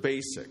 The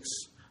basics.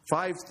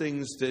 5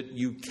 things that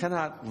you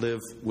cannot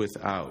live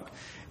without.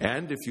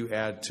 And if you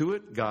add to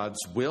it God's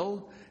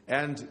will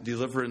and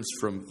deliverance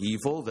from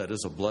evil, that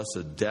is a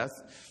blessed death,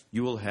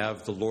 you will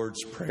have the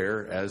Lord's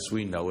Prayer as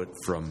we know it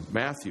from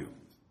Matthew.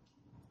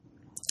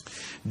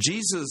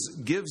 Jesus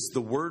gives the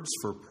words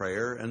for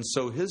prayer, and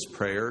so his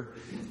prayer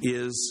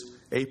is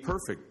a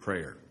perfect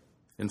prayer.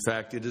 In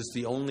fact, it is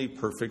the only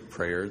perfect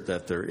prayer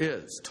that there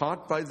is,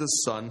 taught by the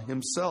Son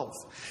himself.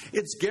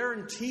 It's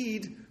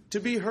guaranteed to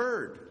be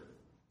heard.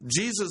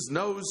 Jesus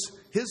knows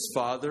his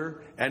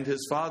Father and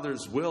his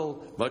Father's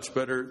will much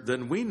better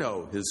than we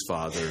know his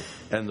Father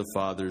and the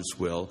Father's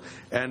will.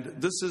 And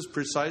this is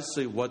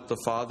precisely what the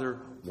Father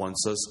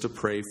wants us to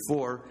pray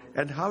for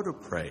and how to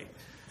pray.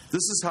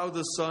 This is how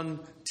the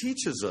Son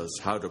teaches us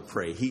how to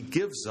pray. He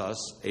gives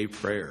us a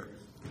prayer.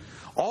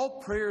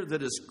 All prayer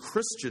that is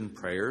Christian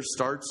prayer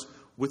starts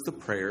with the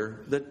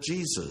prayer that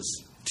Jesus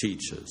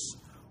teaches.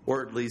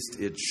 Or at least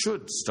it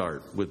should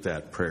start with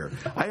that prayer.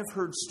 I have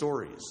heard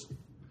stories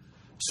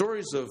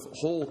of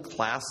whole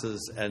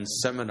classes and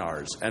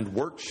seminars and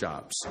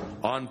workshops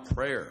on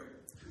prayer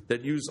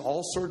that use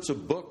all sorts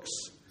of books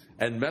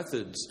and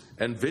methods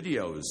and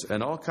videos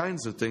and all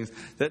kinds of things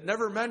that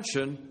never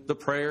mention the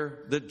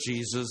prayer that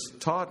Jesus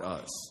taught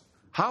us.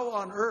 How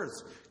on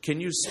earth can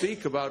you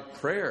speak about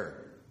prayer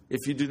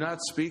if you do not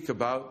speak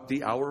about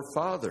the Our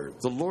Father,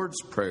 the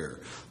Lord's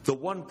Prayer, the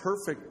one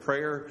perfect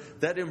prayer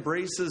that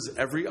embraces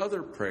every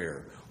other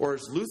prayer? Or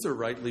as Luther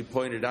rightly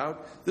pointed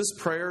out, this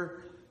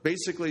prayer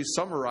basically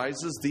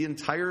summarizes the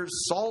entire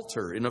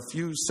Psalter in a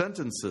few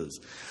sentences.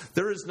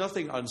 There is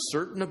nothing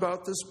uncertain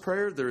about this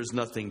prayer. There is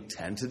nothing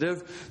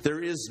tentative.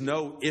 There is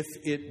no "if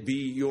it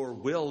be your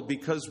will,"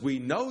 because we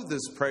know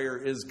this prayer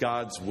is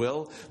God's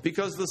will,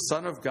 because the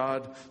Son of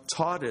God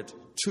taught it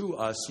to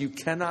us. You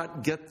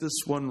cannot get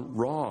this one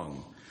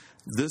wrong.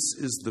 This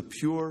is the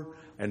pure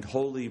and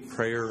holy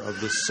prayer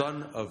of the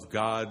Son of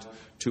God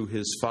to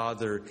his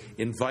Father,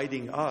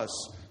 inviting us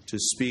to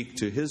speak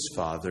to his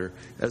Father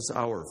as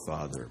our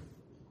Father.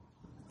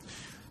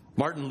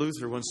 Martin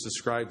Luther once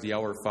described the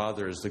Our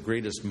Father as the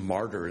greatest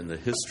martyr in the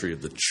history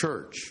of the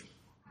church.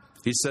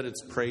 He said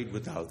it's prayed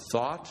without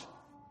thought,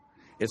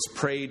 it's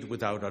prayed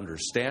without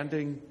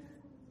understanding,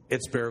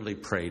 it's barely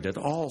prayed at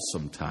all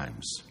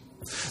sometimes.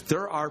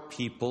 There are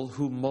people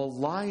who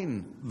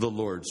malign the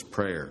Lord's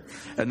Prayer,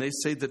 and they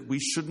say that we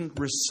shouldn't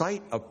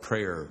recite a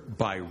prayer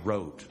by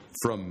rote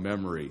from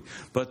memory,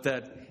 but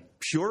that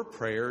pure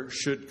prayer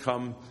should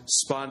come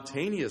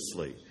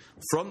spontaneously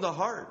from the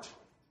heart,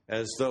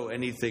 as though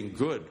anything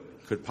good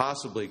could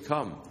possibly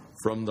come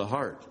from the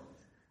heart.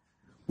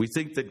 We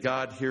think that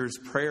God hears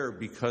prayer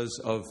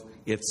because of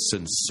its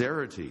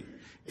sincerity,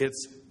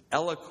 its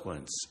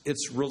eloquence,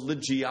 its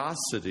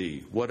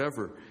religiosity,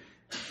 whatever.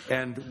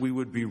 And we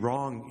would be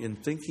wrong in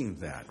thinking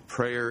that.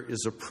 Prayer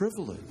is a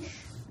privilege.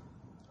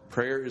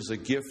 Prayer is a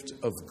gift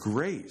of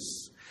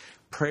grace.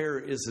 Prayer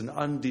is an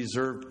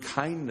undeserved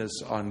kindness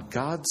on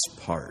God's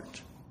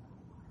part.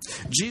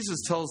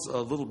 Jesus tells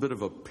a little bit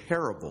of a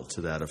parable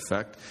to that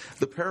effect.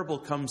 The parable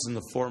comes in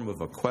the form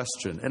of a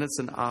question, and it's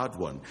an odd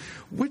one.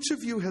 Which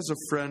of you has a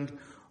friend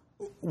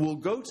will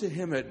go to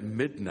him at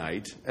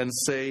midnight and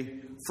say,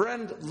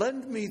 "Friend,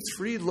 lend me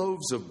 3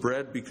 loaves of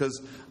bread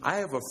because I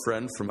have a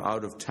friend from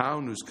out of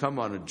town who's come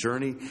on a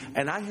journey,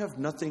 and I have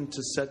nothing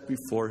to set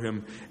before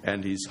him,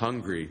 and he's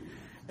hungry."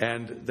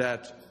 And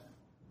that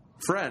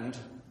friend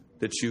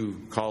that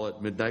you call at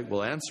midnight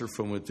will answer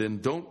from within,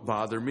 "Don't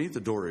bother me.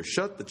 The door is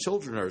shut, the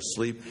children are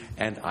asleep,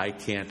 and I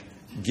can't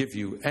give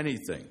you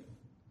anything."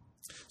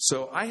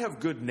 So I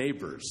have good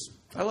neighbors.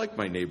 I like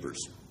my neighbors.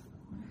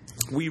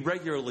 We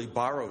regularly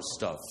borrow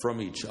stuff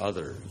from each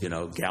other,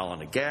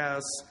 gallon of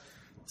gas,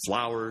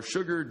 flour,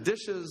 sugar,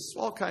 dishes,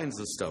 all kinds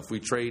of stuff. We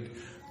trade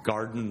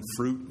garden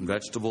fruit and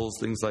vegetables,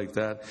 things like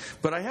that.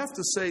 But I have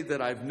to say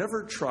that I've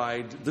never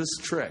tried this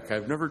trick.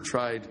 I've never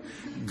tried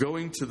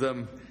going to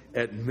them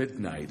at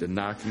midnight and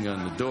knocking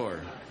on the door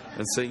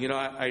and saying,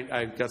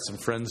 I've got some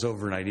friends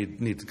over and I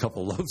need a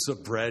couple loaves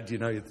of bread,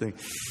 you think.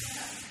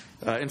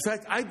 In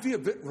fact, I'd be a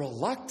bit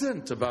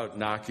reluctant about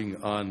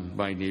knocking on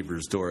my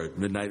neighbor's door at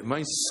midnight. It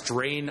might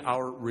strain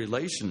our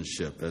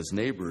relationship as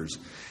neighbors,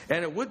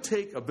 and it would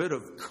take a bit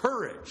of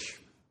courage.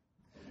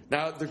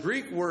 Now, the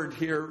Greek word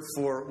here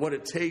for what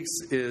it takes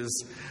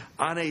is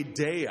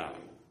anadeia.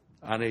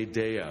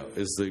 Anadeia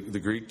is the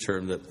Greek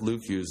term that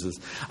Luke uses.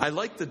 I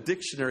like the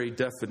dictionary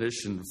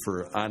definition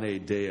for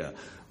anadeia.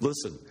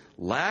 Listen,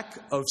 lack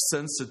of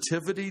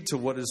sensitivity to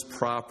what is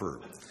proper.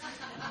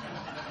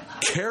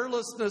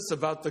 Carelessness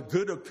about the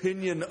good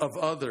opinion of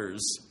others,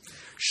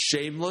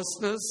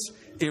 shamelessness,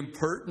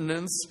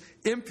 impertinence,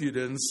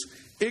 impudence,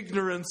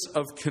 ignorance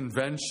of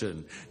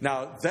convention.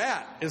 Now,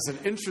 that is an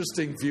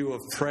interesting view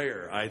of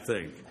prayer, I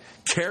think.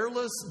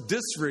 Careless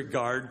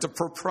disregard to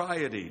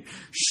propriety,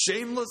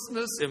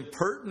 shamelessness,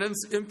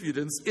 impertinence,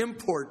 impudence,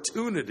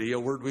 importunity, a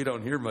word we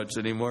don't hear much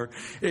anymore,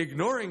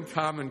 ignoring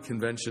common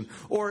convention,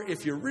 or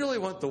if you really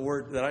want the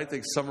word that I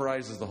think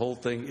summarizes the whole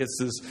thing, it's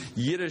this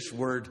Yiddish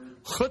word,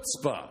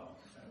 chutzpah.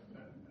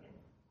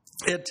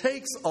 It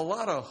takes a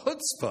lot of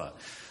chutzpah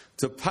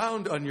to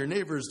pound on your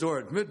neighbor's door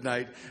at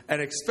midnight and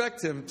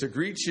expect him to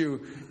greet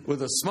you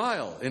with a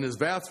smile in his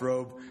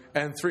bathrobe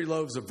and 3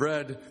 loaves of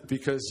bread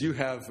because you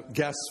have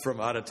guests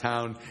from out of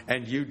town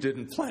and you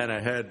didn't plan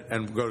ahead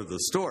and go to the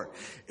store.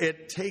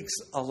 It takes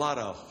a lot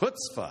of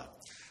chutzpah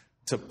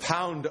to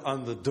pound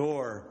on the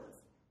door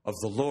of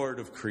the Lord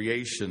of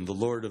creation, the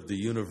Lord of the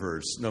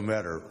universe, no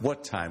matter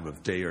what time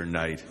of day or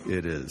night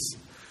it is.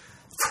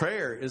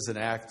 Prayer is an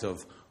act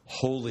of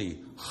holy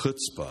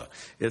chutzpah.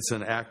 It's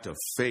an act of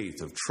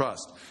faith, of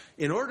trust.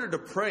 In order to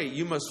pray,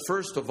 you must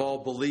first of all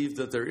believe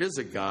that there is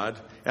a God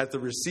at the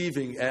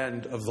receiving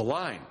end of the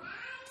line.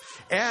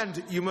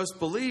 And you must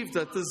believe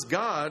that this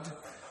God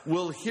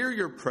will hear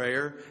your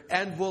prayer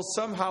and will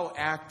somehow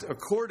act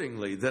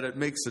accordingly, that it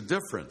makes a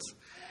difference.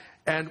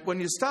 And when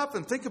you stop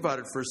and think about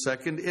it for a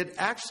second, it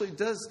actually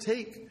does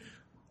take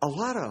a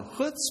lot of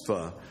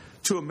chutzpah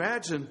to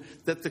imagine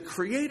that the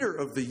creator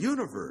of the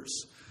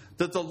universe,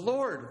 that the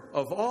Lord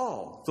of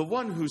all, the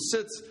one who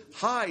sits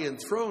high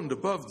enthroned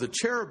above the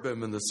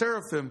cherubim and the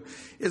seraphim,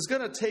 is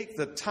going to take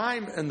the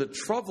time and the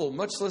trouble,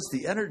 much less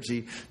the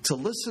energy, to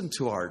listen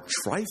to our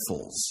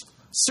trifles,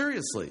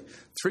 Seriously,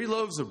 3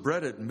 loaves of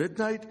bread at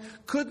midnight?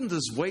 Couldn't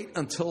this wait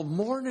until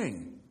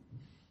morning?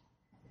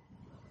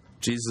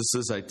 Jesus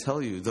says, I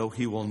tell you, though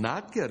he will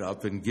not get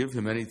up and give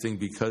him anything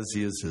because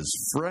he is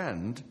his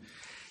friend,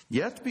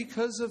 yet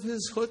because of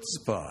his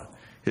chutzpah,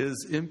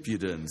 his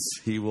impudence,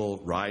 he will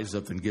rise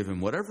up and give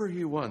him whatever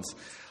he wants.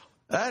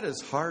 That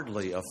is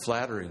hardly a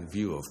flattering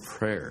view of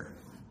prayer.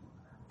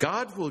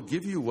 God will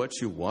give you what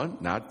you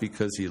want, not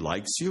because he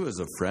likes you as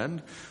a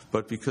friend,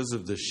 but because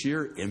of the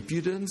sheer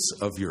impudence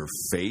of your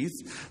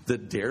faith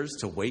that dares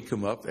to wake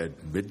him up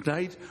at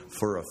midnight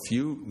for a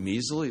few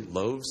measly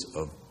loaves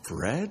of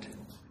bread.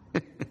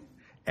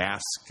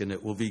 Ask, and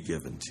it will be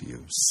given to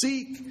you.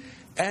 Seek,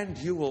 and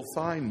you will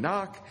find.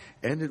 Knock,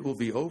 and it will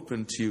be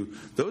opened to you.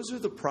 Those are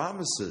the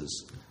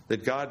promises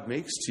that God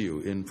makes to you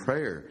in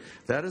prayer.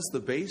 That is the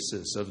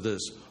basis of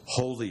this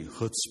holy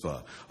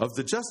chutzpah, of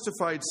the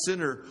justified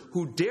sinner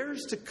who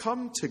dares to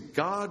come to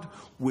God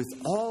with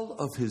all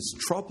of his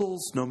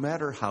troubles, no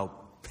matter how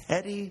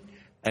petty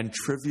and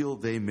trivial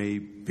they may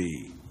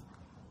be.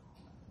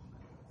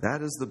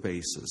 That is the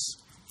basis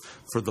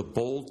for the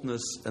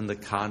boldness and the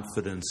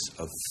confidence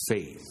of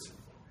faith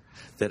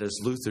that, as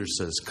Luther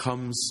says,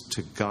 comes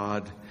to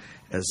God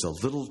as a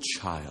little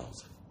child,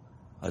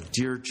 a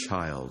dear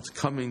child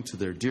coming to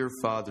their dear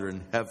Father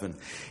in heaven.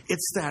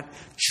 It's that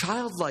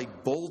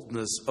childlike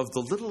boldness of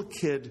the little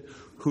kid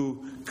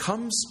who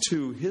comes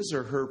to his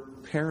or her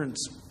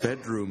parents'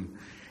 bedroom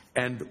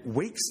and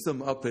wakes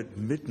them up at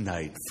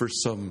midnight for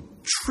some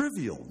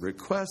trivial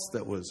request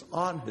that was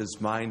on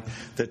his mind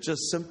that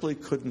just simply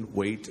couldn't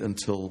wait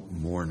until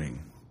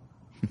morning.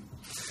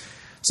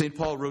 St.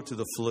 Paul wrote to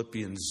the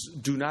Philippians,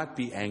 do not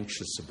be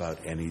anxious about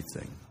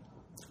anything,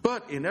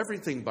 but in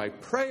everything by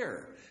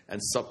prayer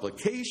and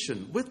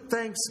supplication with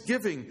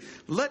thanksgiving,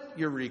 let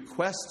your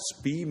requests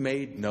be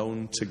made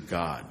known to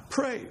God.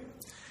 Pray,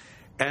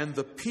 and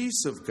the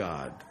peace of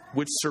God,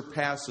 which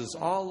surpasses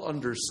all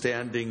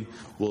understanding,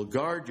 will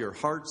guard your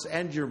hearts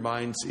and your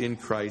minds in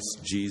Christ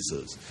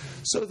Jesus.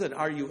 So then,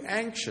 are you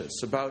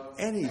anxious about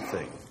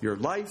anything? Your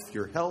life,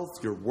 your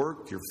health, your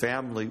work, your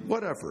family,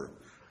 whatever?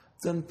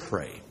 Then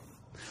pray.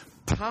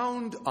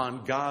 Pound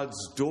on God's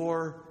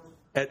door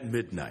at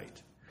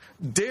midnight.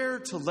 Dare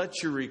to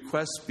let your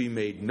requests be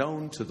made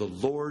known to the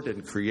Lord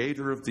and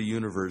Creator of the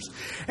universe.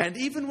 And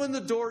even when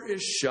the door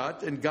is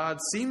shut and God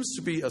seems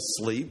to be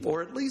asleep,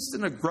 or at least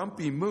in a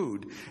grumpy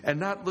mood and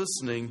not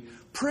listening,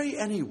 pray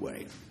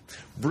anyway.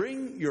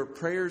 Bring your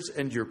prayers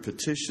and your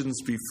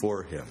petitions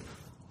before Him.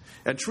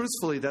 And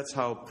truthfully, that's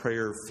how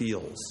prayer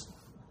feels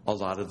a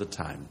lot of the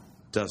time,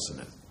 doesn't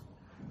it?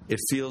 It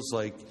feels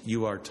like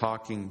you are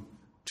talking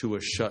to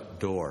a shut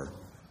door,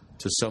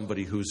 to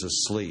somebody who's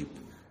asleep,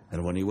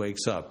 and when he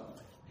wakes up,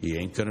 he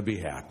ain't going to be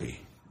happy.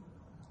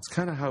 It's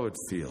kind of how it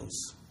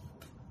feels.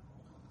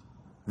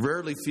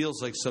 Rarely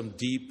feels like some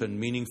deep and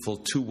meaningful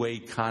two-way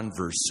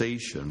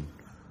conversation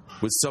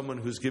with someone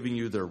who's giving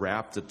you their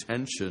rapt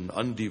attention,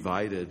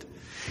 undivided.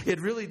 It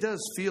really does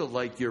feel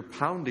like you're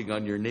pounding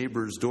on your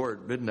neighbor's door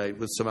at midnight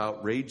with some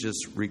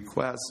outrageous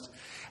request.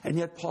 And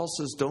yet Paul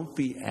says, don't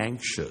be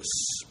anxious.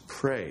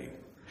 Pray.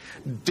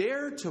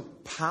 Dare to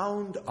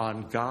pound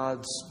on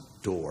God's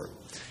door.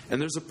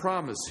 And there's a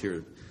promise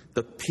here.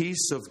 The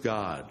peace of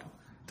God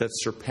that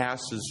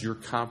surpasses your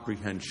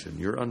comprehension,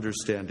 your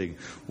understanding,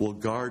 will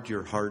guard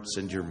your hearts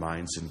and your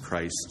minds in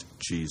Christ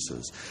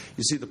Jesus.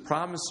 You see, the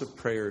promise of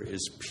prayer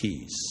is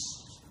peace.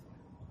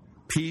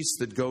 Peace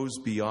that goes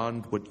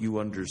beyond what you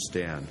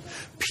understand.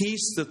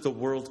 Peace that the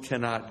world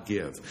cannot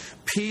give.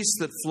 Peace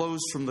that flows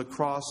from the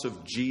cross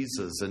of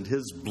Jesus and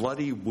His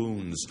bloody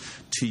wounds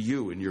to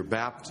you in your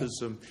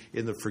baptism,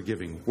 in the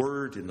forgiving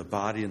word, in the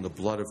body and the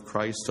blood of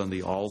Christ on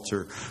the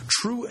altar.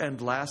 True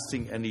and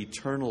lasting and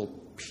eternal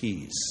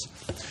peace.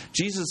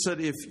 Jesus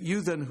said, if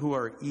you then who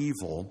are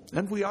evil,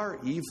 and we are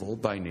evil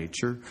by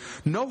nature,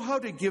 know how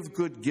to give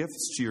good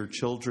gifts to your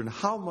children,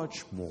 how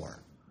much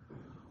more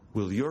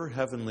will your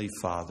heavenly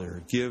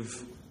Father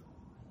give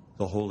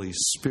the Holy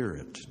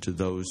Spirit to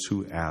those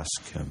who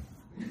ask Him?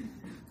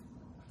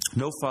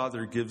 No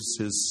father gives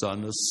his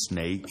son a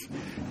snake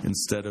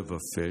instead of a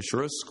fish,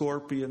 or a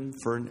scorpion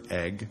for an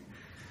egg.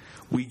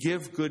 We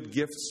give good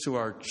gifts to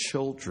our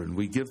children.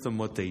 We give them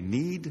what they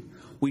need.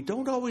 We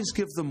don't always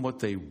give them what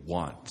they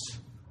want.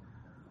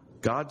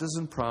 God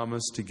doesn't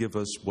promise to give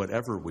us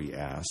whatever we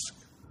ask,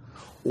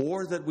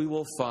 or that we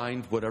will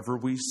find whatever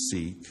we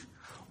seek,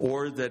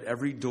 or that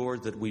every door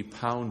that we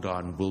pound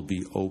on will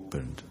be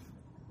opened.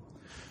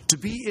 To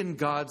be in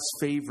God's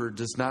favor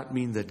does not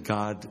mean that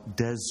God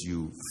does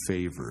you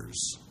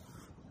favors.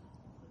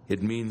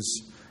 It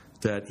means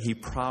that He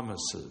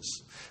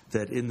promises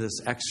that in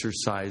this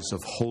exercise of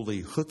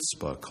holy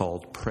chutzpah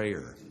called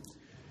prayer,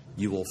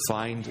 you will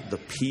find the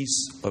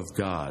peace of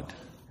God,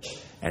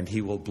 and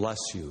He will bless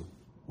you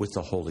with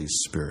the Holy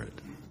Spirit.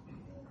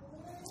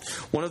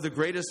 One of the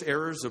greatest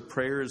errors of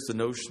prayer is the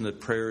notion that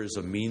prayer is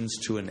a means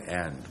to an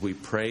end. We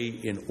pray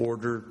in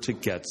order to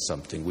get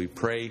something. We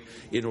pray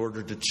in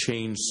order to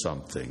change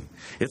something.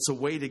 It's a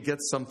way to get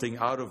something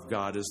out of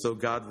God, as though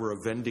God were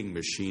a vending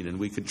machine and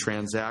we could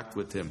transact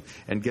with Him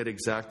and get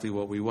exactly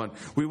what we want.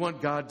 We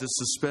want God to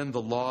suspend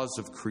the laws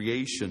of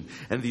creation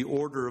and the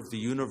order of the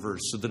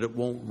universe so that it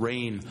won't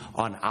rain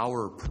on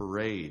our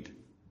parade.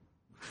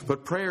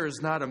 But prayer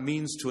is not a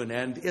means to an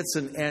end. It's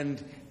an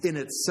end in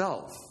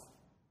itself.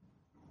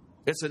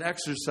 It's an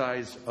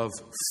exercise of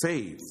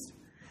faith.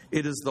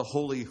 It is the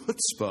holy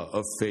chutzpah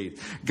of faith.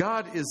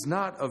 God is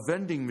not a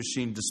vending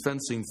machine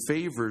dispensing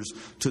favors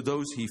to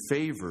those He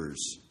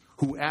favors,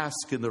 who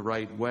ask in the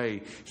right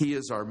way. He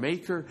is our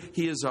Maker.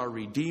 He is our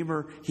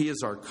Redeemer. He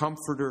is our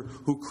Comforter,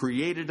 who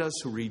created us,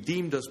 who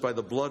redeemed us by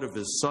the blood of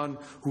His Son,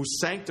 who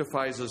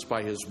sanctifies us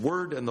by His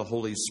Word and the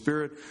Holy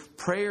Spirit.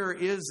 Prayer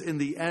is, in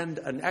the end,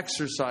 an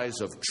exercise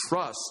of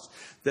trust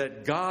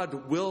that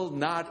God will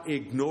not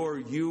ignore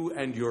you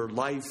and your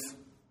life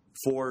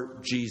for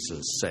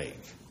Jesus'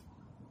 sake.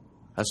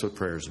 That's what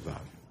prayer is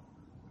about.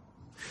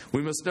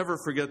 We must never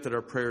forget that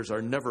our prayers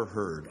are never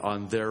heard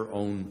on their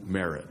own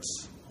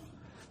merits.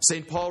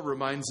 St. Paul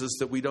reminds us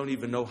that we don't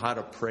even know how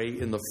to pray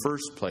in the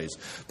first place,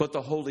 but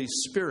the Holy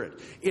Spirit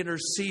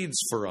intercedes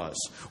for us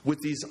with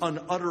these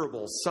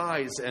unutterable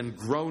sighs and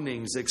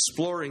groanings,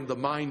 exploring the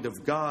mind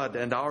of God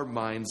and our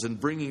minds and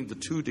bringing the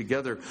two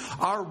together.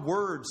 Our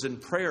words in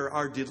prayer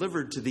are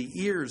delivered to the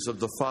ears of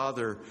the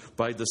Father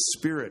by the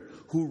Spirit,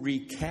 who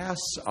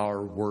recasts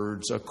our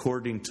words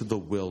according to the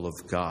will of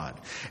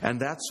God. And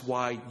that's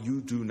why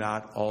you do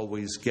not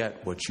always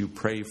get what you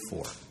pray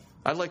for.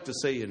 I like to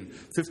say in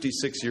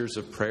 56 years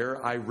of prayer,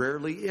 I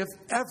rarely, if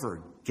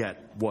ever,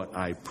 get what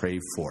I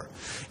pray for.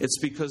 It's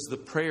because the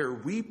prayer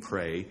we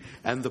pray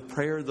and the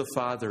prayer the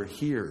Father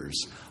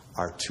hears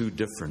are two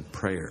different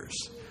prayers.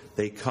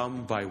 They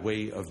come by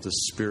way of the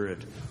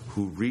Spirit,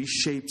 who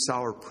reshapes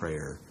our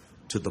prayer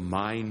to the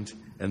mind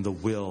and the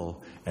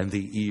will and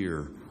the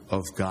ear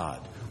of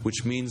God.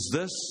 Which means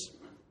this: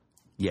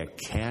 you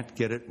can't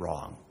get it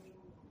wrong.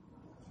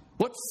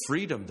 What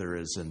freedom there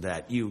is in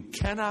that. You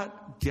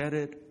cannot get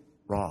it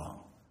wrong.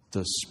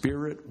 The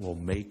Spirit will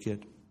make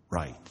it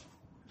right.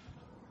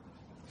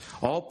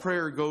 All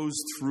prayer goes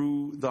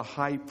through the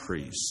high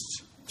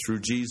priest, through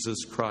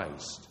Jesus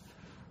Christ,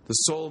 the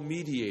sole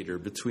mediator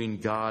between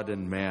God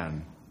and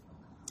man.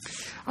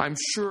 I'm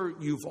sure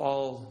you've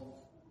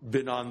all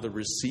been on the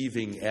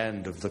receiving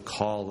end of the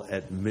call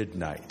at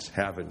midnight,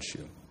 haven't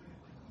you?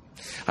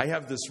 I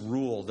have this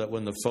rule that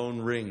when the phone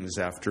rings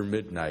after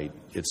midnight,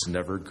 it's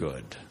never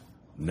good.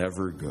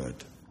 Never good.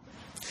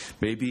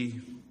 Maybe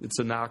it's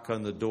a knock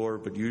on the door,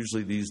 but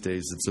usually these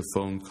days it's a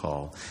phone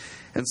call.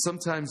 And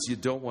sometimes you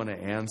don't want to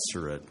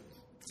answer it.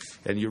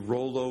 And you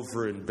roll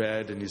over in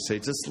bed and you say,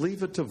 just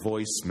leave it to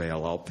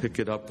voicemail. I'll pick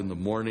it up in the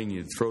morning.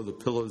 You throw the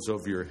pillows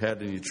over your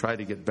head and you try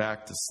to get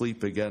back to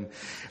sleep again.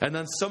 And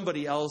then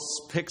somebody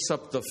else picks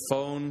up the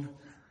phone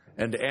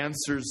and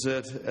answers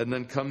it and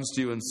then comes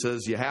to you and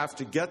says, you have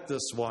to get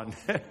this one.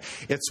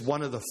 It's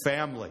one of the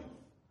family.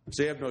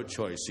 So you have no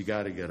choice. You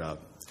got to get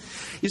up.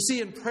 You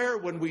see, in prayer,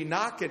 when we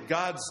knock at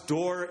God's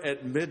door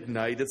at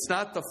midnight, it's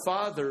not the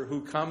Father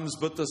who comes,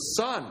 but the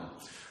Son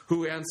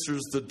who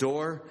answers the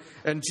door.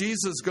 And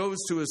Jesus goes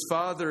to His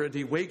Father and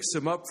He wakes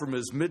Him up from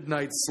His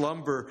midnight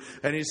slumber.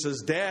 And He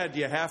says, Dad,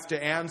 you have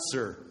to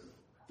answer.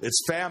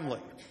 It's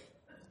family.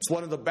 It's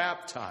one of the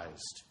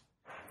baptized.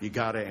 You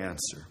got to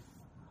answer.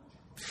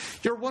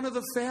 You're one of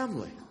the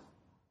family.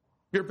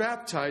 You're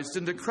baptized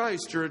into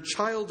Christ. You're a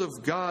child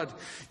of God.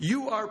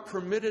 You are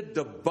permitted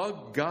to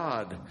bug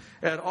God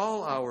at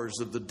all hours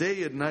of the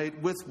day and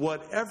night with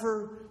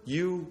whatever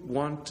you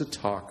want to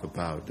talk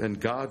about. And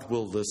God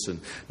will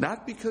listen.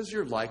 Not because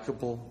you're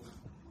likable.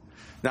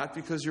 Not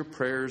because your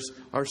prayers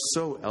are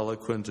so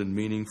eloquent and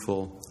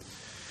meaningful.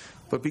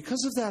 But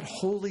because of that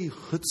holy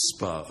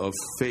chutzpah of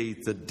faith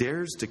that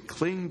dares to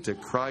cling to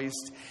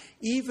Christ,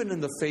 even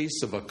in the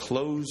face of a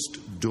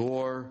closed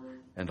door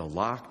and a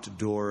locked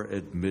door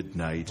at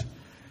midnight.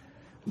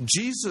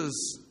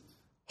 Jesus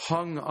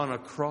hung on a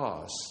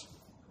cross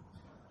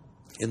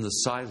in the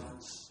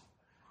silence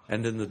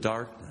and in the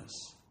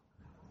darkness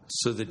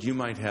so that you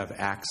might have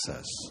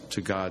access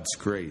to God's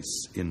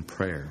grace in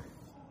prayer.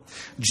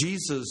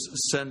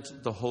 Jesus sent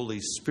the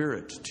Holy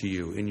Spirit to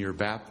you in your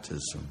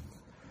baptism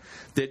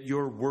that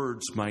your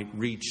words might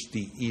reach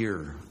the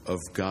ear of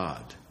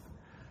God.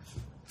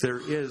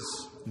 There is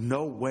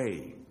no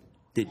way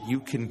that you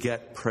can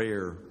get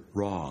prayer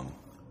wrong.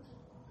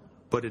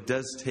 But it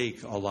does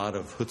take a lot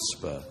of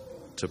chutzpah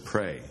to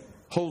pray.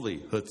 Holy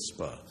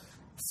chutzpah.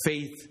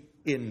 Faith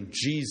in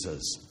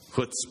Jesus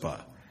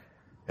chutzpah.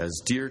 As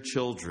dear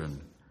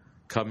children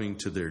coming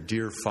to their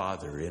dear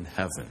Father in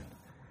heaven.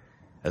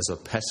 As a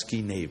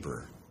pesky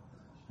neighbor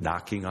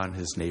knocking on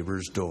his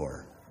neighbor's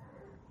door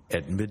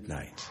at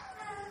midnight.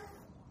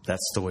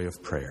 That's the way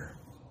of prayer.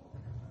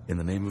 In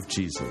the name of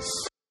Jesus.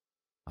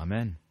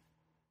 Amen.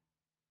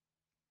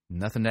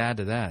 Nothing to add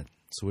to that.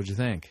 So what'd you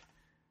think?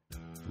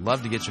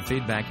 Love to get your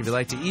feedback. If you'd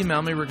like to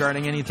email me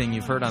regarding anything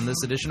you've heard on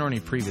this edition or any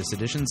previous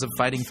editions of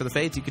Fighting for the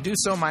Faith, you can do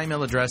so. My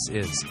email address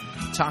is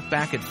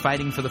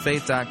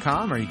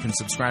talkback@fightingforthefaith.com, or you can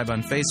subscribe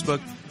on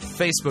Facebook,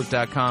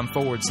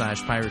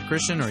 facebook.com/Pirate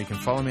Christian, or you can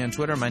follow me on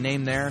Twitter. My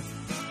name there,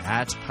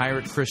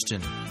 @Pirate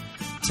Christian.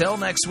 Till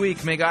next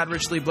week, may God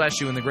richly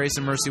bless you in the grace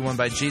and mercy won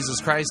by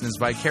Jesus Christ and his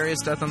vicarious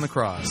death on the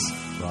cross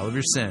for all of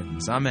your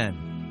sins.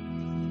 Amen.